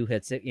interview too,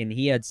 and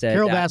he had said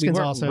Carol that we Baskin's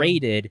weren't also-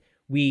 raided.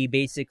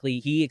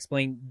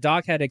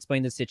 Doc had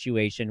explained the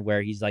situation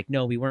where he's like,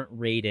 no, we weren't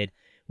raided.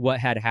 What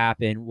had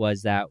happened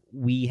was that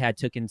we had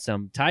taken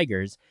some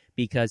tigers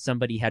because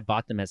somebody had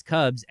bought them as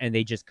cubs and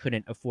they just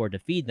couldn't afford to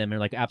feed them. And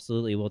like,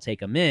 absolutely, we'll take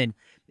them in.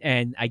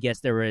 And I guess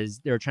they were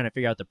trying to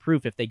figure out the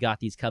proof if they got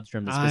these cubs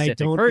from the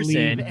specific I don't person.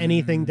 believe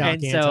anything Doc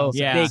And so Antle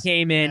says. they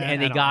came in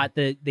and at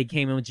they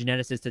came in with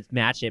geneticists to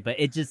match it. But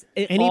it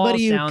Anybody all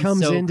who sounds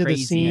comes so into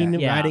crazy. the scene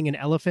Yeah. riding an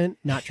elephant,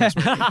 not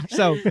trustworthy.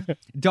 So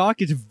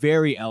Doc is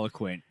very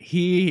eloquent.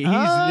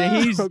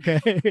 He's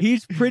okay.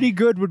 he's pretty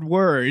good with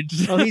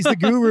words. Well, he's the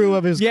guru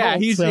of his Yeah,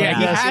 cult, he's- so yeah, I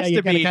he guess, has you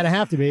to be. kind of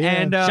have to be. Yeah.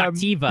 And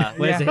Shaktiva.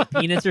 What is yeah. it?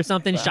 Penis or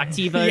something?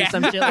 Shaktiva Yeah. or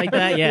some shit like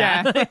that?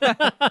 Yeah.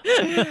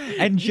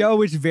 and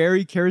Joe is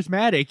very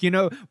charismatic. You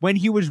know, when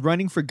he was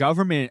running for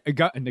governor,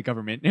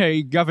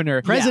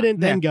 President, yeah,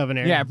 then yeah.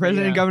 governor. Yeah,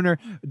 president, Yeah. governor.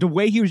 The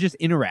way he was just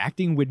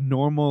interacting with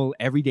normal,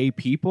 everyday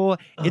people,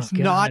 it's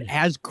not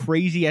as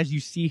crazy as you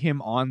see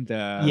him on the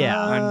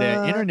on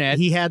the internet.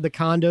 He had the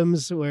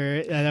condoms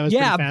where that was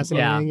pretty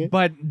fascinating.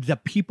 but the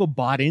people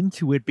bought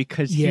into it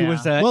because he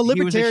was a well,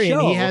 he was a libertarian.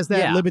 show. He has that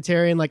Yeah.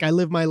 libertarian, like I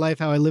live my life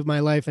how I live my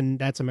life, and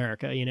that's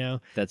America. You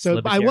know. That's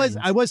so. I was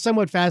libertarians.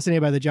 somewhat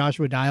fascinated by the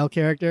Joshua Dial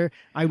character.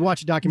 I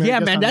watched a documentary. Yeah,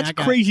 just man, on that's that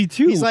guy. crazy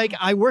too. He's like,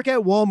 I work at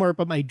Walmart,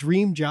 but my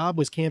dream job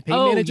was campaign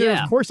Oh, manager.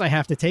 yeah. Of course, I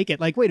have to take it.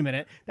 Like, wait a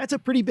minute, that's a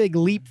pretty big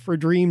leap for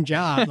dream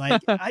job.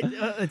 Like,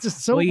 it's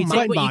just so Well, you take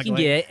what you can mind-boggling.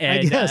 get, I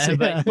and, guess,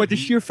 but- But the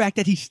sheer fact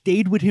that he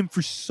stayed with him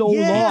for so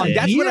Yeah, long,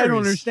 that's what I don't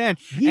years. understand.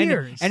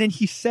 Years. And then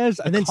he says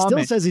a and then still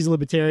comment. says he's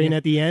libertarian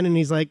at the end, and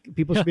he's like,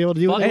 people should be able to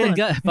do what they want.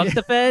 Fuck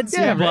the feds,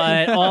 Yeah,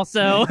 but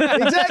also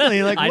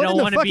Exactly. Like, I what don't in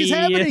the want to fuck be is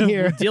happening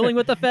here? dealing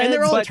with the feds. And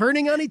they're all but-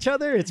 turning on each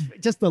other. It's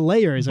just the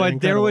layers. are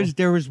But there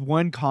incredible. was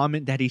one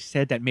comment that he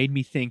said that made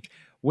me think,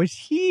 was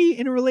he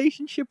in a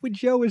relationship with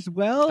Joe as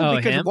well? Oh,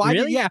 because him? why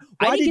really? did, I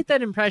why didn't did get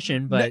that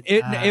impression, but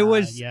it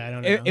was yeah, I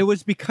don't know. it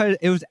was because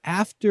it was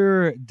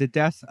after the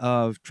death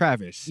of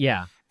Travis.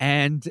 yeah.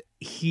 And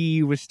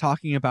he was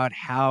talking about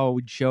how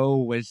Joe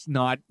was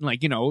not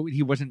like,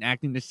 he wasn't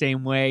acting the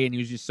same way and he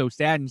was just so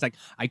sad. And he's like,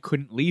 I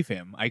couldn't leave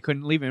him. And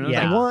I was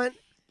Yeah.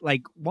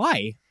 like,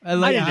 why? I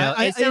don't know.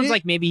 It sounds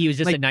like maybe he was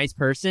just like- a nice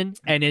person,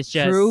 and it's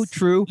just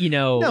True.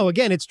 No,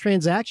 again, it's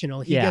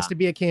transactional. He Yeah. gets to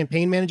be a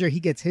campaign manager. He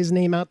gets his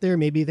name out there.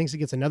 Maybe he thinks he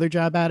gets another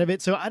job out of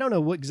it. So I don't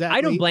know what exactly.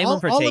 I don't blame him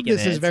for all taking of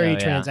this it, is very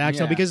so, yeah. transactional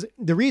Yeah. because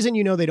the reason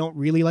they don't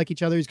really like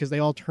each other is because they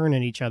all turn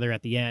on each other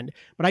at the end.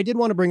 But I did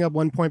want to bring up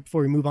one point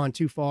before we move on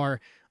too far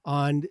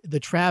on the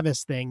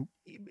Travis thing.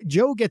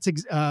 Joe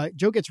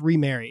gets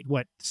remarried.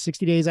 What,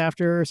 60 days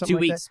after or something? 2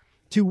 like weeks. That?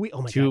 2 weeks.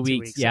 Oh my 2 god, 2 weeks,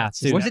 weeks. yeah.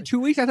 It's just Was it 2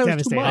 weeks? I thought it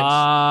was 2 devastating.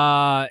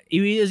 months.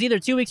 It was either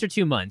 2 weeks or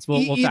 2 months. We'll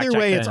Either fact check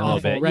way, that it's in a little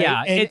awful, bit. right?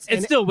 Yeah, And- it's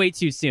and- still way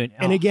too soon.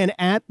 And Oh. again,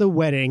 at the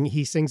wedding,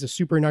 he sings a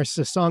super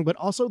narcissist song, but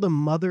also the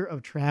mother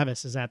of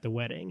Travis is at the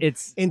wedding.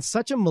 It's in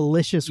such a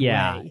malicious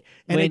Yeah. way.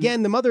 And When-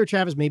 again, the mother of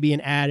Travis may be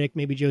an addict,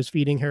 maybe Joe's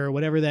feeding her,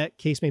 whatever that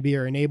case may be,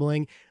 or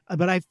enabling.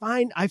 But I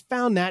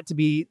found that to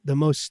be the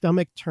most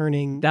stomach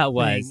turning. That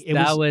was It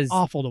that was was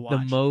awful to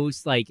watch. The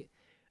most like,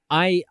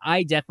 I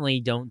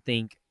definitely don't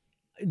think.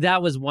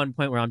 That was one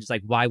point where I'm just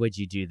like, why would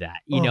you do that?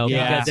 Oh,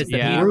 Because it's the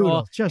yeah. funeral,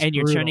 Brutal, just and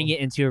you're brutal. turning it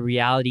into a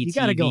reality You TV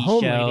got to go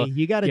home, show. lady.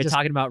 You got to You're just.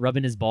 talking about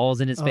rubbing his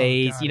balls in his Oh,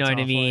 face. God, You know it's what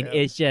I awful,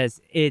 mean? yeah.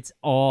 It's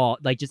all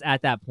like just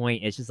at that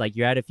point, it's just like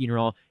you're at a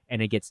funeral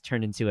and it gets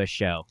turned into a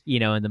show,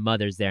 and the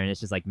mother's there and it's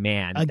just like,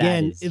 man,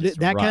 Again, that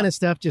kind rough. of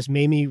stuff just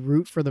made me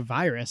root for the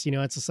virus.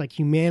 It's just like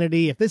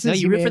humanity. If this No,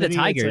 is you root for the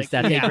humanity, it's tigers like-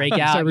 that they Yeah, break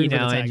start out, rooting for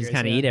the and tigers, just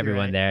kind of yeah, eat you're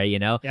everyone right. there,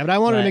 Yeah, but I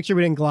wanted to But- make sure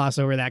we didn't gloss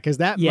over that because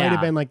that might Yeah. have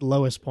been like the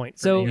lowest point.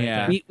 For So me right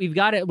Yeah. there. we've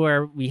got it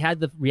where we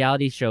had the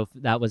reality show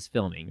that was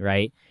filming,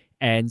 right?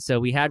 And so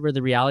we had where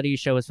the reality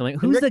show was filming.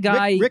 Who's the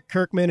guy? Rick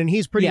Kirkman, and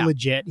he's pretty Yeah.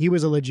 legit. He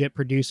was a legit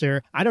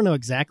producer. I don't know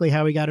exactly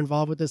how he got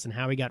involved with this and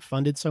how he got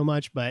funded so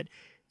much, but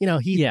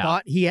he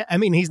thought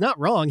he's not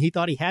wrong. He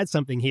thought he had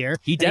something here.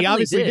 He definitely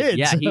obviously did.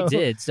 Yeah, so. he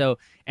did. So,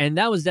 and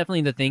that was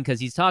definitely the thing, because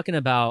he's talking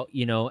about,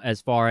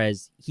 as far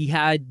as he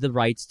had the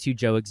rights to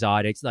Joe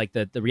Exotics, like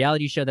the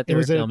reality show that they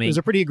were filming. It was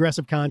a pretty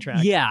aggressive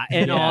contract. Yeah,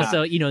 and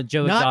also,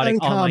 Joe Not Exotic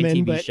uncommon, online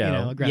TV but,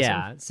 show. aggressive.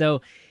 Yeah,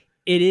 so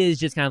it is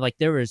just kind of like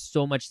there was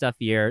so much stuff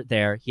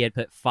there. He had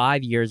put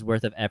 5 years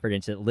worth of effort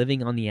into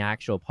living on the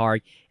actual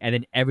park, and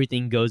then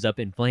everything goes up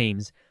in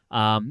flames.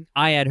 I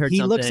had heard he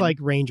something. looks like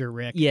Ranger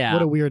Rick. Yeah.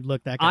 What a weird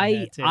look that guy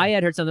had, too. I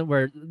had heard something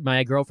where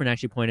my girlfriend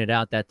actually pointed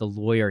out that the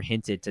lawyer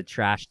hinted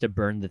to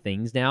burn the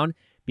things down,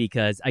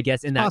 because I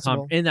guess in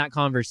that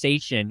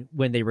conversation,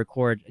 when they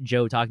record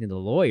Joe talking to the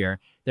lawyer,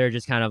 they're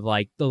just kind of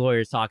like, the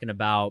lawyer's talking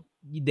about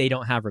they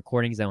don't have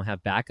recordings, they don't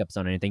have backups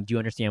on anything. Do you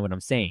understand what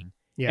I'm saying?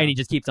 Yeah. And he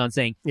just keeps on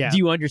saying, Yeah. do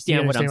you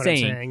understand what I'm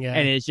saying? Yeah.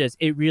 And it's just,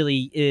 it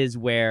really is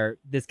where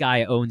this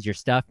guy owns your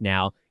stuff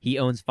now. He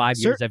owns 5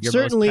 years of your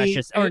most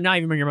precious, or not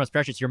even your most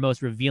precious, your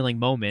most revealing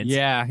moments.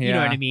 Yeah. You know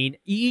what I mean?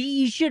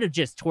 You should have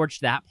just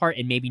torched that part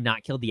and maybe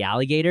not killed the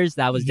alligators.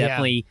 That was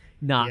definitely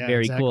not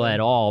very cool at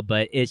all.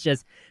 But it's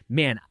just,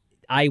 man,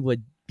 I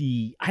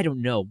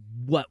don't know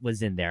what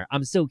was in there.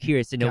 I'm so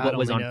curious to know what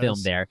was on film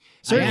there.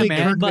 Certainly,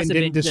 Kirkman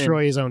didn't been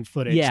destroy his own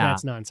footage. Yeah,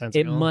 That's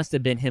nonsensical. It must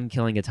have been him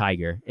killing a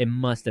tiger. It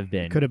must have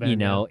been. Could have been.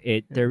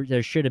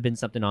 There should have been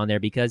something on there,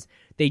 because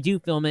they do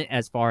film it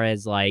as far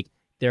as like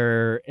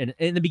they're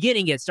in the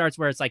beginning. It starts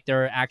where it's like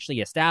they're actually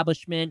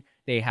establishment.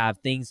 They have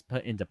things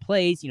put into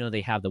place.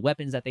 They have the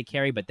weapons that they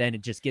carry, but then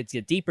it just gets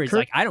deeper. It's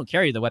like, I don't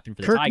carry the weapon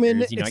for the Kirkman,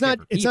 tigers.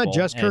 It's not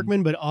just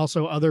Kirkman, but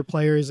also other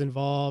players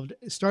involved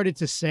started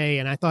to say,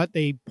 and I thought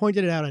they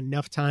pointed it out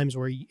enough times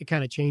where it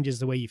kind of changes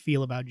the way you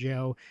feel about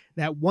Joe,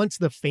 that once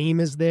the fame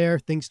is there,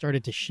 things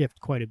started to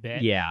shift quite a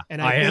bit. Yeah.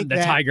 And I am the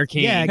Tiger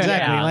King. Yeah,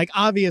 exactly. Yeah. Like,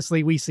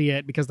 obviously we see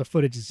it because the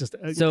footage is just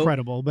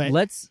incredible. But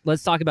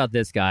let's talk about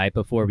this guy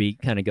before we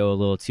kind of go a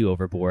little too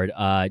overboard.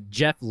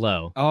 Jeff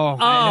Lowe.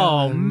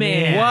 Oh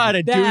man. What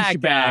a that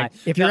douchebag. guy.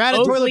 If you're out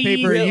of toilet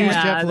paper, use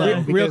Jeff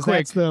Lowe. Real quick.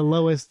 That's the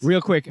lowest.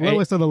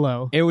 Lowest of the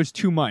low. It was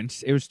 2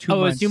 months. It was 2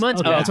 months. It was 2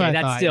 months? Okay, Oh, that's what I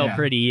that's thought, still yeah.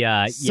 pretty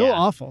So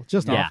awful.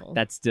 Just awful.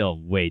 That's still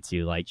way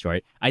too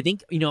short. I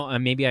think,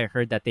 maybe I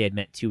heard that they had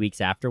met 2 weeks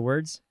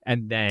afterwards,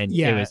 and then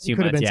it was 2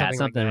 months. Yeah,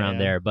 something around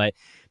there. But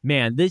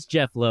man, this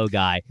Jeff Lowe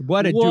guy,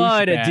 what a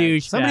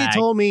douchebag. Somebody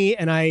told me,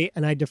 and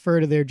I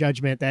defer to their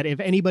judgment, that if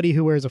anybody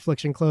who wears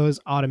affliction clothes,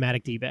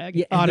 automatic D-bag.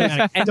 Yeah.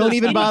 Automatic. And Don't those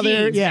even skinny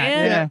bother. jeans,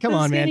 Yeah. Come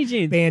on, man.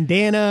 Jeans.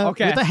 Bandana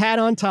with a hat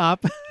on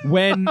top.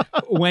 When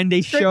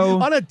they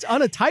show on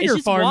a tiger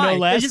farm, no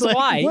less. It's just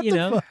why,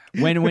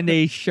 when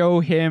they show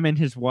him and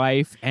his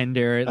wife, and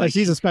they're like,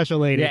 she's a special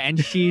lady. Yeah,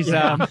 and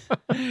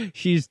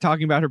she's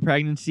talking about her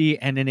pregnancy,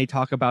 and then they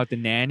talk about the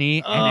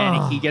nanny, and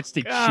then he gets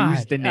to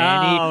choose the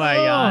nanny. Oh my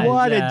God!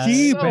 What a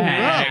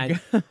D-bag!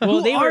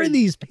 Well, who are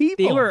these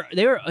people?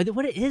 They were.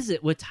 What is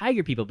it with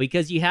tiger people?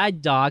 Because you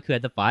had Doc, who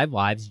had the 5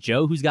 wives,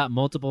 Joe, who had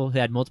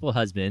multiple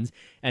husbands,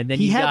 and then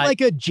he had got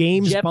like a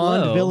James Jeff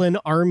Bond Lowe. villain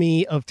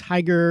army of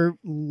tiger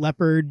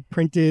leopard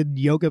printed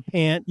yoga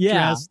pant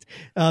dressed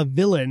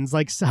villains,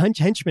 like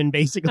henchmen,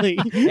 basically.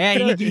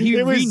 And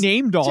he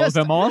renamed all of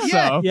them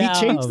also. Yeah,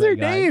 he changed their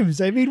names.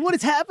 I mean, what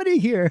is happening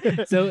here?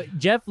 So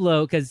Jeff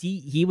Lowe, because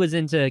he was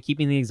into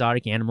keeping the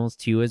exotic animals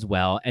too as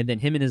well, and then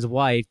him and his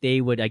wife,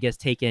 they would, I guess,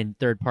 take in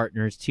third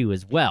partners too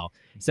as well.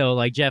 So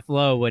like Jeff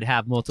Lowe would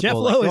have multiple. Jeff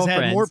Lowe has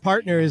girlfriends. had more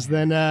partners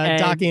than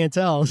Doc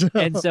Antle. So.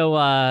 And so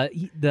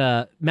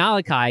the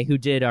Malachi, who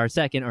did our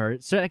second or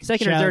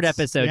third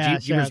episode,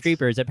 Jeepers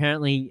Creepers,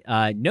 apparently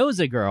knows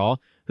a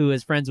girl who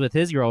is friends with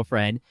his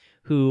girlfriend,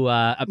 who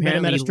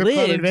apparently at a strip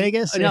club in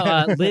Vegas.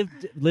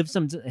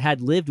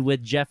 Had lived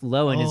with Jeff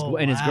Lowe and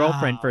his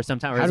girlfriend for some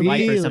time, or his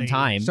wife for some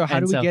time. So how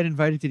do we get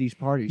invited to these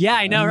parties? Yeah,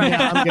 I know, right?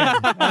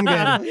 I'm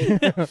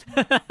good.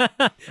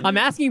 I'm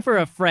asking for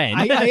a friend.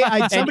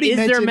 Somebody is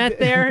there mentioned- meth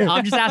there?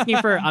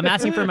 I'm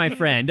asking for my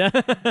friend.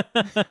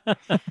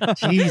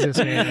 Jesus,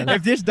 man.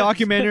 If this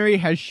documentary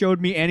has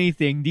showed me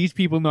anything, these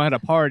people know how to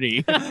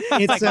party.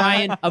 It's like,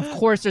 Ryan, of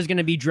course there's going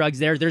to be drugs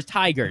there. There's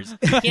tigers.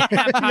 You can't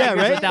have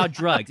tigers without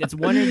drugs. It's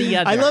one or the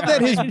other. I love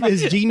that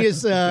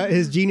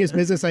his genius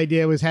business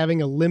idea was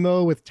having a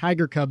limo with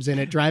tiger cubs in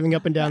it driving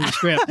up and down the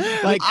strip.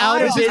 Like,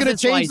 this is going to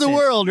change the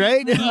world,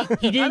 right?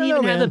 He didn't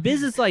even have a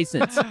business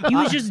license. He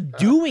was just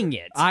doing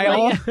it.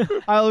 I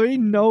already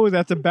know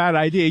that's a bad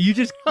idea.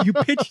 You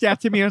pitched that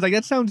to me. I was like,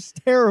 that sounds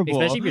terrible.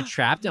 Especially if you're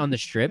trapped on the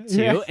strip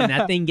too, and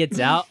that thing gets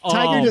out.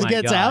 Tiger just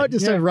gets out,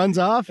 just runs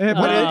off. But it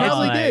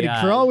probably did.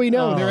 God. For all we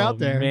know, they're out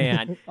there.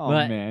 Man.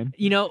 Man.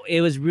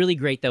 It was really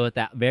great though with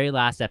that very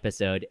last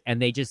episode,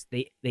 and they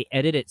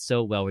edit it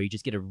so well where you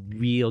just get a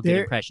real good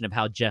impression of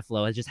how Jeff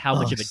Lowe is, just how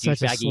much of a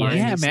douchebag he is.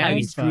 Yeah, man. How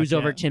he screws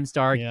over Tim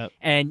Stark. Yep.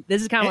 And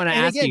this is kind of what I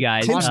asked you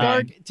guys.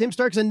 Tim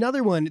Stark's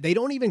another one. They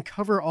don't even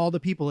cover all the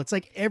people. It's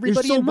like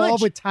everybody so involved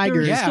much. with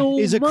tigers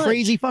is a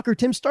crazy fucker.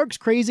 Tim Stark's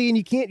crazy, and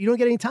you don't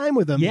get any time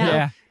with him.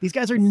 Yeah. These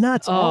guys are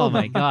nuts. Oh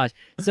my gosh.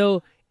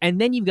 So, and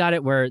then you've got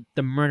it where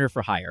the murder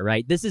for hire,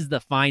 right? This is the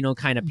final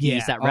kind of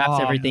piece that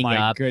wraps everything my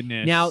up.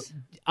 Goodness. Now,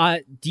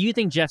 do you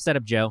think Jeff set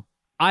up Joe?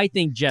 I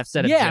think Jeff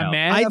set up Yeah, Joe.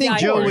 man. I think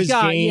Joe was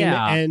game.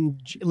 Yeah.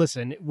 And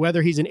listen,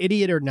 whether he's an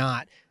idiot or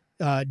not,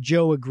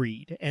 Joe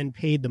agreed and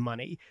paid the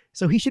money.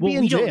 So he should be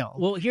in jail.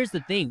 Well, here's the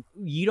thing.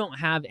 You don't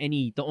have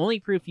any, the only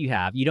proof you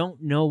have, you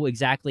don't know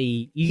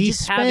exactly, you He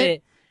just have spent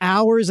it.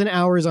 Hours and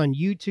hours on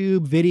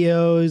YouTube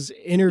videos,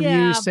 interviews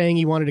Yeah, saying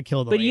he wanted to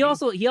kill the But lady.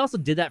 he also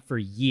did that for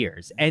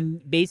years.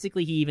 And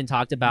basically he even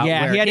talked about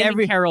where he had him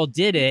and Carol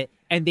did it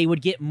and they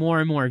would get more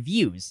and more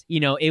views.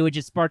 You know, it would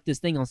just spark this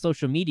thing on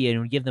social media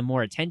and would give them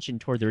more attention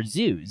toward their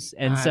zoos.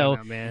 And I so,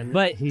 don't know, man.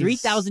 but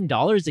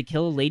 $3,000 to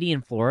kill a lady in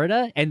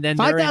Florida and then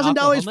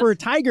 $5,000 for a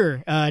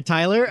tiger,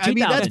 Tyler. I mean,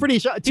 that's pretty.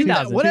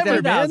 2,000. Whatever,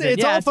 man. 2,000.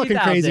 It's Yeah, all fucking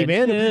crazy, 2,000.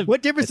 man.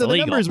 What difference It's do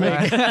the illegal. numbers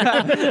make?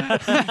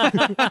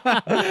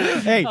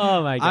 Hey,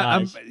 Oh my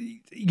gosh.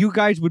 you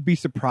guys would be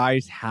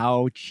surprised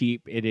how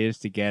cheap it is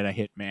to get a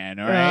hitman.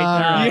 All Oh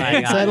right,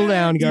 my God. Settle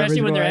down, Especially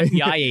garbage when they're boy.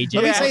 FBI agents.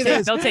 Let me say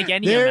this. They'll take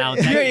any They're- amount.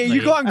 Yeah, technically.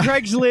 you go on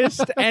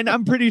Craigslist, and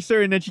I'm pretty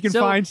certain that you can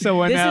So, find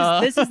someone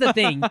else. This is the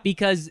thing,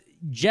 because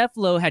Jeff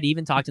Lowe had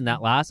even talked in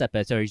that last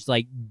episode. He's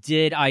like,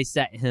 "Did I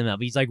set him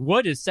up?" He's like,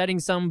 "What is setting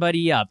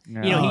somebody up?" You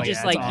know, Oh, he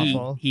just yeah, it's like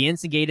awful. he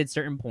instigated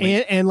certain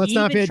points. And let's He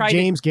not even forget tried to-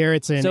 James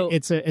Garrettson. So-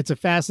 it's a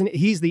fascinating.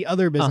 He's the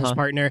other business Uh-huh.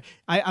 partner.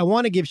 I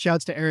want to give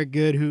shouts to Eric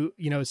Good, who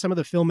some of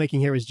the filmmaking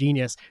here was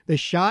genius. The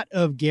shot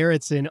of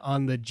Garrettson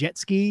on the jet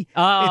ski.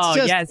 Oh, it's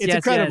just, yes, it's yes,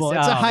 incredible.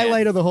 yes. It's a Oh,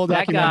 highlight of the whole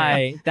that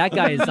documentary.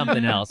 guy is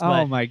something else. Oh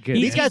but my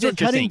goodness. These guys he's are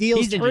cutting interesting. deals,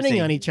 He's turning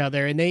interesting. on each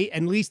other, and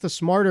at least the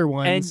smarter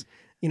ones,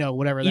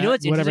 whatever You know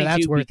what's whatever interesting,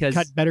 that's too, worth, because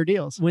cut better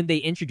deals. When they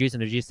introduce him,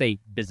 they just say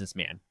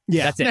businessman.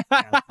 Yeah. That's it.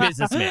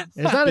 Businessman.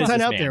 There's not a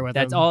ton out Businessman. there with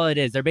That's them. all it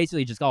is. They're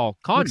basically just all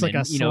con Looks like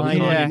men, a slimy,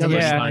 con another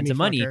numbers, slimy to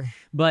money. fucker.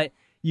 But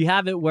you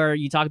have it where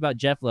you talk about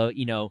Jeff Lowe,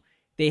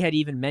 they had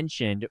even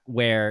mentioned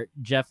where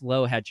Jeff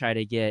Lowe had tried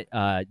to get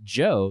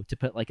Joe to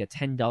put like a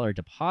 $10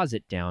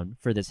 deposit down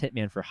for this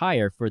hitman for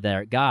hire for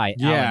their guy,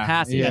 Alan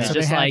Passage. Yeah. It's So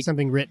just they had like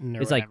something written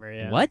or it's whatever. like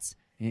yeah. what?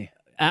 Yeah.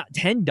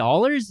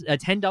 $10, a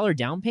 $10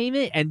 down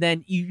payment, and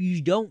then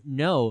you don't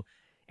know.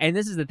 And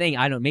this is the thing,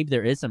 maybe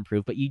there is some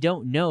proof, but you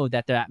don't know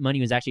that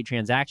money was actually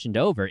transactioned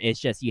over. It's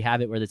just you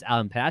have it where this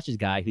Alan Patches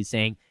guy who's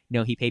saying,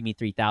 no, he paid me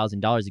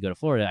 $3,000 to go to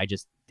Florida. I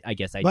guess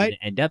I didn't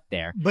end up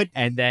there. But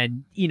and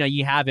then,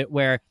 you have it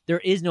where there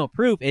is no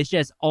proof. It's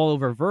just all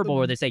over verbal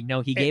where they're saying, no,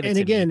 he gave it to me. And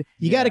again,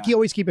 you got to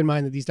always keep in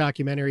mind that these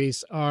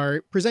documentaries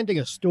are presenting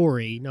a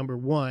story, number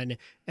one,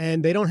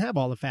 and they don't have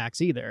all the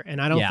facts either.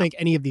 And I don't think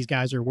any of these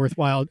guys are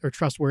worthwhile or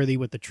trustworthy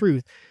with the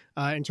truth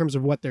in terms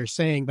of what they're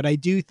saying. But I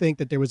do think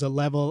that there was a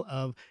level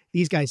of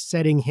these guys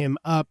setting him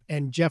up,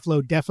 and Jeff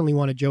Lowe definitely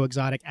wanted Joe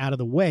Exotic out of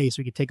the way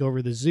so he could take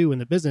over the zoo and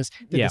the business.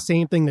 Did the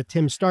same thing that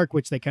Tim Stark,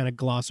 which they kind of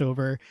gloss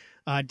over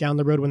down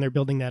the road when they're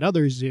building that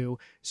other zoo.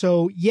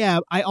 So, yeah,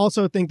 I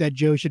also think that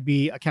Joe should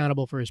be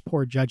accountable for his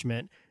poor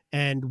judgment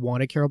and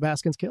wanted Carol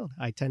Baskins killed.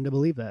 I tend to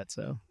believe that.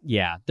 So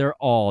yeah, they're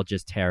all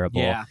just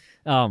terrible. Yeah.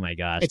 Oh my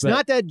gosh. it's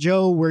not that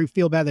we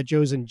feel bad that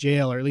Joe's in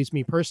jail, or at least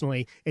me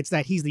personally. It's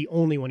that he's the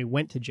only one who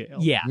went to jail.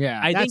 Yeah. Yeah.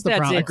 I think the that's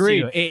problem. it.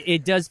 Agreed. Too.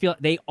 It does feel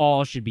they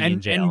all should be in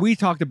jail. And we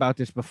talked about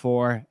this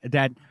before,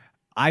 that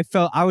I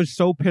was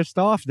so pissed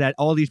off that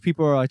all these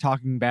people are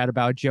talking bad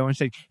about Joe and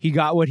saying he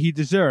got what he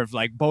deserved,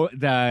 like both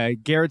the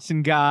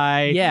Garrettson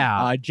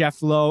guy,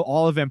 Jeff Lowe,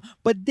 all of them.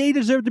 But they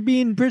deserve to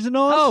be in prison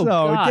also.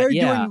 God, they're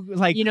yeah.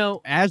 doing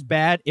as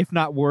bad, if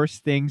not worse,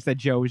 things that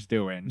Joe is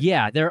doing.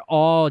 Yeah, they're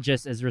all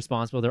just as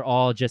responsible. They're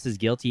all just as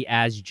guilty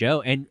as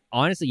Joe. And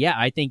honestly, yeah,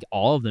 I think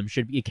all of them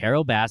should be.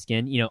 Carol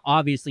Baskin,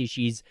 obviously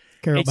she's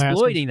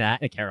exploiting that.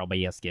 Carol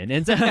Baskin.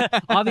 And so,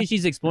 obviously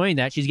she's exploiting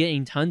that. She's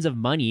getting tons of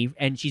money,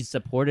 and she's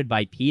supported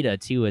by PETA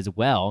too as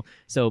well.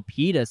 So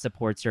PETA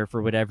supports her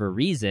for whatever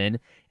reason.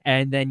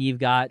 And then you've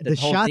got the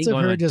whole shots thing of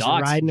going her on just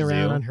Docs riding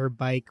around Zoo. on her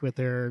bike with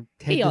her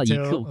head Hey, all to you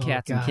toe. cool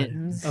cats and God.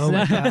 kittens. Oh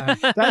my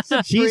god,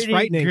 she's pretty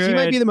frightening. She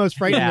might good. be the most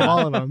frightening Yeah. of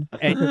all of them.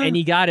 and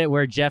you got it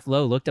where Jeff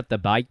Lowe looked up the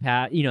bike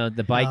path,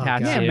 the bike Oh,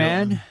 path God. Yeah, too.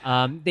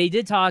 man. They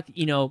did talk,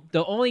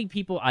 the only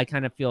people I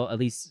kind of feel at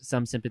least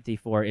some sympathy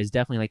for is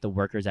definitely like the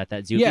workers at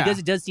that zoo. Yeah. Because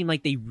it does seem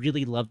like they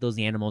really loved those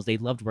animals. They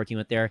loved working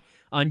with their,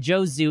 on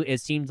Joe's zoo, it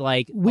seemed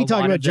like We a talked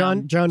lot about of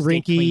them John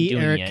stayed clean Rinke,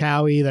 doing Eric it.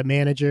 Cowie, the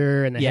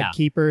manager, and the Yeah. head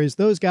keepers.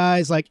 Those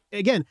guys, like,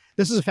 again,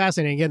 this is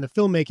fascinating. Again, the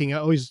filmmaking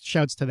always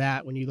shouts to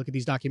that when you look at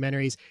these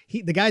documentaries.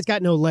 The guy's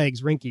got no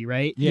legs, Rinke,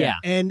 right? Yeah.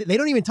 And they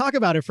don't even talk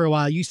about it for a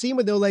while. You see him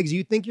with no legs.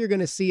 You think you're going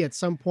to see at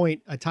some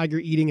point a tiger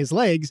eating his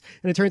legs,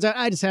 and it turns out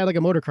I just had like a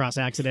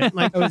motocross accident.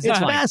 Like, it's zip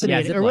line.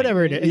 fascinating, Yeah, or zip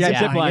whatever it is. Yeah, Zip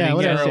zip line. lining, Yeah,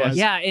 whatever yes, it was.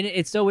 Yeah, and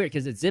it's so weird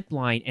because it's zip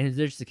line, and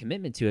there's just a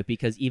commitment to it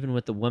because even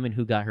with the woman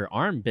who got her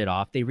arm bit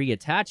off, they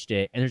reattached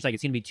it, and there's like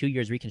it's going to be 2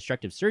 years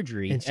reconstructive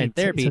surgery And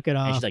therapy, took it and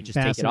off. she's like, just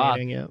take it off.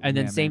 Fascinating, yeah. And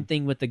then Yeah, same man.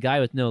 thing with the guy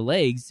with no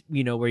legs,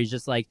 where he's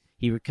just like,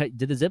 he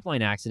did the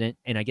zipline accident,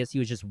 and I guess he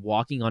was just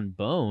walking on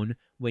bone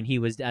when he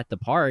was at the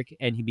park,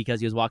 and because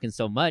he was walking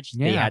so much,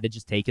 they had to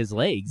just take his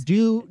legs.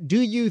 Do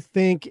you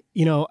think,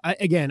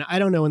 again, I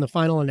don't know, in the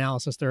final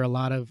analysis, there are a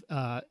lot of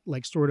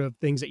sort of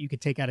things that you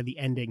could take out of the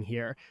ending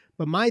here.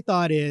 But my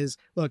thought is,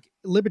 look,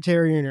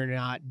 libertarian or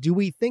not, do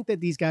we think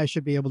that these guys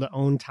should be able to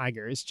own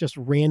tigers just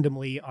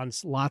randomly on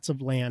lots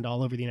of land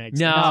all over the United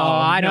States? No,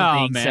 I don't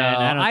think man, so.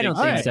 I don't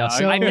think so.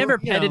 So, I've never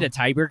petted a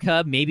tiger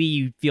cub. Maybe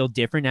you feel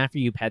different after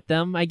you pet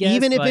them, I guess.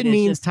 Even if it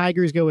means just...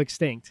 tigers go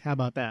extinct. How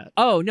about that?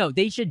 Oh, no,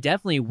 they should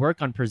definitely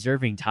work on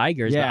preserving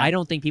tigers, but I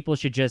don't think people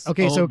should just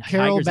Okay, so own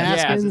Carol tigers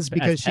Baskins,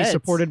 because she's pets.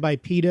 supported by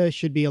PETA,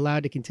 should be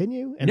allowed to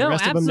continue? And No, the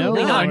rest of them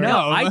absolutely no? not. Or-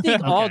 No, I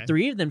think all Okay.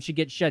 3 of them should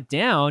get shut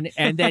down,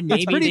 and then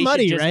maybe pretty they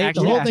muddy, should just right? The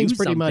actually whole do thing's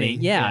pretty something. muddy.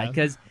 Yeah, Yeah.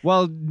 because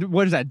Well,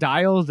 what is that?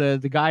 Dial, the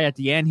guy at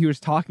the end, he was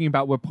talking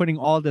about we're putting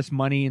all this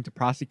money into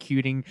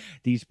prosecuting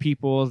these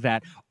people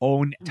that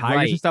own tigers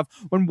Right. and stuff.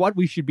 When what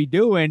we should be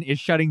doing is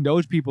shutting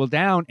those people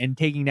down and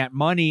taking that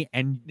money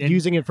and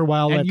using it for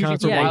wildlife and using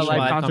it for conservation.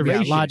 wildlife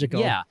conservation. Yeah, logical.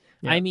 Yeah.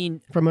 Yeah. I mean,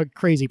 From a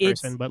crazy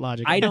It's- person, but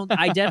logical.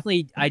 I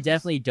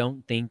definitely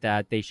don't think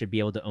that they should be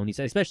able to own these,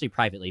 especially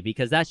privately,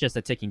 because that's just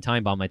a ticking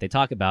time bomb like they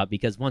talk about,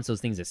 because once those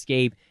things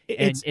escape,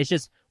 and it's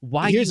just,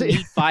 why do you Here's-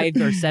 need 5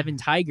 or 7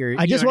 tigers?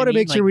 I just want to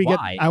make sure we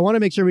why? get. I want to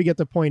make sure we get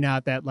to point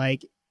out that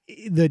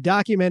the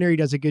documentary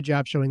does a good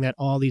job showing that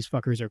all these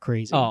fuckers are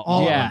crazy. Oh,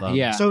 all yeah, of them.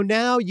 yeah. So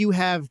now you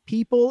have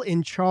people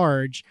in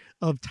charge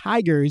of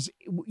tigers,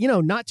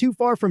 not too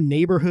far from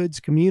neighborhoods,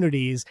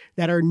 communities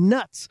that are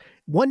nuts.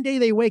 One day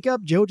they wake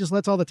up, Joe just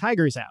lets all the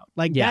tigers out.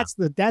 Yeah.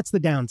 that's the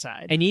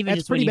downside. And even that's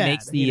just when he pretty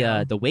makes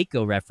bad, the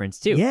Waco reference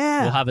too.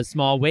 Yeah. We'll have a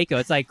small Waco.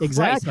 It's like, Christ,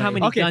 Exactly. how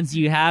many Okay. guns do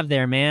you have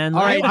there, man?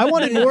 All right, I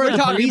wanted more of the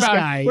talking police about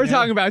guy. we're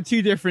talking about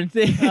 2 different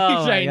things Oh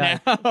my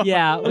right God. now.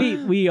 Yeah,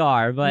 we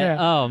are, but Yeah.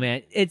 oh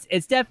man, it's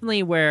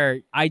definitely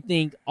where I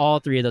think all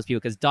 3 of those people,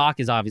 because Doc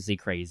is obviously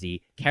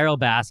crazy, Carol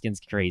Baskin's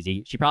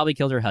crazy. She probably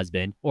killed her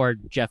husband, or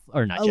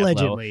not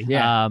Allegedly. Jeff Lowe.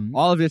 Yeah.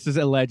 All of this is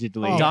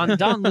allegedly. Oh.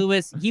 Don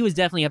Lewis, he was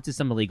definitely up to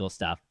some illegal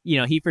stuff.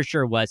 He for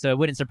sure was. So it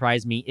wouldn't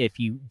surprise me if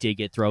you did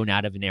get thrown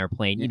out of an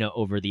airplane,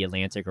 over the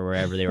Atlantic or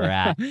wherever they were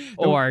at,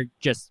 or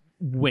just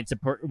went to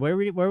where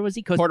was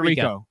he? Puerto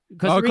Rico.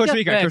 Costa Rica.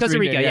 Costa Costa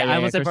Rica. Rica. Yeah, Yeah, I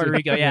almost said Costa Puerto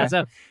Rico. Rica. Yeah,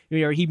 so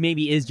he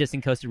maybe is just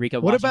in Costa Rica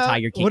What watching about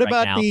Tiger King what right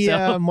about now. the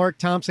so. Mark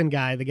Thompson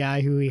guy, the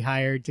guy who he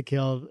hired to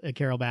kill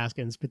Carol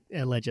Baskins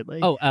allegedly?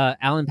 Oh,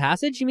 Alan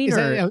Passage, you mean? Is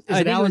or, it I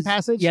think Alan was-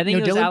 Passage? Yeah, I think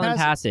No, it was Dylan Alan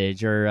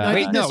Passage. Or I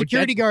think the no,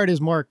 security guard is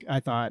Mark, I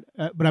thought,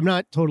 but I'm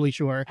not totally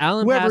sure.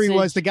 Alan Whoever he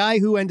was, Passage- the guy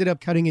who ended up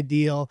cutting a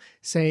deal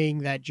saying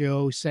that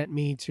Joe sent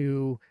me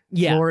to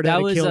Florida that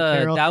to was kill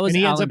Carol. that was and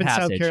he ends Alan up in South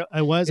Passage. Carolina.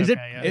 I was. Is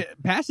Okay, yeah.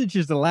 Passage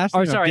is the last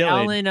Or name sorry, of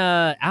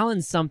Dylan.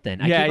 Alan something.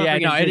 I Yeah, keep yeah,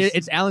 on no, forgetting his-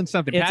 it's Alan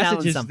something. It's Passage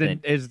Alan is something.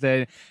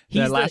 the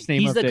He's last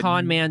name he's of the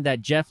con man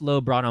that Jeff Lowe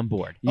brought on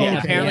board. Yeah. And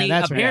Okay, apparently, yeah,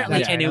 that's right. apparently,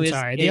 That's and right. it I'm was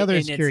sorry. The other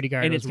and security it's,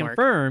 guard and was it's Mark.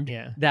 confirmed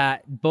Yeah.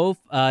 that both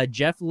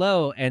Jeff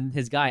Lowe and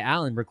his guy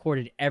Alan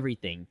recorded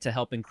everything to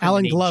help Alan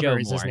incriminate Glover Joe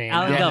is his more. name.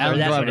 Alan Yeah, Glover, Alan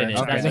that's Glover. what it is.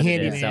 Okay. That's the what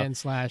it is. handyman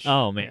So, slash.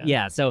 oh man,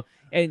 yeah. So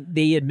and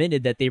they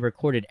admitted that they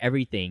recorded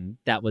everything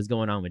that was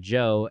going on with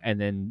Joe, and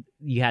then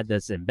you had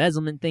this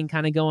embezzlement thing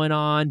kind of going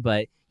on,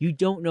 but you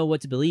don't know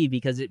what to believe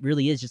because it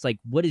really is just like,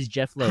 what is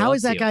Jeff Lowe? How up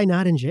is that to? guy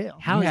not in jail?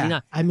 How is Yeah. he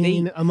not? I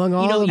mean, among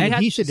all know, of them, you he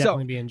have- should so-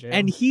 definitely be in jail.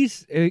 And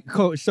he's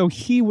so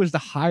he was the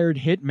hired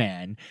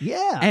hitman.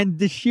 yeah. And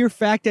the sheer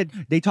fact that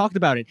they talked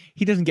about it,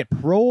 he doesn't get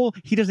parole,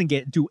 he doesn't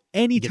do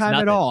any gets time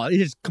at nothing. all. It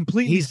is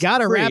completely He's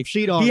got a free. rap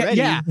sheet already.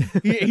 Yeah,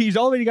 he's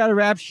already got a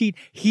rap sheet.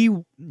 He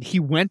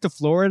went to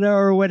Florida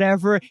or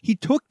whatever. He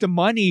took the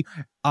money,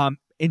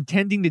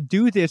 intending to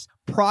do this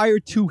prior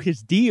to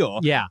his deal.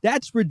 Yeah.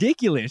 That's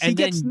ridiculous. He And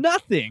gets then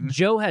nothing.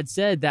 Joe had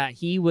said that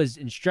he was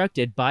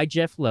instructed by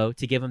Jeff Lowe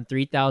to give him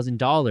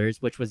 $3,000,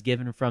 which was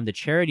given from the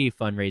charity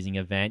fundraising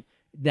event,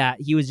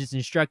 that he was just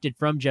instructed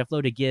from Jeff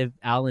Lowe to give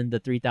Alan the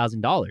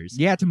 $3,000.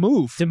 Yeah, to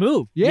move. To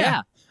move.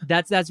 Yeah.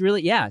 That's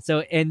really, yeah. So,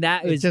 and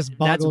that It is, just that's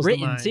boggles the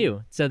written mind.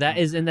 too. So that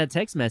is in that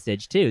text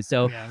message too.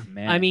 So,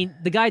 Man. I mean,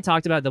 the guy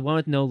talked about the one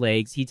with no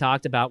legs. He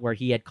talked about where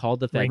he had called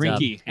the feds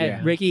Ricky, up.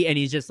 And Ricky, and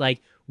he's just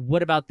like,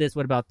 what about this?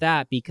 What about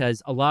that?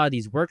 Because a lot of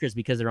these workers,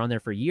 because they're on there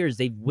for years,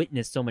 they've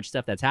witnessed so much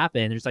stuff that's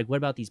happened. They're just like, what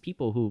about these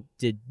people who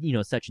did,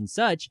 such and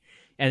such?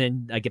 And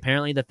then, like,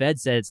 apparently the Fed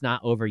said it's not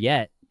over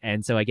yet.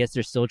 And so I guess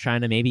they're still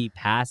trying to maybe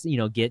pass,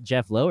 get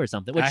Jeff Lowe or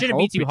something, which shouldn't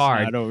be too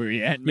hard. Not over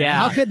yet, man. Yeah.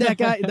 How could that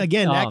guy,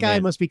 again, Oh, that guy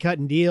man. must be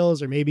cutting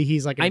deals, or maybe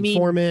he's like an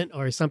informant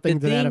or something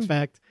to that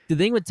effect. The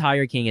thing with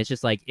Tiger King is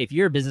just like, if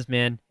you're a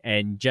businessman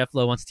and Jeff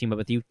Lowe wants to team up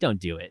with you, don't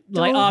do it.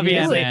 Like, Don't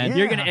obviously, do it, you're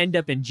yeah. going to end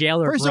up in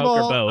jail or First of broke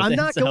all, or both. I'm And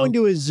not so- going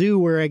to a zoo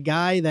where a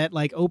guy that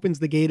like opens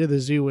the gate of the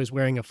zoo is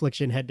wearing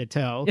affliction head to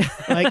toe.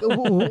 Like,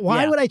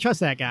 why Yeah. would I trust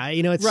that guy?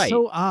 It's Right.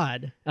 so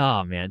odd.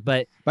 Oh, man.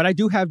 But I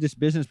do have this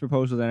business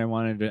proposal that I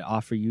wanted to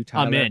offer you,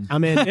 Tyler. I'm in.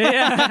 I'm in.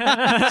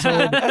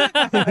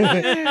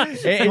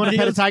 You want to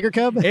pet a tiger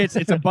cub? It's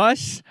a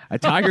bus, a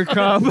tiger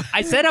cub.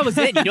 I said I was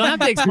in. You don't have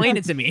to explain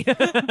it to me.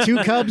 2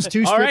 cubs,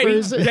 2 All strips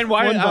zookeepers. Then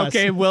why? one bus.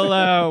 Okay,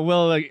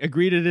 we'll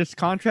agree to this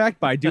contract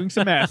by doing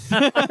some meth.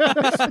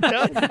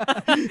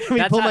 Let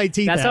me pull my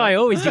teeth That's out. how I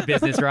always do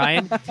business,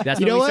 Ryan. That's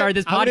You when know we what? started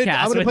this podcast.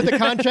 I'm gonna put the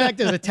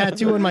contract as a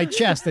tattoo on my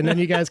chest, and then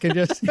you guys can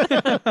just.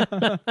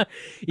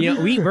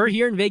 We're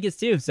here in Vegas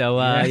too, so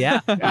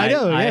yeah. I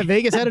know. Yeah,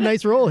 Vegas had a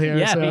nice role here.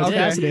 Yeah, so we did.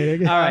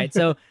 fascinating. All right,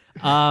 so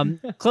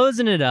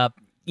closing it up,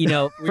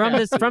 from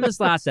this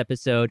last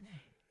episode,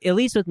 at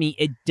least with me,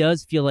 it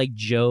does feel like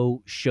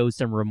Joe shows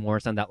some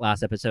remorse on that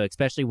last episode,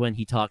 especially when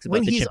he talks about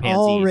when the he's chimpanzees.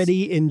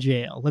 already in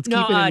jail. Let's keep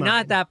it in mind. Not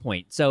at that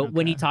point. So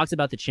when he talks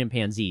about the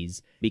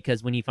chimpanzees,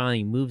 because when he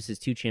finally moves his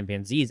 2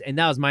 chimpanzees, and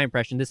that was my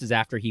impression, this is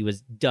after he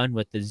was done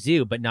with the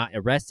zoo but not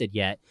arrested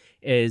yet,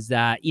 is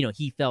that,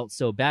 he felt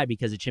so bad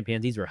because the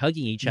chimpanzees were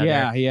hugging each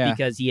other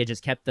because he had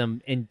just kept them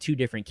in 2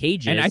 different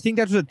cages. And I think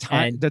that's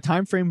the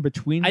time frame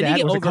between I that think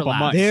it was a couple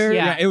overlaps. months.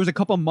 Yeah. It was a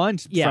couple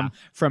months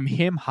from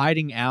him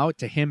hiding out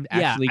to him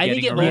actually I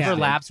getting think it arrested.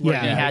 overlaps where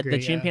he I had agree,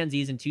 the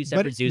chimpanzees in 2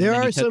 separate But zoos there and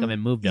then are he took some, them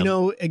and moved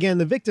them. Again,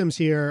 the victims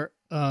here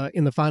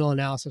in the final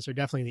analysis are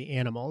definitely the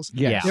animals.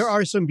 Yes. There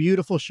are some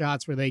beautiful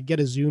shots where they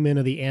get a zoom in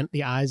of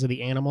the eyes of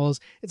the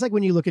animals. It's like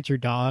when you look at your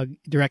dog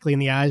directly in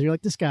the eyes, you're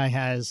like, this guy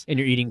has... And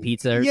you're eating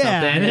pizza or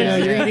yeah,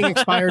 something. you're eating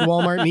expired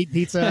Walmart meat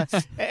pizza.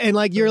 And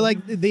you're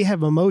like, they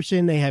have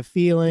emotion, they have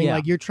feeling. Yeah.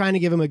 Like you're trying to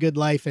give them a good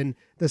life. And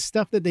the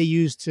stuff that they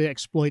use to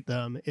exploit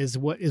them is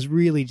what is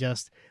really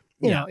just...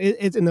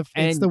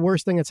 it's the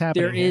worst thing that's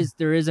happening.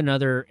 There is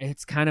another.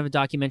 It's kind of a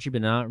documentary,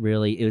 but not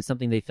really. It was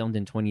something they filmed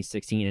in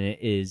 2016, and it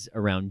is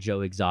around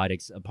Joe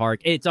Exotic's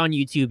park. It's on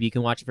YouTube. You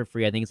can watch it for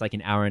free. I think it's like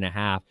an hour and a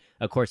half.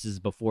 Of course, this is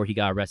before he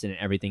got arrested and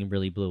everything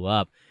really blew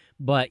up.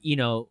 But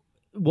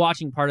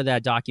watching part of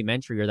that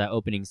documentary or that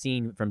opening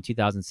scene from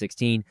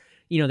 2016,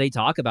 they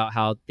talk about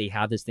how they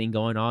have this thing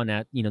going on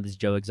at this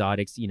Joe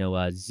Exotic's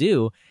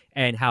zoo,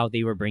 and how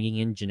they were bringing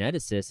in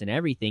geneticists and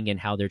everything, and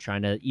how they're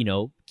trying to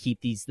keep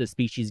the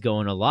species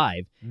going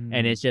alive.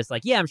 And it's just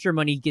like, I'm sure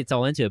money gets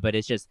all into it, but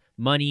it's just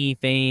money,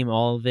 fame,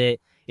 all of it.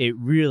 It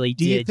really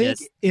Do you did.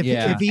 think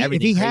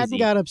if he hadn't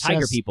got obsessed,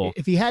 Tiger people.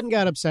 If he hadn't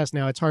got obsessed,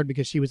 now it's hard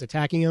because she was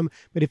attacking him.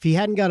 But if he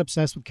hadn't got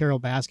obsessed with Carol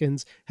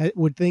Baskins,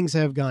 would things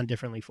have gone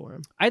differently for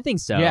him? I think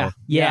so. Yeah,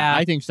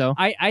 I think so.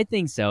 I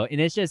think so.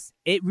 And it's just,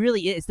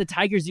 it's the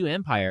Tiger Zoo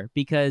empire,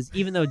 because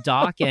even though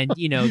Doc and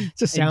it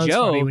just sounds and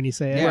Joe funny when you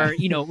say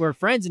it. we're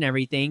friends and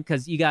everything,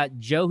 because you got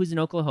Joe who's in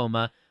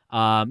Oklahoma.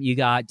 You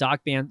got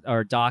Doc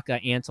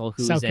Ansel,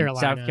 who's South in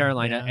South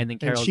Carolina, and then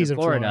Carol's in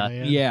Florida.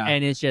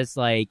 And it's just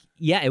like,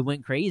 it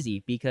went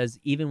crazy, because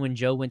even when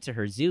Joe went to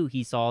her zoo,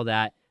 he saw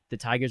that the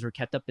tigers were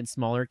kept up in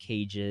smaller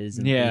cages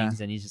and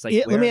things, and he's just like,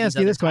 let me ask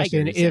you this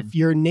question: tigers? if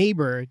your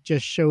neighbor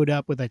just showed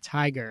up with a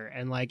tiger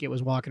and it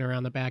was walking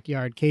around the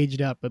backyard,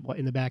 caged up, but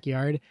in the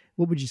backyard,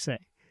 what would you say?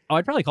 Oh,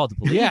 I'd probably call the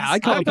police. Yeah,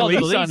 I'd call the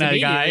police on that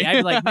guy. I'd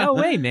be like, no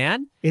way,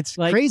 man. It's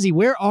crazy.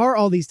 Where are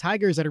all these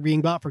tigers that are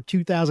being bought for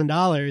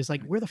 $2,000?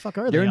 Like, where the fuck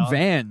are they? They're in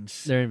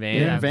vans. They're in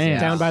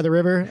vans. Down by the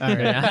river. All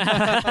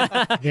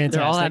right.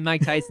 They're all at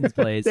Mike Tyson's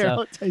place.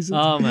 All at Tyson's.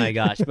 Oh my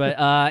gosh!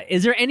 But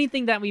is there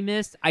anything that we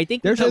missed? I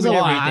think there's a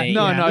lot. everything.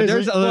 No,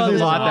 there's a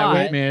lot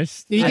that we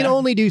missed. You can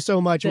only do so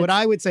much. What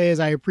I would say is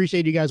I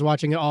appreciate you guys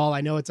watching it all.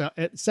 I know it's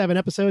 7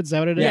 episodes. Is that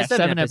what it is? Yeah,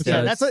 7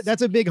 episodes.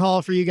 That's a big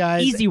haul for you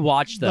guys. Easy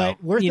watch though.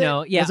 But worth it?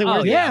 Yeah. Was it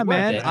worth it? Yeah,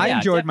 man. It. I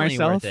enjoyed definitely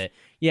myself. Worth it.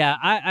 Yeah,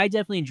 I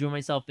definitely enjoy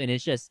myself, and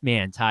it's just,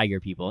 man, Tiger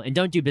people, and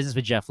don't do business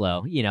with Jeff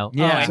Lowe. And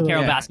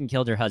Carol Baskin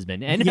killed her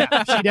husband, and she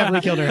definitely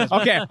killed her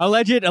husband. Okay,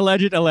 alleged. We're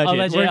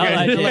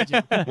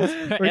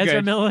good.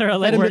 Ezra Miller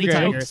Let him be the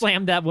tiger.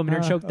 slammed that woman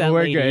or choked that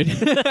we're lady.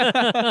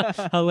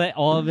 good.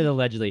 All of it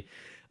allegedly.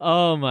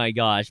 Oh my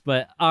gosh!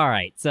 But all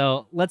right,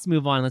 so let's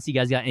move on. Unless you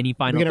guys got any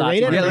final We're gonna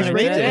thoughts. rate it. Yeah, Let's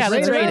rate it. Yeah,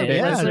 let's rate it.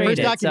 Yeah, Let's the rate first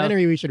it.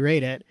 documentary we should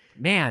rate it.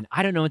 Man,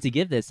 I don't know what to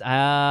give this.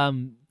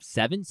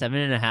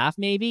 7.5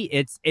 maybe.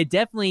 It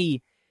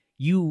definitely,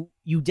 you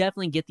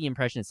definitely get the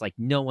impression it's like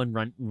no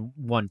one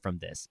won from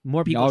this.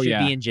 More people should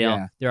be in jail.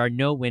 Yeah. There are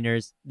no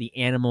winners. The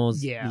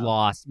animals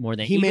lost more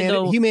than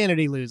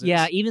humanity loses.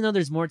 Yeah, even though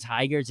there's more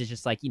tigers, it's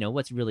just like,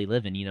 what's really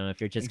living, if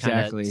you're just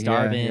kind of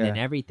starving and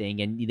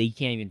everything, and they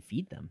can't even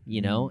feed them,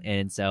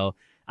 and so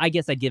I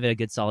guess I'd give it a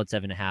good solid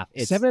 7.5.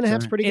 7.5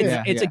 is pretty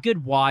good. It's a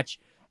good watch.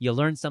 You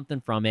learn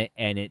something from it,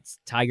 and it's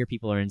Tiger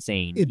people are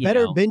insane.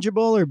 Better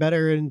bingeable or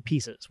better in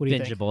pieces? What do you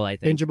think? Bingeable, I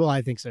think. Bingeable,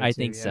 I think so. I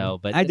think so,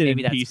 but I did maybe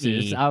in that's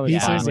pieces. me. I was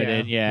fine with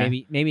it. Yeah,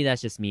 maybe that's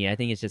just me. I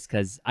think it's just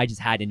because I just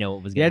had to know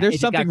what was going. Yeah,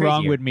 there's something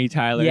wrong with me,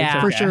 Tyler. Yeah,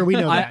 for sure. We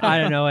know that. I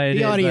don't know what it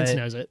is. The audience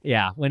knows it.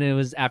 Yeah, when it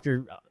was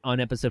on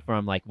episode 4,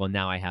 I'm like, well,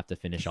 now I have to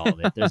finish all of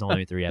it. There's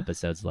only 3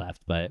 episodes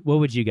left. But what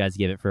would you guys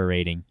give it for a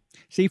rating?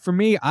 See, for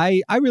me,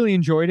 I really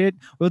enjoyed it.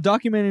 Well,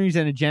 documentaries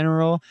in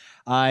general,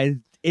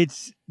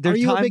 Are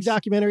you a big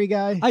documentary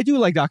guy? I do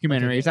like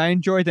documentaries. I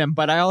enjoy them,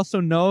 but I also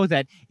know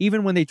that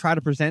even when they try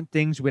to present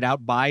things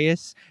without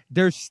bias,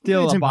 there's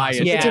still a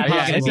bias. Yeah, it's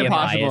impossible. It's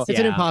impossible. It's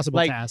an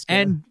impossible task.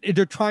 And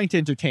they're trying to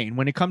entertain.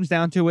 When it comes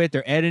down to it,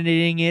 they're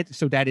editing it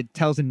so that it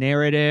tells a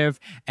narrative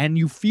and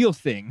you feel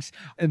things.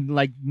 And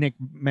like Nick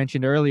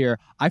mentioned earlier,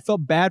 I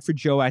felt bad for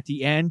Joe at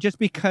the end just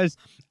because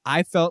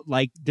I felt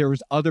like there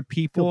was other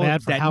people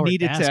that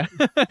needed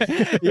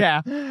to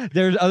yeah,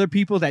 there's other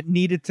people that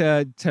needed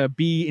to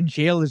be in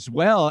jail as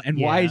well. And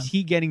why is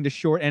he getting the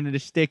short end of the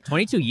stick?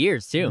 22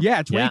 years too.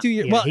 Yeah, 22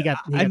 years. Yeah, well, he got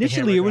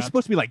initially it was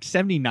supposed to be like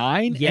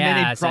 79 and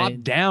then it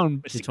dropped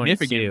down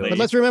significantly. But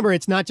let's remember,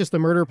 it's not just the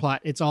murder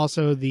plot, it's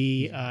also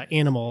the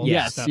animal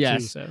stuff too.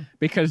 So.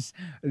 Because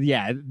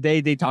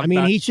they talk about, I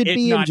mean, he should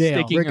be in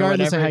jail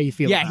regardless of how you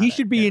feel about he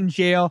should be in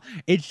jail.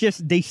 It's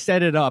just they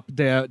set it up.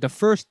 The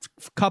first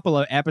couple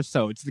of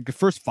episodes, the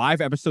first 5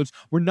 episodes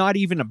were not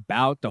even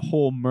about the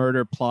whole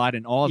murder plot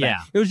and all that.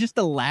 It was just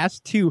the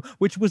last 2,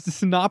 which was the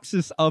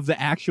synopsis of the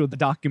actual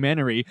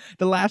documentary.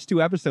 The last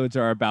 2 episodes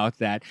are about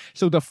that.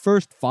 So the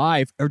first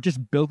 5 are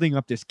just building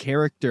up this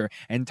character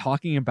and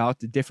talking about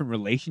the different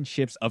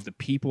relationships of the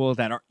people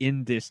that are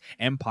in this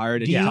empire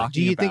that you're talking about.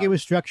 Do you think it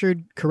was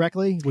structured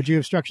correctly? Would you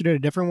have structured it a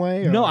different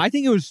way? No, I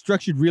think it was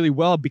structured really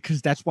well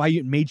because that's why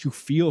it made you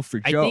feel for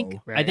Joe.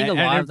 I think a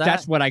lot of that.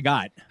 That's what I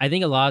got. I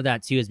think a lot of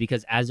that too is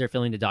because as they're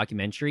filming the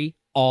documentary,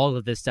 all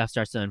of this stuff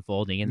starts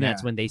unfolding, and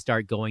that's when they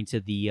start going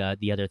to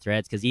the other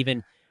threads. Because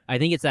even I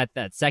think it's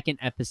that second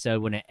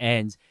episode when it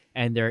ends,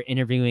 and they're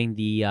interviewing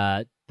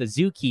the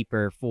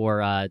zookeeper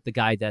for the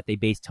guy that they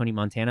based Tony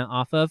Montana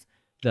off of.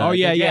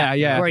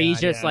 Where he's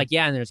just like,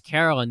 and there's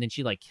Carol, and then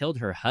she like killed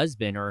her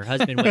husband, or her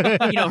husband went,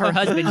 her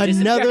husband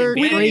another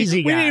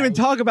crazy guy. We didn't even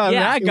talk about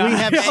that guy. We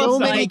have so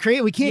many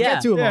crazy. We can't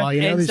get to them all.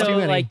 And there's so too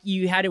many. like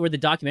you had it where the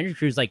documentary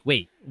crew is like,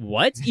 wait,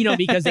 what?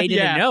 Because they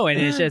didn't know,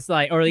 and it's just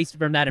like, or at least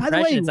from that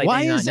impression, By the way, it's like why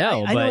they did not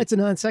know. I know it's a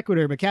non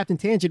sequitur, but Captain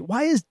Tangent,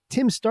 why is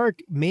Tim Stark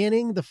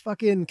manning the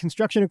fucking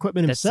construction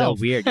equipment himself? That's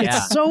so weird.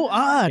 It's so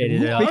odd.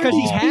 Because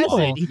he has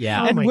it.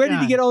 Yeah. And where did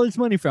he get all this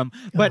money from?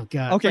 But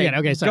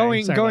okay,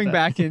 sorry going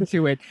back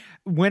into it,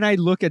 when I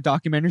look at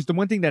documentaries, the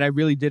one thing that I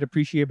really did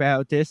appreciate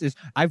about this is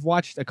I've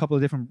watched a couple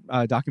of different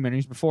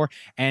documentaries before,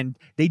 and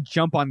they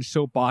jump on the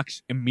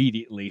soapbox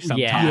immediately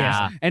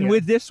sometimes. And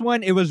with this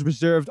one, it was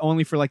reserved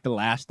only for like the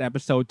last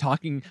episode,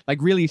 talking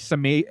like really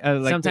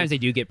sometimes they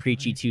do get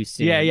preachy too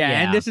soon.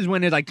 And this is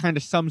when it like kind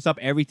of sums up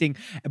everything.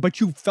 But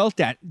you felt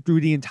that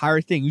through the entire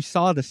thing. You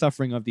saw the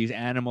suffering of these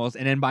animals,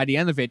 and then by the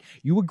end of it,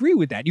 you agree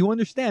with that. You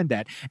understand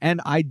that.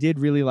 And I did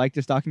really like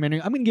this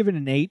documentary. I'm gonna give it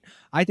an 8.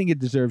 I think it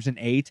deserves an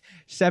 8.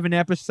 7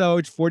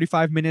 episodes,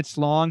 45 minutes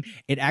long.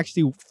 It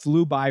actually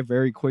flew by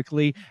very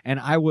quickly, and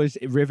I was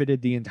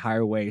riveted the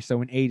entire way.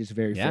 So an 8 is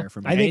very fair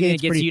for me. I think it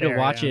gets you to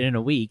watch it in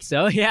a week.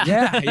 So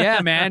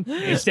man.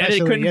 Instead, it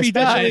couldn't be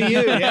done.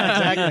 You.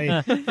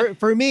 Yeah, exactly.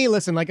 For me,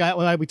 listen, like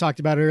we talked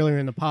about earlier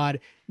in the pod,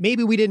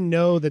 maybe we didn't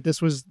know that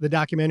this was the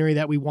documentary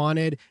that we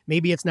wanted.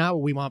 Maybe it's not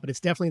what we want, but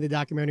it's definitely the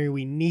documentary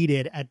we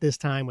needed at this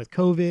time with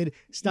COVID,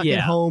 stuck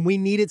at home. We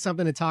needed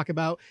something to talk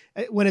about.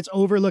 When it's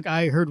over, look,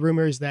 I heard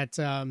rumors that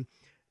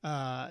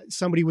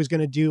somebody was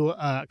going to do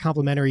a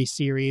complimentary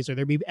series, or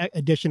there'd be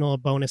additional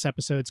bonus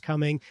episodes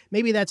coming.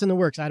 Maybe that's in the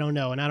works. I don't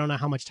know. And I don't know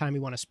how much time we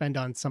want to spend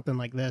on something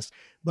like this,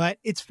 but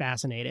it's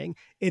fascinating.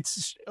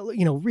 It's,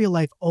 real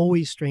life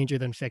always stranger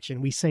than fiction.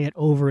 We say it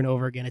over and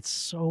over again. It's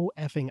so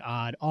effing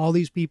odd. All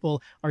these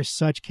people are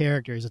such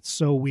characters. It's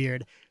so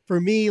weird. For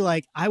me,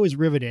 like, I was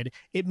riveted.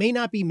 It may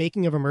not be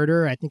Making of a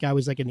Murderer. I think I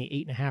was like in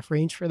the 8.5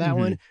 range for that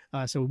one.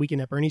 So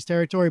Weekend at Bernie's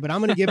territory, but I'm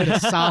going to give it a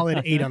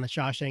solid 8 on the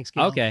Shawshank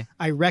scale. Okay.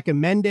 I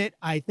recommend it.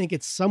 I think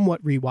it's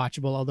somewhat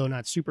rewatchable, although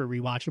not super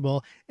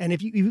rewatchable. And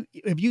if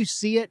you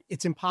see it,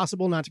 it's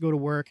impossible not to go to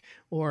work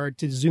or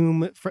to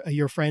Zoom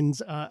your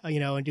friends,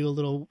 and do a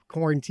little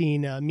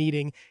quarantine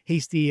meeting,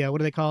 hasty, what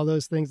do they call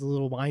those things? The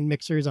little wine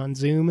mixers on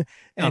Zoom,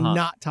 and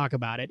not talk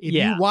about it. If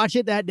you watch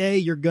it that day,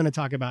 you're going to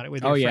talk about it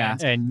with your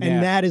friends. And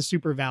that is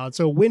super valid.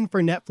 So win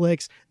for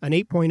Netflix, an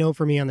 8.0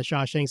 for me on the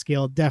Shawshank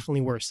scale.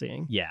 Definitely worth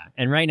seeing. Yeah.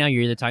 And right now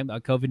you're either talking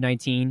about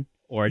COVID-19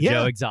 or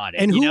Joe Exotic.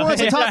 And who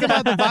wants to talk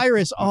about the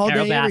virus all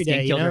Carol day, every Baskin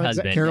day? Killed her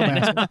husband. Carol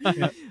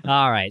Baskin.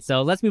 All right.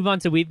 So let's move on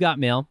to We've Got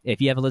Mail.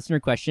 If you have a listener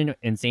question,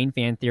 insane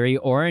fan theory,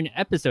 or an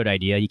episode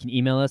idea, you can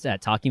email us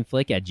at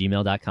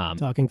talkingflick@gmail.com.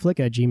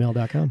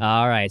 Talkingflick@gmail.com.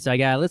 All right. So I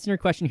got a listener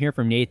question here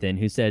from Nathan,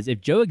 who says, if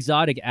Joe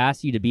Exotic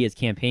asked you to be his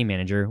campaign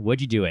manager,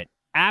 would you do it?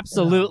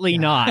 Absolutely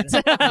not.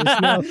 Listen,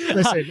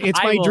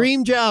 it's my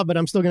dream job, but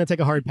I'm still going to take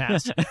a hard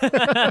pass.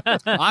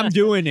 I'm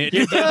doing it.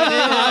 The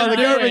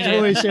garbage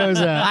boy shows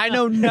up. I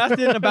know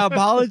nothing about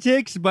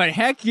politics, but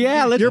heck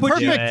yeah, You're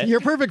perfect. You're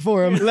perfect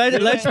for him.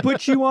 Let's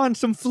put you on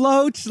some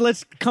floats.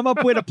 Let's come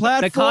up with a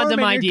platform. The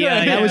condom idea.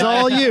 That was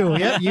all you.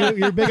 Yep,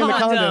 you're big on the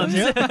condoms.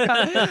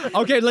 Yep.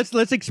 Okay,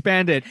 let's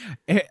expand it.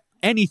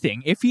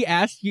 anything. If he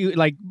asks you,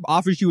 like,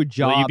 offers you a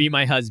job, will you be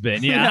my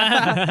husband?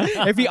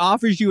 Yeah. If he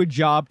offers you a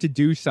job to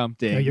do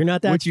something, No, you're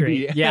not that would you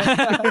straight. be? Yeah.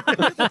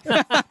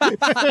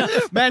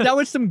 Man, that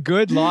was some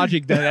good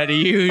logic that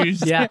he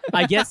used. Yeah.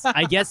 I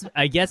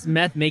guess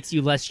meth makes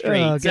you less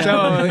straight. Oh, God.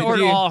 So, or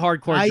do you- all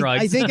hardcore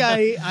drugs. I think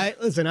I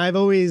listen. I've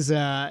always,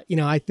 I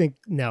think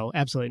no,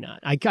 absolutely not.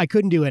 I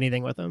couldn't do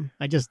anything with him.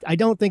 I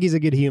don't think he's a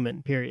good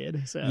human.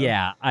 Period. So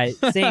Yeah.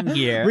 Same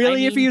here.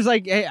 Really, I if mean, he was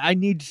like, "Hey, I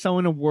need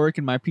someone to work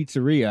in my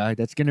pizzeria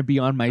that's going to be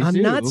on my I'm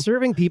zoo," not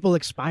serving people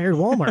expired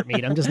Walmart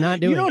meat. I'm just not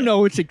doing. you don't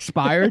know it's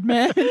expired,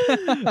 man.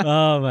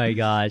 oh my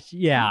gosh.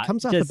 Yeah. It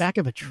comes off the just- back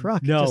of a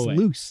truck. No just way.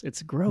 loose.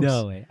 It's gross.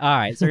 No way. All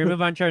right. So we're going to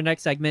move on to our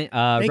next segment.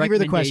 Thank you for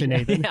the question,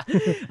 Nathan.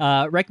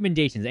 Yeah.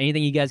 Recommendations.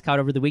 Anything you guys caught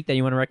over the week that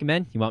you want to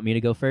recommend? You want me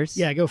to go first?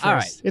 Yeah, go first. All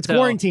right. It's So,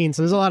 quarantine,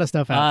 so there's a lot of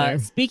stuff out there.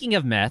 Speaking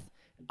of meth,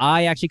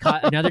 I actually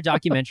caught another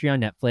documentary on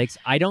Netflix.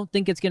 I don't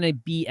think it's going to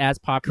be as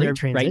popular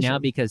Great right now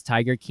transition. because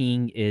Tiger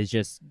King is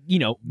just,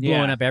 blowing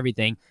Yeah. up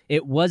everything.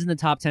 It was in the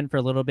top 10 for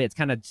a little bit. It's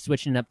kind of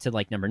switching up to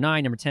like number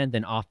 9, number 10,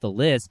 then off the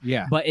list.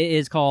 Yeah. But it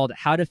is called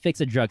How to Fix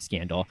a Drug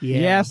Scandal. Yeah,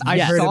 Yes, I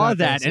heard saw about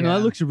that, this, and yeah.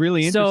 that looks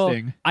really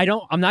interesting.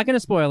 So I'm not going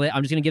to spoil it.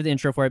 I'm just going to give the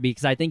intro for it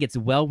because I think it's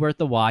well worth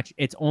the watch.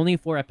 It's only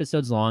 4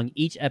 episodes long.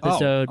 Each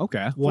episode,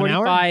 okay. 1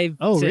 hour? 45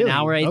 Oh, to really? an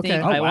hour, I Okay.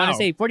 think. Oh, I want wow. to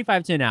say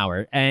 45 to an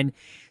hour. And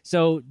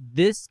so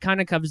this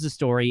kind of covers the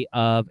story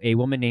of a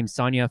woman named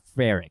Sonia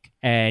Farrick,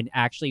 and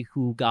actually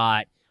who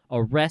got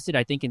arrested,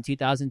 I think, in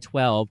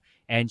 2012.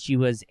 And she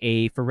was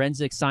a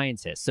forensic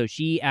scientist. So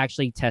she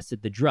actually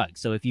tested the drug.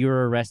 So if you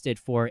were arrested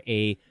for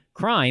a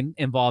crime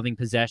involving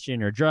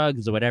possession or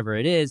drugs or whatever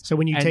it is. So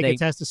when you and take they- a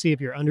test to see if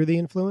you're under the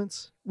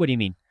influence, What do you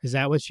mean? is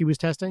that what she was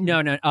testing?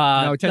 No. No,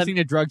 the- testing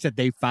the drugs that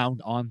they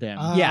found on them.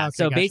 yeah. okay,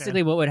 So gotcha.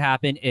 basically, what would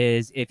happen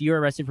is if you're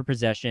arrested for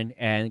possession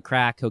and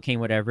crack, cocaine,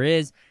 whatever it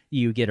is,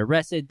 you get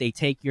arrested. They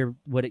take your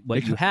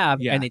what you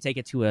have Yeah. and they take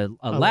it to a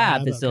lab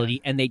lab,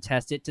 facility and they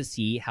test it to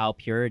see how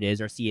pure it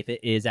is or see if it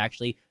is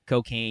actually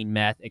cocaine,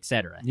 meth,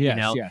 etc. Yes,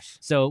 you know? yes.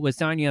 So with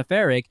Sonia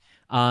Farrick,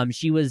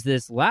 she was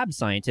this lab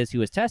scientist who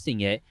was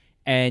testing it.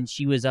 And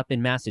she was up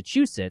in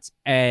Massachusetts.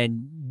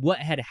 And what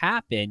had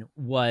happened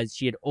was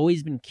she had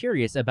always been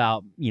curious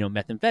about,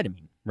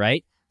 methamphetamine,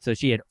 right? So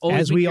she had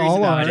always As been we curious all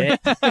about are.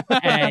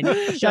 it. And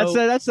so,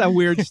 That's a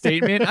weird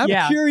statement. I'm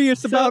Yeah.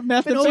 curious about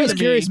I've been always methamphetamine.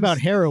 curious about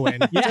heroin.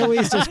 It's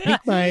always just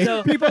piqued my.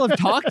 So- People have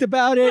talked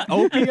about it.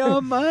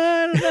 Opium.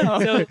 I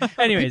don't know. so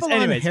anyways, People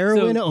on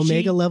heroin, so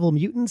omega level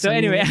mutants. So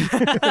I mean,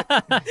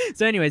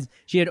 anyways,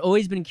 she had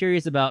always been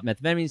curious about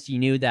methamphetamine. She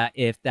knew that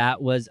if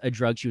that was a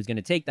drug she was going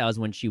to take, that was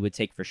one she would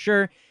take for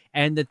sure.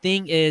 And the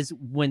thing is,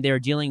 when they're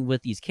dealing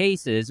with these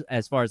cases,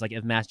 as far as like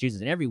of Massachusetts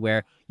and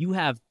everywhere, you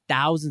have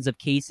thousands of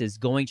cases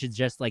going to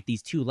just like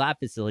these 2 lab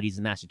facilities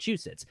in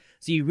Massachusetts.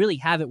 So you really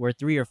have it where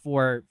 3 or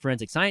 4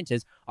 forensic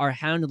scientists are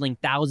handling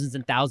thousands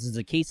and thousands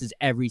of cases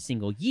every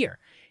single year.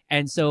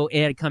 And so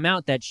it had come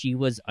out that she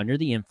was under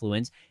the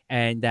influence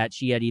and that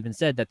she had even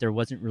said that there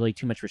wasn't really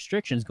too much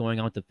restrictions going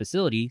on with the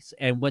facilities.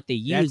 And what they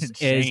That's use is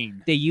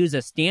insane. they use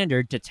a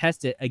standard to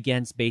test it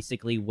against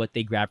basically what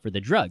they grab for the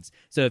drugs.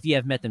 So if you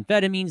have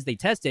methamphetamines, they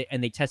test it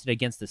and they test it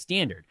against the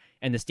standard.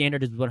 And the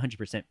standard is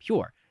 100%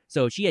 pure.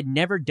 So she had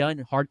never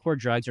done hardcore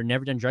drugs or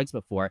never done drugs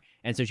before.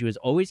 And so she was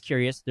always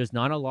curious. There's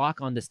not a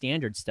lock on the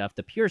standard stuff,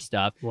 the pure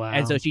stuff. Wow.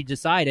 And so she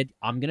decided,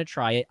 I'm going to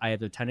try it. I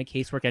have a ton of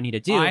casework I need to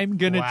do. I'm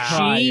gonna Wow.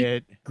 try She-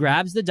 it.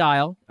 Grabs the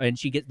dial and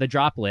she gets the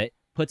droplet,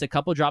 puts a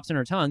couple drops in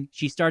her tongue.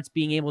 She starts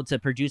being able to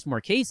produce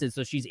more cases.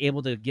 So she's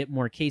able to get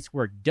more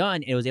casework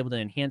done. It was able to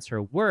enhance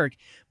her work.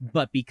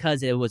 But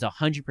because it was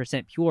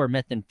 100% pure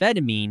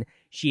methamphetamine,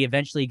 she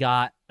eventually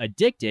got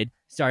addicted,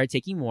 started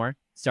taking more,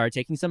 started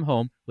taking some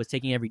home, was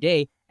taking every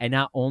day. And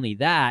not only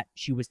that,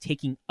 she was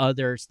taking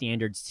other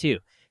standards too.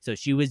 So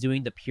she was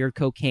doing the pure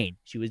cocaine.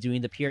 She was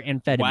doing the pure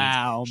amphetamines.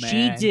 Wow,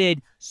 man. She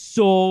did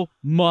so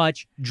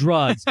much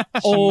drugs.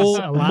 Oh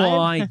alive?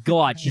 my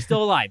God. She's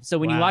still alive. So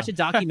when you Wow. watch a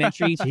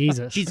documentary,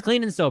 Jesus. she's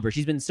clean and sober.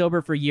 She's been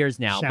sober for years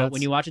now. But Shouts.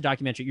 when you watch a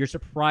documentary, you're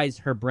surprised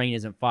her brain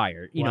isn't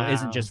fired, Wow.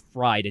 isn't just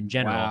fried in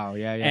general. Wow.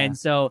 Yeah. Yeah. And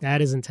so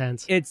That is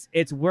intense.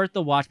 it's worth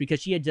the watch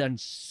because she had done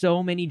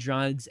so many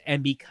drugs,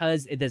 and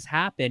because this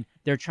happened,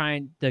 they're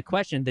trying to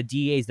question the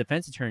DA's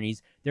defense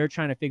attorneys. They're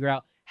trying to figure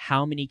out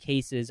how many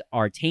cases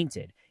are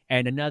tainted.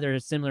 And another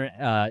similar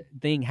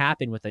thing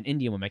happened with an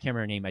Indian woman. I can't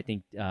remember her name. I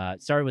think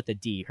started with a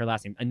D, her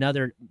last name.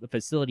 Another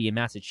facility in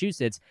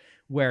Massachusetts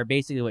where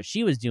basically what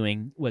she was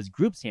doing was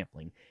group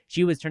sampling.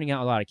 She was turning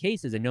out a lot of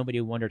cases, and nobody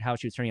wondered how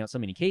she was turning out so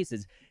many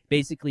cases.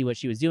 Basically what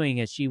she was doing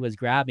is she was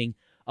grabbing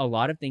a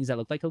lot of things that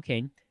looked like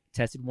cocaine,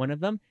 tested one of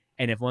them,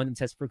 and if one of them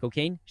tested for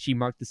cocaine, she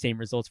marked the same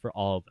results for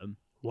all of them.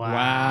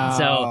 wow.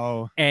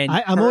 So, and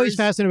I'm always hers-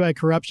 fascinated by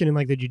corruption in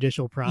like the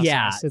judicial process.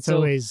 Yeah, It's so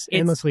always it's-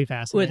 endlessly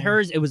fascinating. With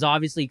hers, it was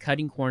obviously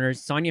cutting corners.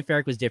 Sonia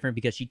Farrick was different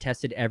because she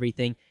tested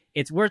everything.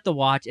 It's worth the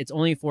watch. It's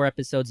only 4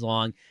 episodes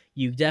long.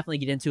 You definitely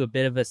get into a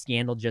bit of a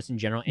scandal just in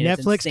general. And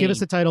it's Netflix, give us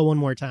the insane. title one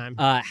more time.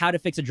 How to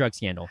Fix a Drug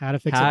Scandal. How to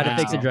fix How a to drug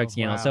Fix a Drug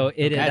scandal. Scandal. Wow.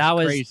 So That's that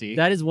was crazy.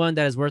 that is one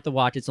that is worth the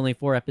watch. It's only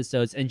 4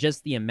 episodes, and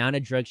just the amount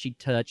of drugs she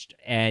touched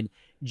and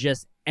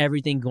just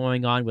everything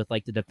going on with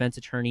like the defense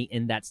attorney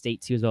in that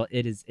state too as well.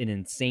 It is an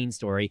insane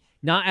story.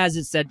 Not as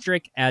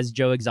eccentric as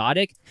Joe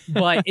Exotic,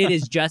 but it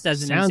is just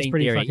as an insane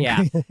theory.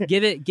 Yeah.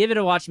 Give it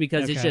a watch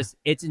because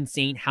it's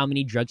insane how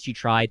many drugs she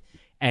tried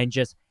and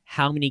just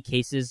how many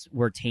cases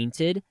were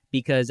tainted,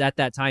 because at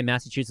that time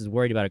Massachusetts was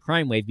worried about a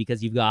crime wave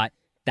because you've got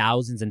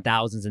thousands and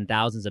thousands and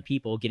thousands of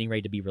people getting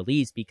ready to be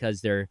released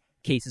because their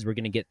cases were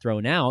going to get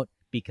thrown out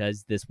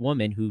because this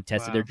woman who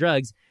tested their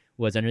drugs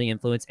was under the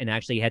influence and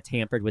actually had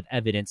tampered with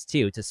evidence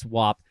too to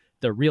swap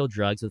the real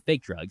drugs with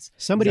fake drugs.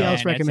 Somebody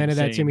else recommended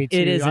that to me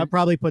too. I'll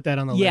probably put that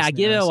on the list. Yeah,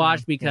 give it a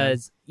watch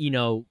because, you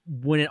know,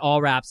 when it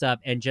all wraps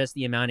up and just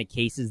the amount of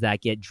cases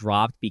that get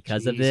dropped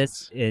because of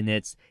this, and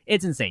it's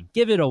insane.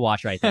 Give it a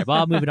watch right there. But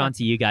I'll move it on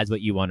to you guys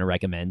what you want to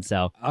recommend.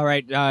 So, all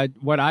right,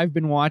 what I've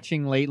been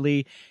watching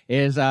lately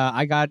is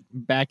I got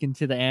back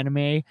into the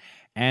anime.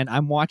 And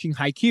I'm watching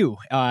Haikyuu.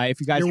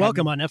 If you guys, you're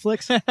welcome on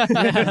Netflix.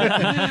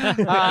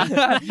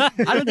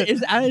 I don't.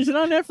 Is it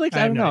on Netflix?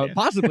 I don't know. Idea.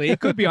 Possibly,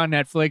 it could be on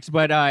Netflix,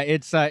 but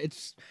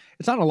it's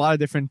on a lot of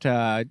different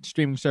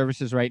streaming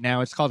services right now.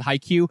 It's called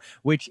Haikyuu,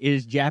 which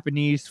is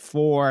Japanese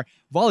for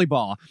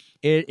volleyball.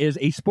 It is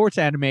a sports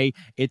anime.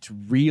 It's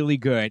really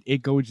good.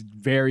 It goes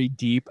very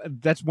deep.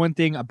 That's one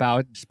thing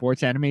about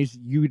sports animes.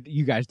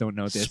 You guys don't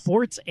know this.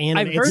 Sports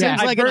anime. It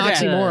seems like an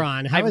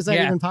oxymoron. How is that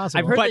even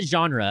possible? I've heard the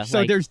genre.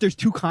 So there's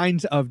two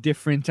kinds of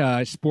different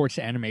sports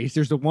animes.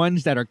 There's the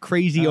ones that are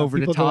crazy over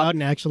the top. People go out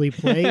and actually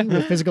play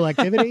with physical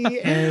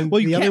activity, and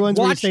the other ones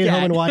where you stay at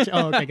home and watch.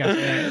 Oh, okay,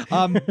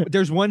 gotcha.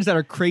 There's ones that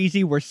are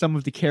crazy where some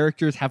of the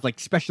characters have like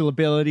special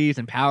abilities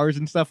and powers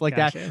and stuff like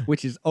that,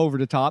 which is over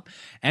the top.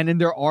 And then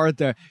there are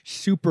the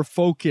super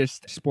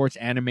focused sports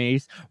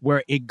animes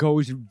where it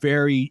goes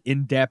very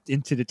in depth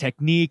into the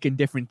technique and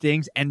different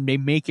things, and they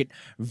make it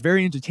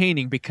very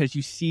entertaining because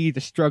you see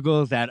the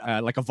struggles that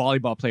like a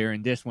volleyball player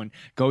in this one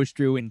goes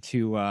through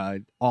into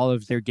all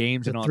of their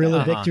games and all thrill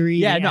that. Of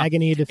victory,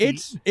 agony of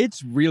defeat.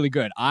 It's really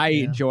good. I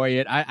enjoy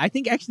it. I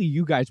think actually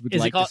you guys would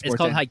like it. It's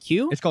called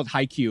Haikyuu? It's called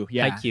Haikyuu,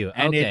 yeah. Haikyuu,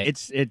 and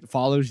it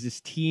follows this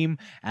team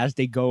as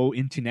they go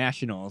into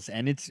nationals,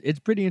 and it's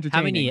pretty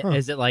entertaining. How many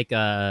is it, like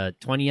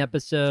 20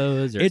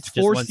 episodes? Or it's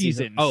just 4 seasons.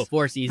 Season? Oh,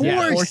 4 seasons.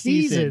 Yeah, 4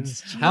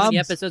 seasons. How many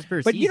episodes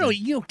per but season? But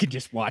you can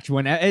just watch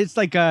one. It's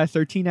like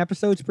 13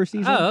 episodes per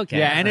season. Oh, okay.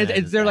 Yeah,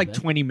 and they're like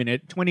 25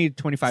 minute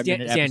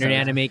standard episodes.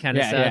 anime kind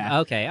of stuff. Yeah.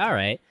 Okay, all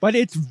right. But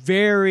it's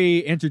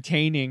very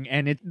entertaining,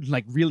 and it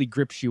like really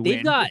grips you in.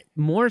 They've got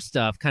more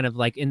stuff kind of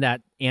like in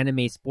that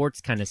anime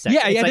sports kind of section.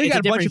 Yeah, it's got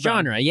a different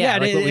genre. Yeah,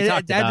 like what we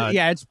talked about.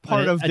 Yeah, it's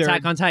part of their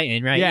Attack on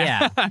Titan, right?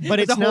 Yeah. But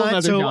it's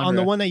not. So on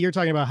the one that you're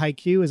talking about,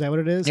 Haikyuu, is that what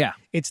it is? Yeah.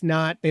 It's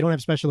not. They don't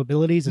have special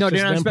abilities. It's no,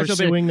 just they're not them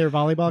pursuing their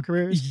volleyball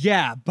careers.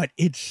 Yeah, but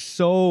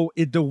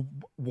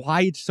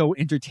why it's so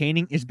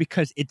entertaining is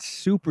because it's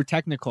super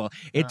technical.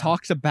 It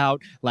talks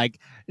about like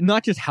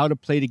not just how to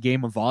play the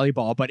game of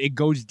volleyball, but it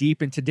goes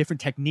deep into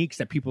different techniques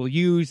that people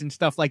use and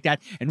stuff like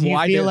that. And do you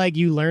why feel like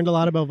you learned a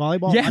lot about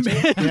volleyball? Yeah,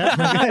 man.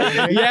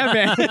 Yeah,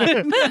 man.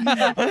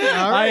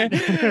 All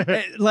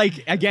right.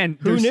 Like again,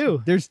 who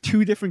knew? There's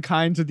two different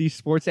kinds of these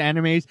sports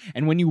animes,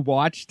 and when you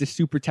watch the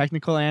super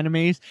technical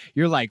animes,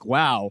 you're like,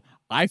 wow.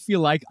 I feel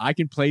like I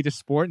can play the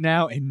sport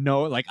now and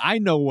I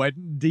know what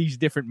these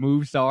different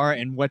moves are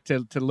and what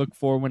to look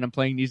for when I'm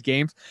playing these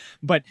games.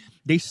 But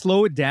they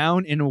slow it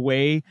down in a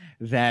way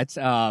that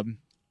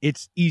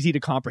it's easy to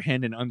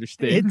comprehend and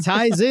understand. It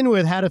ties in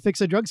with How to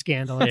Fix a Drug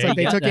Scandal. It's like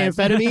they took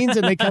amphetamines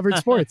and they covered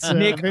sports.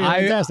 Nick,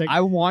 fantastic.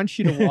 I want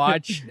you to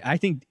watch, I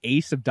think,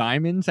 Ace of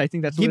Diamonds. I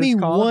think that's what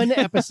it's called. Give me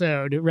one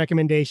episode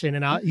recommendation,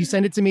 and you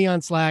send it to me on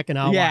Slack, and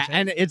I'll watch it.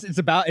 And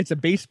it's a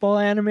baseball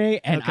anime,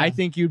 and I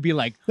think you'd be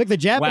like, look, the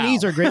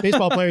Japanese are great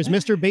baseball players.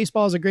 Mr.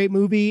 Baseball is a great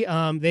movie.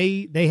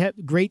 They have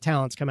great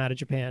talents come out of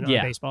Japan on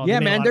baseball. Yeah,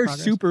 man, they're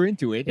super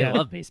into it. I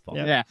love baseball.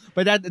 Yeah,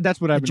 but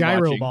that's what I've been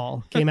watching. Gyro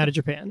Ball came out of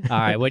Japan. All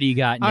right, what do you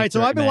got? All right,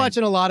 so I've been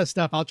watching a lot of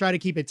stuff. I'll try to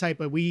keep it tight,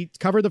 but we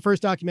covered the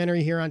first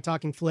documentary here on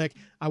Talking Flick.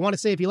 I want to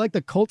say, if you like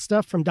the cult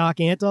stuff from Doc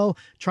Antle,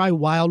 try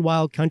Wild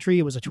Wild Country.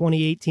 It was a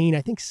 2018,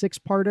 I think,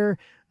 6-parter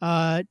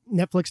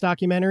Netflix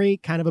documentary,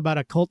 kind of about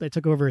a cult that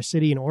took over a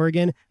city in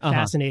Oregon.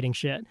 Fascinating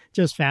shit.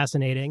 Just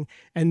fascinating.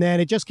 And then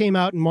it just came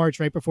out in March,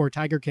 right before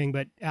Tiger King,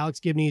 but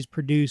Alex Gibney's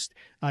produced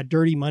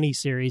Dirty Money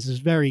series. Is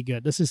very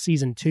good. This is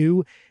season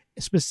 2.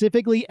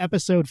 Specifically,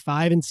 episode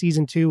 5 in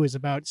season 2 is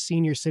about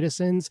senior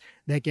citizens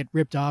that get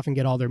ripped off and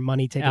get all their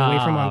money taken away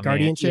from on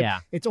guardianship.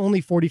 Yeah. It's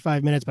only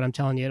 45 minutes, but I'm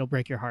telling you, it'll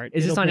break your heart.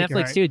 Is this on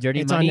Netflix too?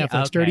 Dirty It's Money? on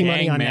Netflix. Okay. Dirty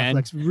Money on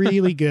Netflix.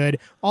 Really good.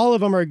 All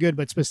of them are good,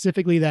 but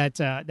specifically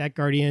that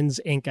Guardians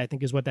Inc., I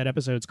think is what that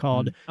episode's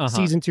called.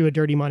 Season 2 of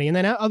Dirty Money. And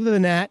then other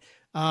than that,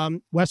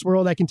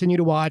 Westworld I continue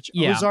to watch.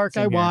 Ozark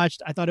I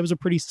watched. I thought it was a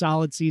pretty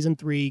solid season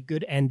 3,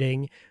 good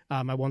ending.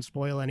 I won't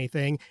spoil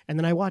anything. And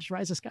then I watched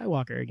Rise of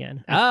Skywalker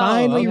again. I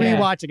finally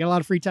rewatched it. Got a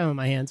lot of free time on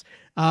my hands.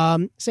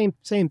 Same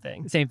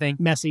thing. Same thing.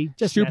 Messy.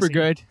 Just super messy.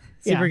 good.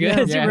 Super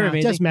good. Super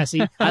amazing. Just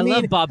messy. I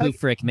love Babu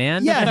Frick,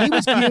 man. Yeah, he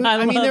was cute.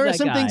 I mean, there are love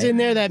some that things guy. in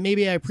there that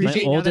maybe I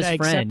appreciate now that I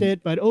accept friend.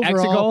 it, but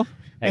overall,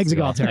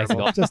 Exegol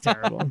terrible. Just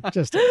terrible.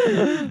 Just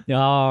terrible.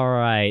 All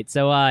right.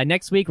 So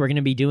next week we're going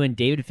to be doing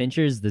David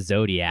Fincher's The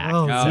Zodiac.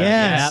 Oh,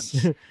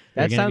 yes. Yep.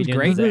 That sounds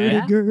great.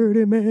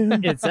 Gertie,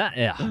 man. It's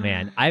oh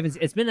man,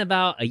 it's been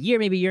about a year,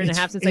 maybe a year and a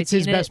half since I've seen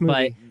his best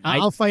movie.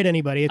 I'll fight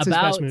anybody. It's his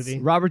best movie.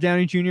 Robert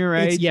Downey Jr.,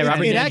 right?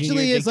 Robert It Downey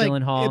actually Jr., is like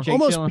Gyllenhaal.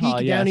 almost Gyllenhaal,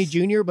 peak yes. Downey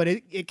Jr., but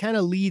it kind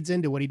of leads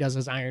into what he does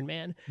as Iron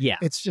Man. Yeah.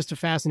 It's just a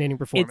fascinating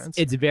performance.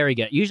 It's very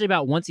good. Usually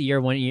about once a year,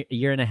 a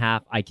year and a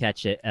half, I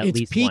catch it at It's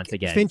least peak once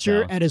again.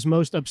 Fincher so. at his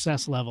most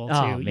obsessed level too.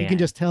 Oh, You man. can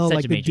just tell Such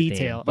like a the major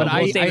detail. theme. But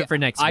we'll save it for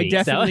next I week.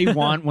 definitely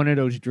want one of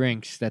those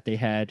drinks that they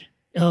had.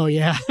 Oh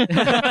yeah. It's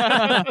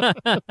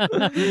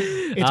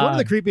one of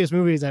the creepiest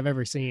movies I've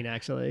ever seen,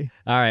 actually.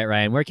 All right,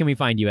 Ryan, where can we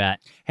find you at?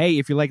 Hey,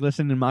 if you like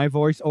listening to my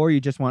voice or you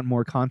just want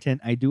more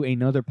content, I do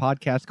another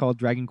podcast called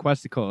Dragon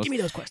Questicles. Give me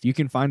those questions. You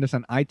can find us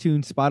on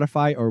iTunes,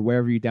 Spotify, or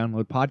wherever you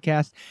download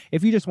podcasts.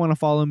 If you just want to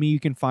follow me, you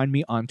can find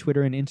me on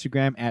Twitter and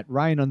Instagram at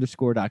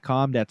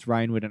Ryan_.com. That's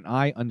Ryan with an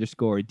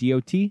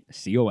I_DOTCOM.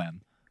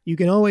 You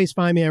can always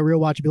find me at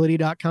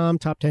realwatchability.com.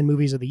 Top 10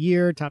 movies of the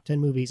year, top 10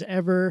 movies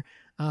ever.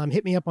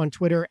 Hit me up on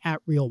Twitter at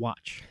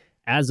RealWatch.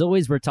 As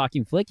always, we're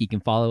Talking Flick. You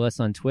can follow us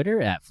on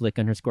Twitter at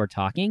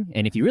Flick_talking.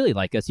 And if you really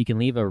like us, you can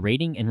leave a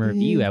rating and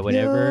review at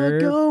whatever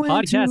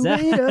podcast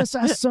app.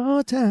 I saw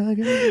a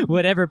tiger.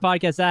 Whatever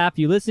podcast app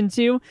you listen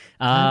to.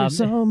 5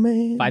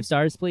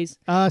 stars, please.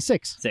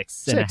 6.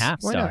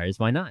 6.5 stars.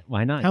 Why not?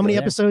 How many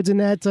episodes in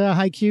that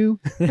Haikyuu?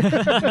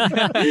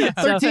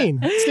 13.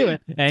 Let's do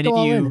it. And if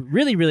you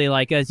really, really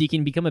like us, you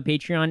can become a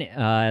Patreon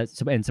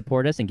and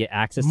support us and get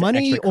access to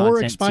extra content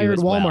or expired too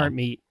as well. Walmart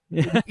meat.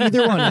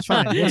 Either one is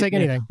fine. We'll take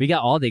anything. We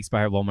got all the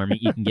expired Walmart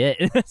meat you can get.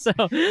 So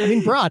I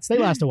mean, brats, they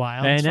last a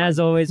while. And as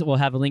always, we'll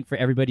have a link for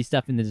everybody's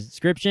stuff in the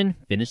description.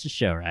 Finish the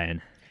show,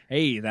 Ryan.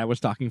 Hey, that was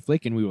Talking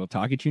Flick, and we will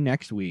talk at you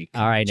next week.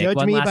 All right, Nick, Judge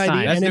one me last by time.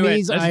 the Let's do it.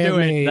 enemies Let's I have do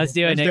it. made. Let's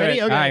do it, Nick.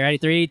 Ready? Okay. All right, ready?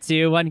 3,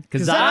 2, 1.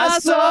 Because I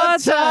saw a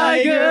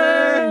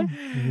tiger.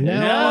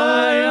 Now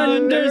I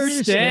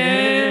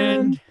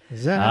understand.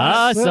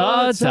 I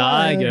saw a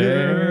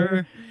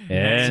tiger.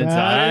 And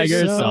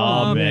tiger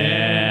saw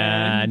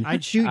man.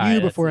 I'd shoot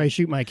you before I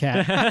shoot my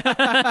cat.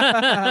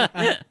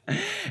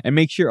 And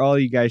make sure all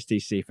you guys stay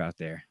safe out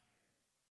there.